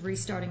methods of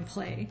restarting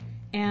play,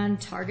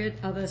 and target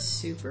of a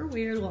super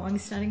weird,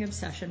 long-standing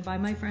obsession by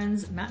my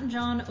friends Matt and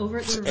John over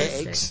at the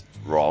Reverse Stick,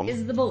 Wrong.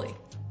 is the bully.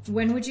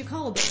 When would you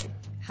call a bully?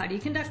 How do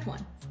you conduct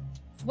one?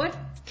 What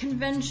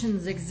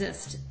conventions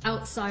exist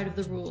outside of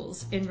the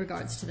rules in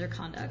regards to their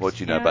conduct? What do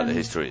you know about the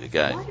history of the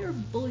game? Why are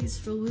bullies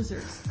for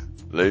losers?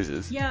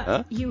 Losers? Yeah,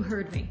 huh? You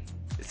heard me.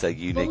 It's a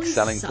unique Bullies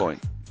selling suck.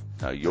 point.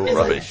 No, you're It's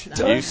rubbish. like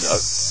You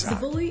suck. The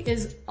bully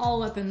is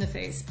all up in the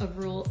face of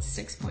Rule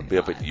 6.5. Be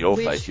up in your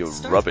which face. You're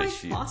starts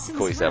rubbish. by You bossing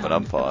call us yourself an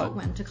around umpire. about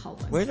when to call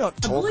one. We're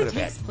not A bully talking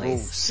takes about Rule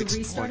place to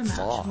restart a match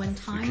 6.5. when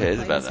time cares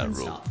of play about has that been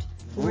rule? stopped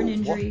for an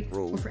injury What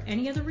rule? or for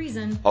any other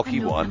reason. Hockey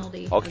and no 1,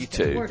 penalty Hockey has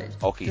been 2, awarded.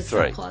 Hockey The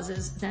 3.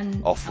 clauses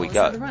then Off we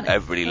tell us how go. to run it.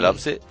 Everybody A,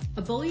 loves it.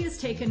 A bully is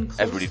taken close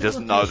Everybody to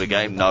doesn't know the location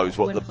game, of knows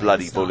what when the play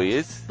bloody stopped, bully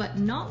is. but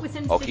not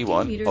within Hockey 50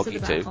 1, meters Hockey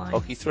of the 2, back line,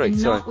 Hockey 3. and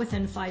Sorry. not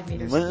within 5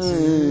 meters of the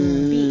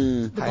circle.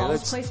 B. The Hey, ball is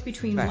let's- placed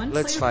between Matt, one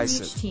let's player from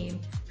face each it. team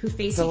who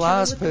face The each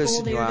last other with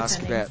person the you goal they are ask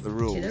defending about the to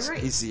rules their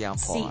right. is the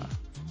umpire. C.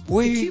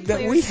 We The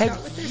two players have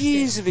start with their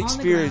years sticks of on the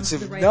experience ground to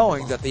of the right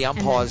knowing of that the ball, and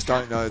umpires then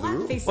don't know the flat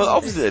rules. faces Well, their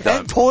obviously they sticks don't.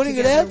 And pointing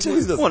it out to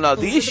together them. Well, no,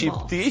 over the issue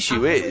ball. is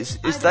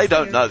After which they either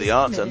don't know player the is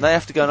answer, and they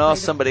have to go and permitted ask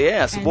to somebody play the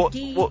else. ball. What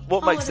And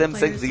what D, makes all them other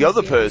think players the must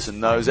other be at least person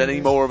knows 5 any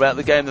meters more about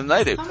the game than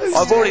they do?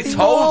 I've already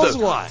told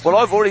them. Well,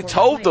 I've already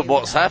told them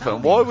what's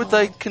happened. Why would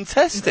they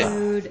contest it?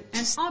 Include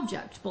an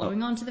object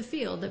blowing onto the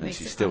field that makes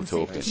she's it still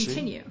unsafe talking. to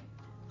continue.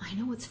 I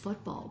know it's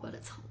football, but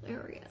it's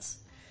hilarious.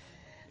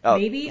 Oh,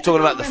 Maybe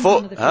talking about the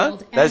foot, huh?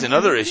 field, There's and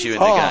another everybody's issue in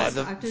the Oh, game.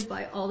 distracted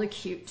by all the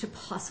cute to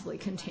possibly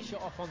continue.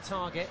 Shot off on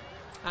target,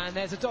 and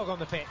there's a dog on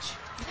the pitch.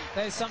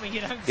 There's something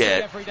you don't see Yeah,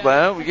 every day.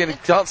 well, we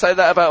can't say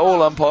that about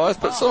all umpires,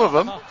 but some of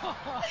them.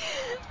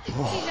 He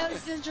knows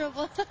he's in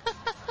trouble.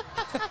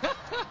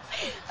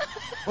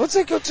 What's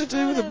that got to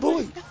do with a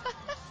bully?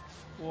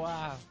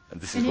 Wow.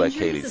 And this An is where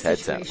injury is Keely's a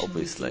head's at, situation we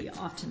obviously. see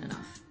often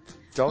enough.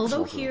 Dogs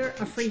Although walking here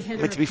a free hitter.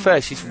 I mean, to be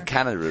fair, she's from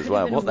Canada as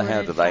well. What the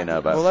hell do they know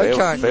about Well, they field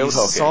can't use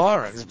hockey?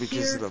 sirens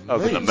because of the Oh,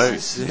 moose. the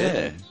moose,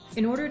 yeah.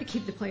 In order to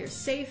keep the players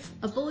safe,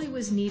 a bully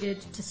was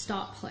needed to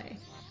stop play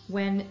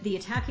when the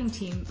attacking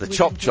team The was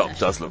chop in chop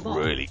possession does of the look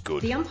ball. really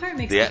good. The umpire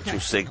makes The the actual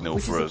correct signal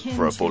which for is akin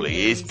for a to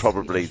bully is a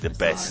probably Swedish the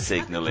best massage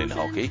signal in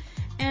motion, hockey.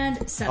 and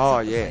sets Oh,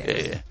 up the yeah.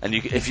 players. Yeah. And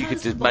if you could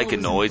Because the just make ball a was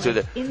in noise play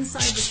with it.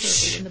 inside the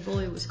circle when the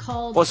bully was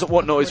called.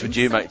 What noise would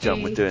you according make, to John,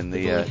 A, with doing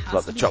the bully has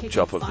like to the be chop taken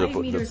chop of 5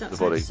 meters the outside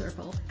body? the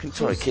circle, Sorry,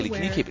 close to Keely, can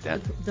you where keep it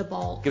down? The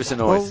ball Give us a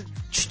was.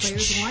 noise.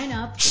 Players line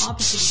up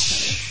opposite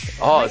each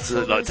other. Oh, Right it's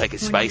like shoulders taking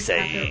pointing space, at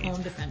eh? their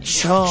own defending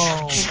Oh.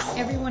 goal. And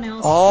everyone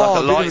else Like a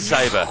a bit of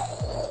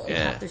lightsaber. they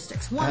Yeah. tap their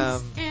sticks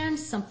once, and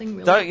something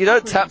really You don't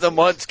awkward tap them ensues.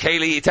 once,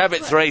 Keely. You tap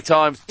it 3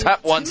 times.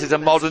 Tap once is a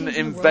modern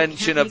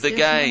invention of the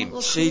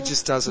game. She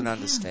just doesn't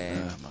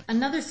understand.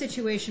 Another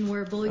situation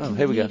where a bully can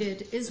here be we go.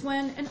 needed is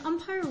when an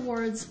umpire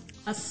awards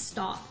a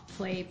stop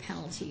play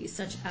penalty,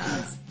 such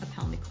as a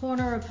penalty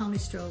corner or a penalty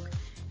stroke,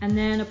 and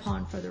then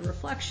upon further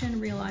reflection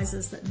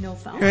realizes that no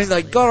foul. I mean,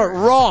 they got it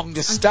wrong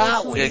to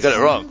start with. Yeah, you got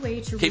it wrong.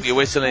 Keep your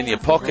whistle in your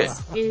pocket,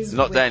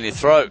 not down your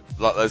throat,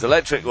 like those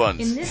electric In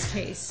ones. this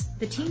case,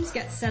 the teams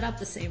get set up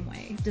the same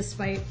way,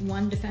 despite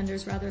one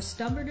defender's rather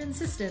stubborn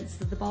insistence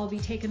that the ball be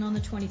taken on the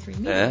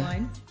 23-meter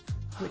line,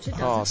 which it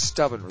doesn't. Oh,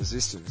 stubborn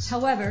resistance.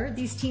 However,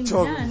 these teams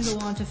Oh, then go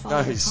on to follow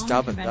no, the he's common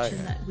stubborn, convention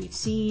don't that we've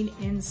seen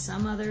in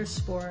some other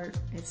sport.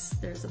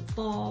 There's a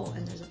ball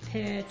and there's a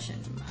pitch,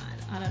 and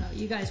I don't know.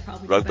 You guys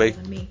probably know Rugby?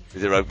 better than me.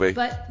 Is it rugby?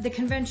 But the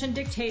convention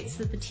dictates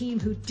that the team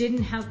who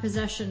didn't have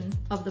possession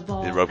of the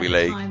ball In at rugby the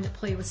league. time that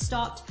play was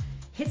stopped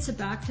hits it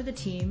back to the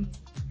team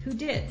who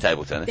did.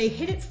 Table tennis. They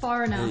hit it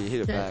far enough you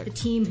hit it that back. the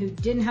team who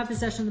didn't have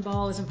possession of the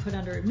ball isn't put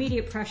under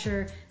immediate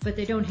pressure, but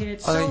they don't hit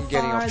it I so think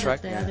getting far off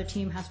track that the now. other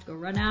team has to go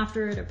run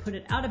after it or put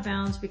it out of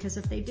bounds, because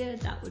if they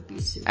did, that would be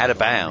super Out of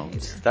bully bounds.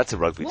 behavior. That's a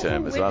rugby What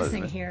term we're as well,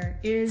 witnessing isn't it? here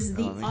is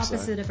the I think so.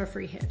 opposite of a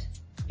free hit.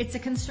 It's a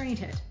constrained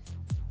hit.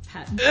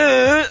 Patent.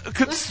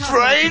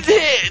 Constrained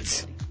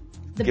hit!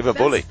 The Give a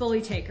best bully.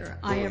 bully taker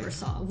I ever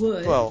saw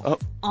would, Well,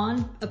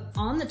 on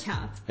the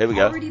tap, Here we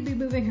go. already be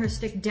moving her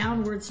stick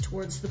downwards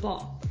towards the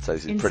ball. So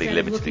it's a instead pretty of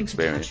limited looking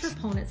experience. to touch her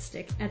opponent's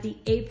stick at the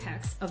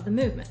apex of the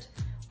movement.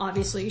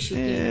 Obviously, she'd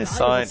gain Yeah, a valuable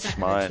science,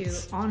 second or two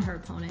schmience. on her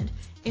opponent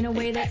in a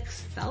way that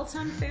felt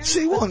unfair.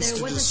 She but wants there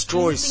to wasn't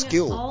destroy anything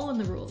skill. At all in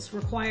the rules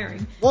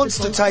requiring Wants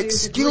that to both take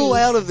players skill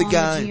agree out of the on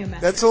game.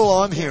 geometric That's all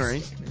I'm of their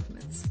hearing. stick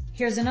movements.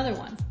 Here's another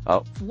one.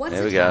 Oh, What's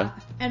there a we go.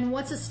 tap and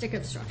what's a stick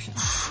obstruction?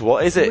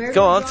 What is it? Where Go do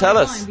we on, draw tell the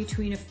us. line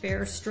between a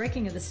fair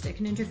striking of the stick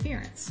and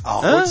interference?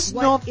 oh, Huh? it's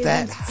What not isn't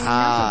that enough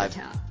hard. of a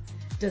tap?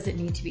 Does it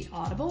need to be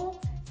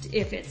audible?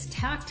 If it's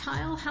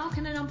tactile, how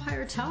can an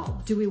umpire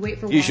tell? Do we wait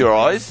for Use one your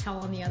player eyes. to tell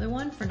on the other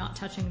one for not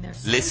touching their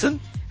stick? Listen.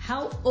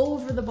 How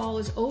over the ball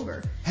is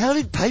over? How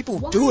did people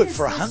Why do it is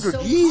for this 100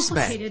 so years,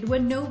 man? complicated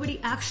when nobody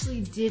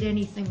actually did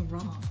anything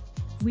wrong?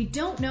 We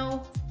don't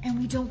know, and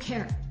we don't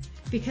care.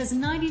 Because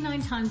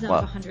 99 times out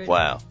of 100...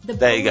 Wow. the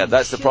There you go. bully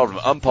That's the should problem.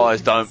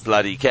 Umpires be don't convinced.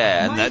 bloody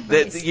care. My And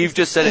advice you've is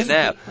just said it to now.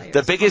 educate players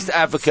The biggest on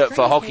advocate for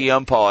straight hockey hit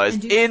umpires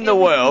and do in the everything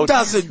world they can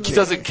Doesn't to care.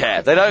 doesn't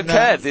care. They don't No.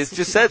 care. It's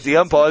just said the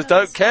umpires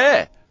don't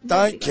care. Don't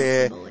Nobody likes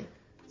care. the bully.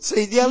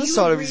 See, the Do other you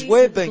side of it is agree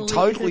we're that the being bully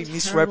totally is a terrible way to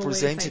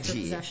misrepresented fight for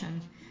here.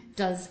 possession?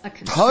 Does a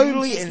constrained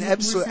Totally hit and make more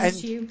absolute- sense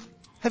and to you?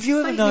 Have you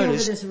ever Fight me over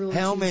noticed this Rule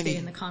how Tuesday many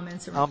in the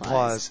comments and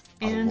umpires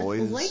are and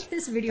lawyers? like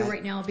this video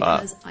right now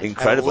because I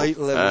Incredible. Elite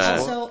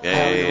level Also,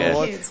 yeah, yeah, yeah.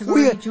 all the kids have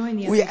already joined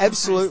the We're FA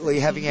absolutely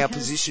Conference having our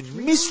because position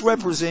 3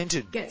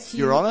 misrepresented, gets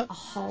Your you Honour. a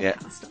hall Yeah.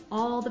 pass to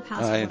all the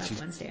past and One Up she's-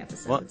 Wednesday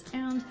episodes what?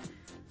 and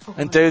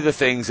And do the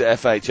things that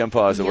FH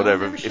umpires or Yellow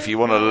whatever, membership, if you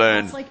want to well,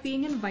 learn, That's like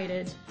being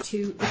invited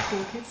to the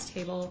cool kids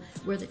table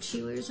where the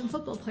cheerleaders and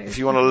football players. if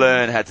you want to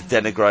learn how to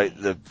denigrate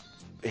the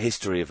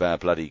history of our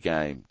bloody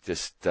game,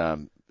 just,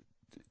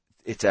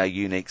 it's our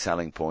unique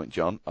selling point,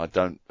 John. I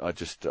don't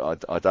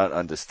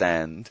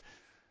understand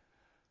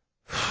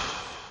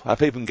how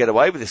people can get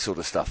away with this sort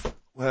of stuff.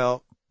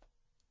 Well,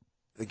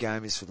 the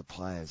game is for the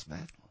players,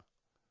 man,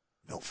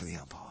 not for the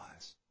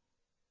umpires.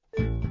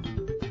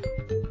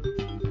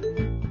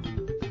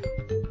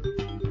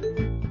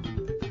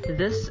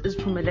 This is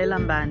Pumelela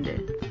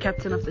Mbande,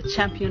 captain of the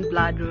champion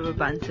Blood River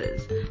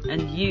Bunters,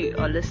 and you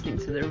are listening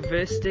to the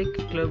Reverse Stick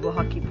Global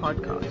Hockey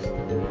Podcast.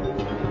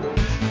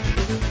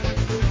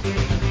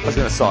 I was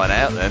going to sign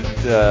out then,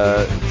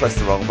 press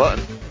the wrong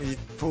button. You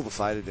pull the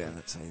fader down,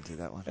 that's how you do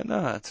that one.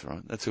 No, that's all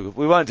right. That's all good.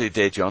 We won't do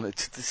Dear John.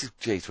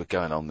 Geez, we're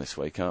going on this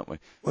week, aren't we?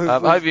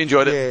 Well, I hope you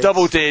enjoyed it. yeah,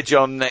 Double it's- Dear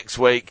John next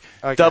week.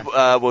 Okay.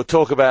 We'll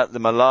talk about the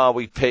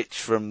Malawi pitch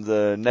from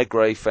the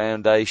Negre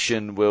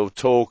Foundation. We'll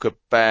talk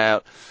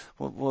about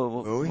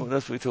what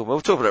else we talk about?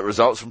 We'll talk about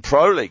results from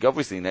Pro League,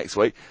 obviously, next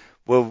week.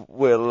 We'll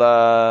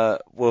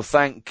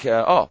thank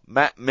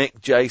Matt,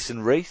 Mick,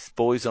 Jason, Reith,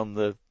 boys on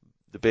the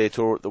beer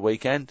tour at the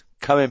weekend,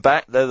 coming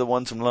back. They're the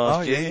ones from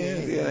last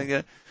year.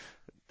 Yeah.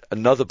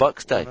 Another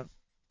Bucks Day.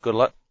 Good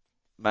luck,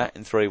 Matt,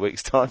 in 3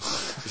 weeks' time.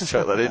 Just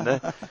chuck that in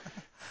there.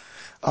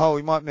 Oh,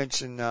 we might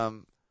mention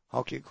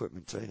hockey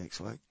equipment too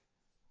next week.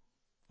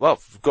 Well,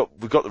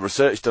 we've got the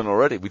research done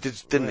already. We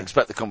didn't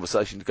expect the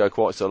conversation to go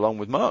quite so long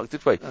with Mark,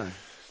 did we? No.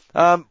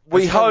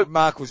 We hope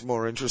Mark was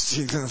more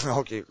interesting than the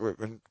hockey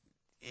equipment.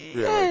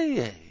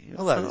 Yeah.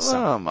 Although there's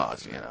some.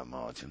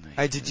 Margin.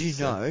 Hey, did you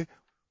know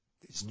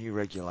there's new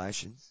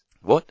regulations?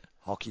 What?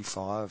 Hockey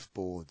 5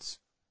 boards.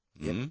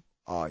 Mm-hmm.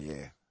 Oh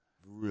yeah,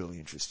 really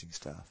interesting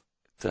stuff.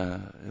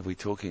 Are we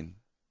talking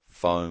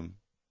foam?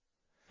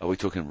 Are we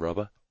talking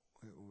rubber?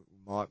 We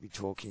might be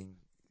talking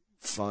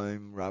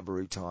foam,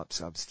 rubbery type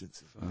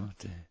substances. Oh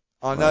dear.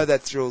 I know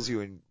that thrills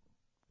you in.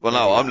 Well,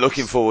 no, I'm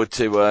looking forward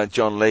to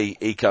John Lee,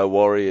 Eco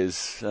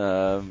Warriors'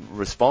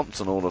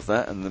 response on all of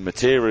that and the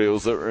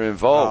materials that are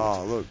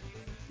involved. Oh, look.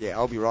 Yeah,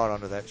 I'll be right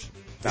onto that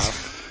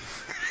stuff.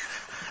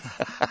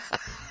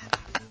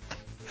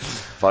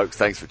 Folks,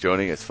 thanks for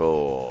joining us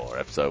for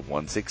episode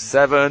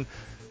 167.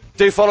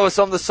 Do follow us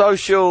on the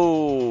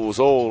socials,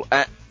 all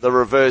at The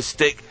Reverse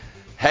Stick.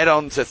 Head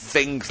on to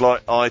things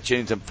like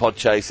iTunes and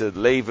Podchaser.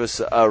 Leave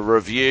us a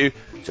review.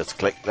 Just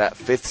click that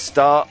 5th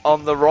star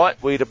on the right.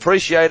 We'd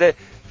appreciate it.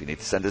 If you need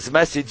to send us a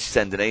message,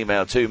 send an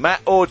email to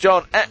Matt or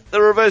John at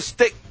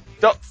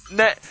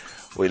thereversestick.net.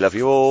 We love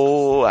you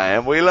all,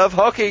 and we love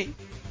hockey.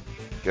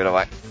 Give it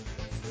away.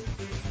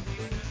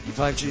 You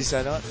playing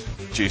Tuesday night?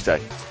 Tuesday,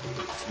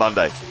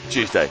 Monday,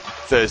 Tuesday,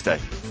 Thursday.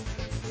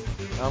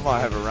 I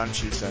might have a run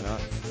Tuesday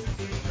night.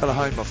 Gotta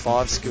hone my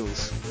 5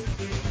 skills.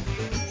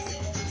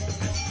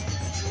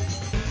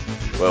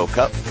 World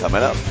Cup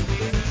coming up.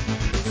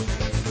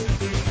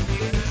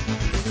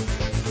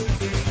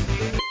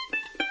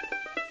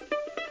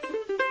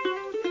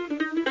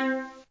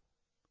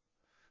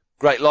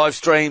 Great live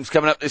streams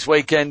coming up this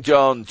weekend,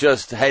 John.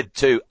 Just head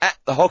to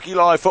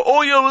 @thehockeylive for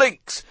all your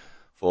links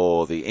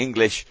for the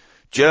English,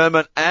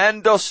 German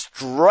and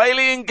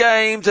Australian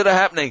games that are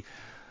happening.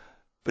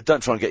 But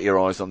don't try and get your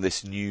eyes on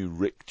this new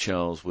Rick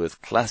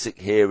Charlesworth Classic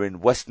here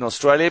in Western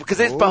Australia because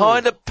it's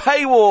behind a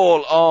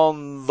paywall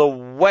on the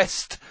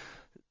West,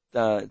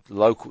 the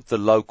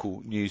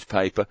local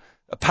newspaper.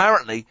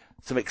 Apparently,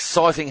 some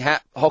exciting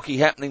hockey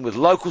happening with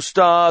local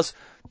stars,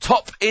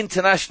 top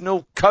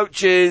international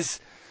coaches.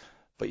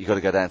 But you've got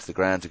to go down to the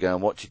ground to go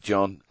and watch it,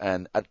 John.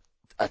 And at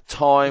a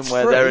time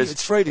where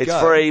it's free to go.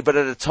 It's free, but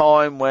at a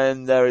time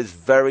when there is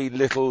very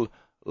little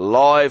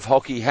live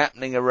hockey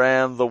happening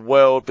around the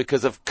world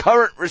because of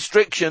current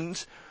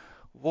restrictions,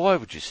 why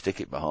would you stick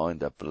it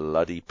behind a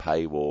bloody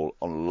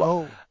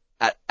paywall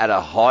at a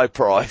high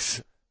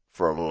price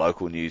for a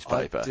local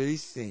newspaper? I do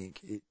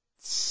think it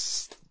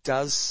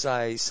does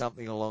say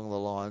something along the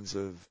lines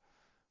of,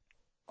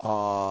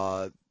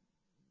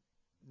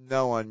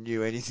 no one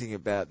knew anything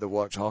about the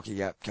Watch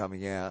Hockey app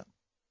coming out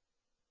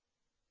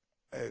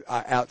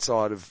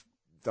outside of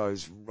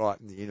those right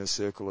in the inner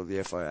circle of the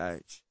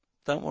FIH.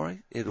 Don't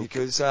worry.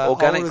 Because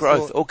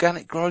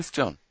organic growth,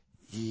 John.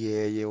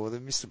 Yeah. Well, they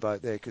missed the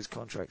boat there because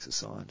contracts are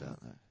signed,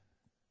 aren't they?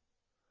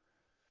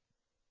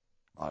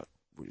 I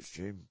would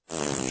assume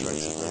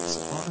contracts have been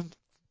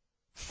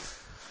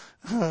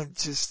signed.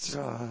 Just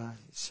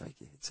shake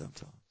your head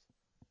sometimes.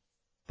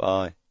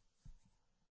 Bye.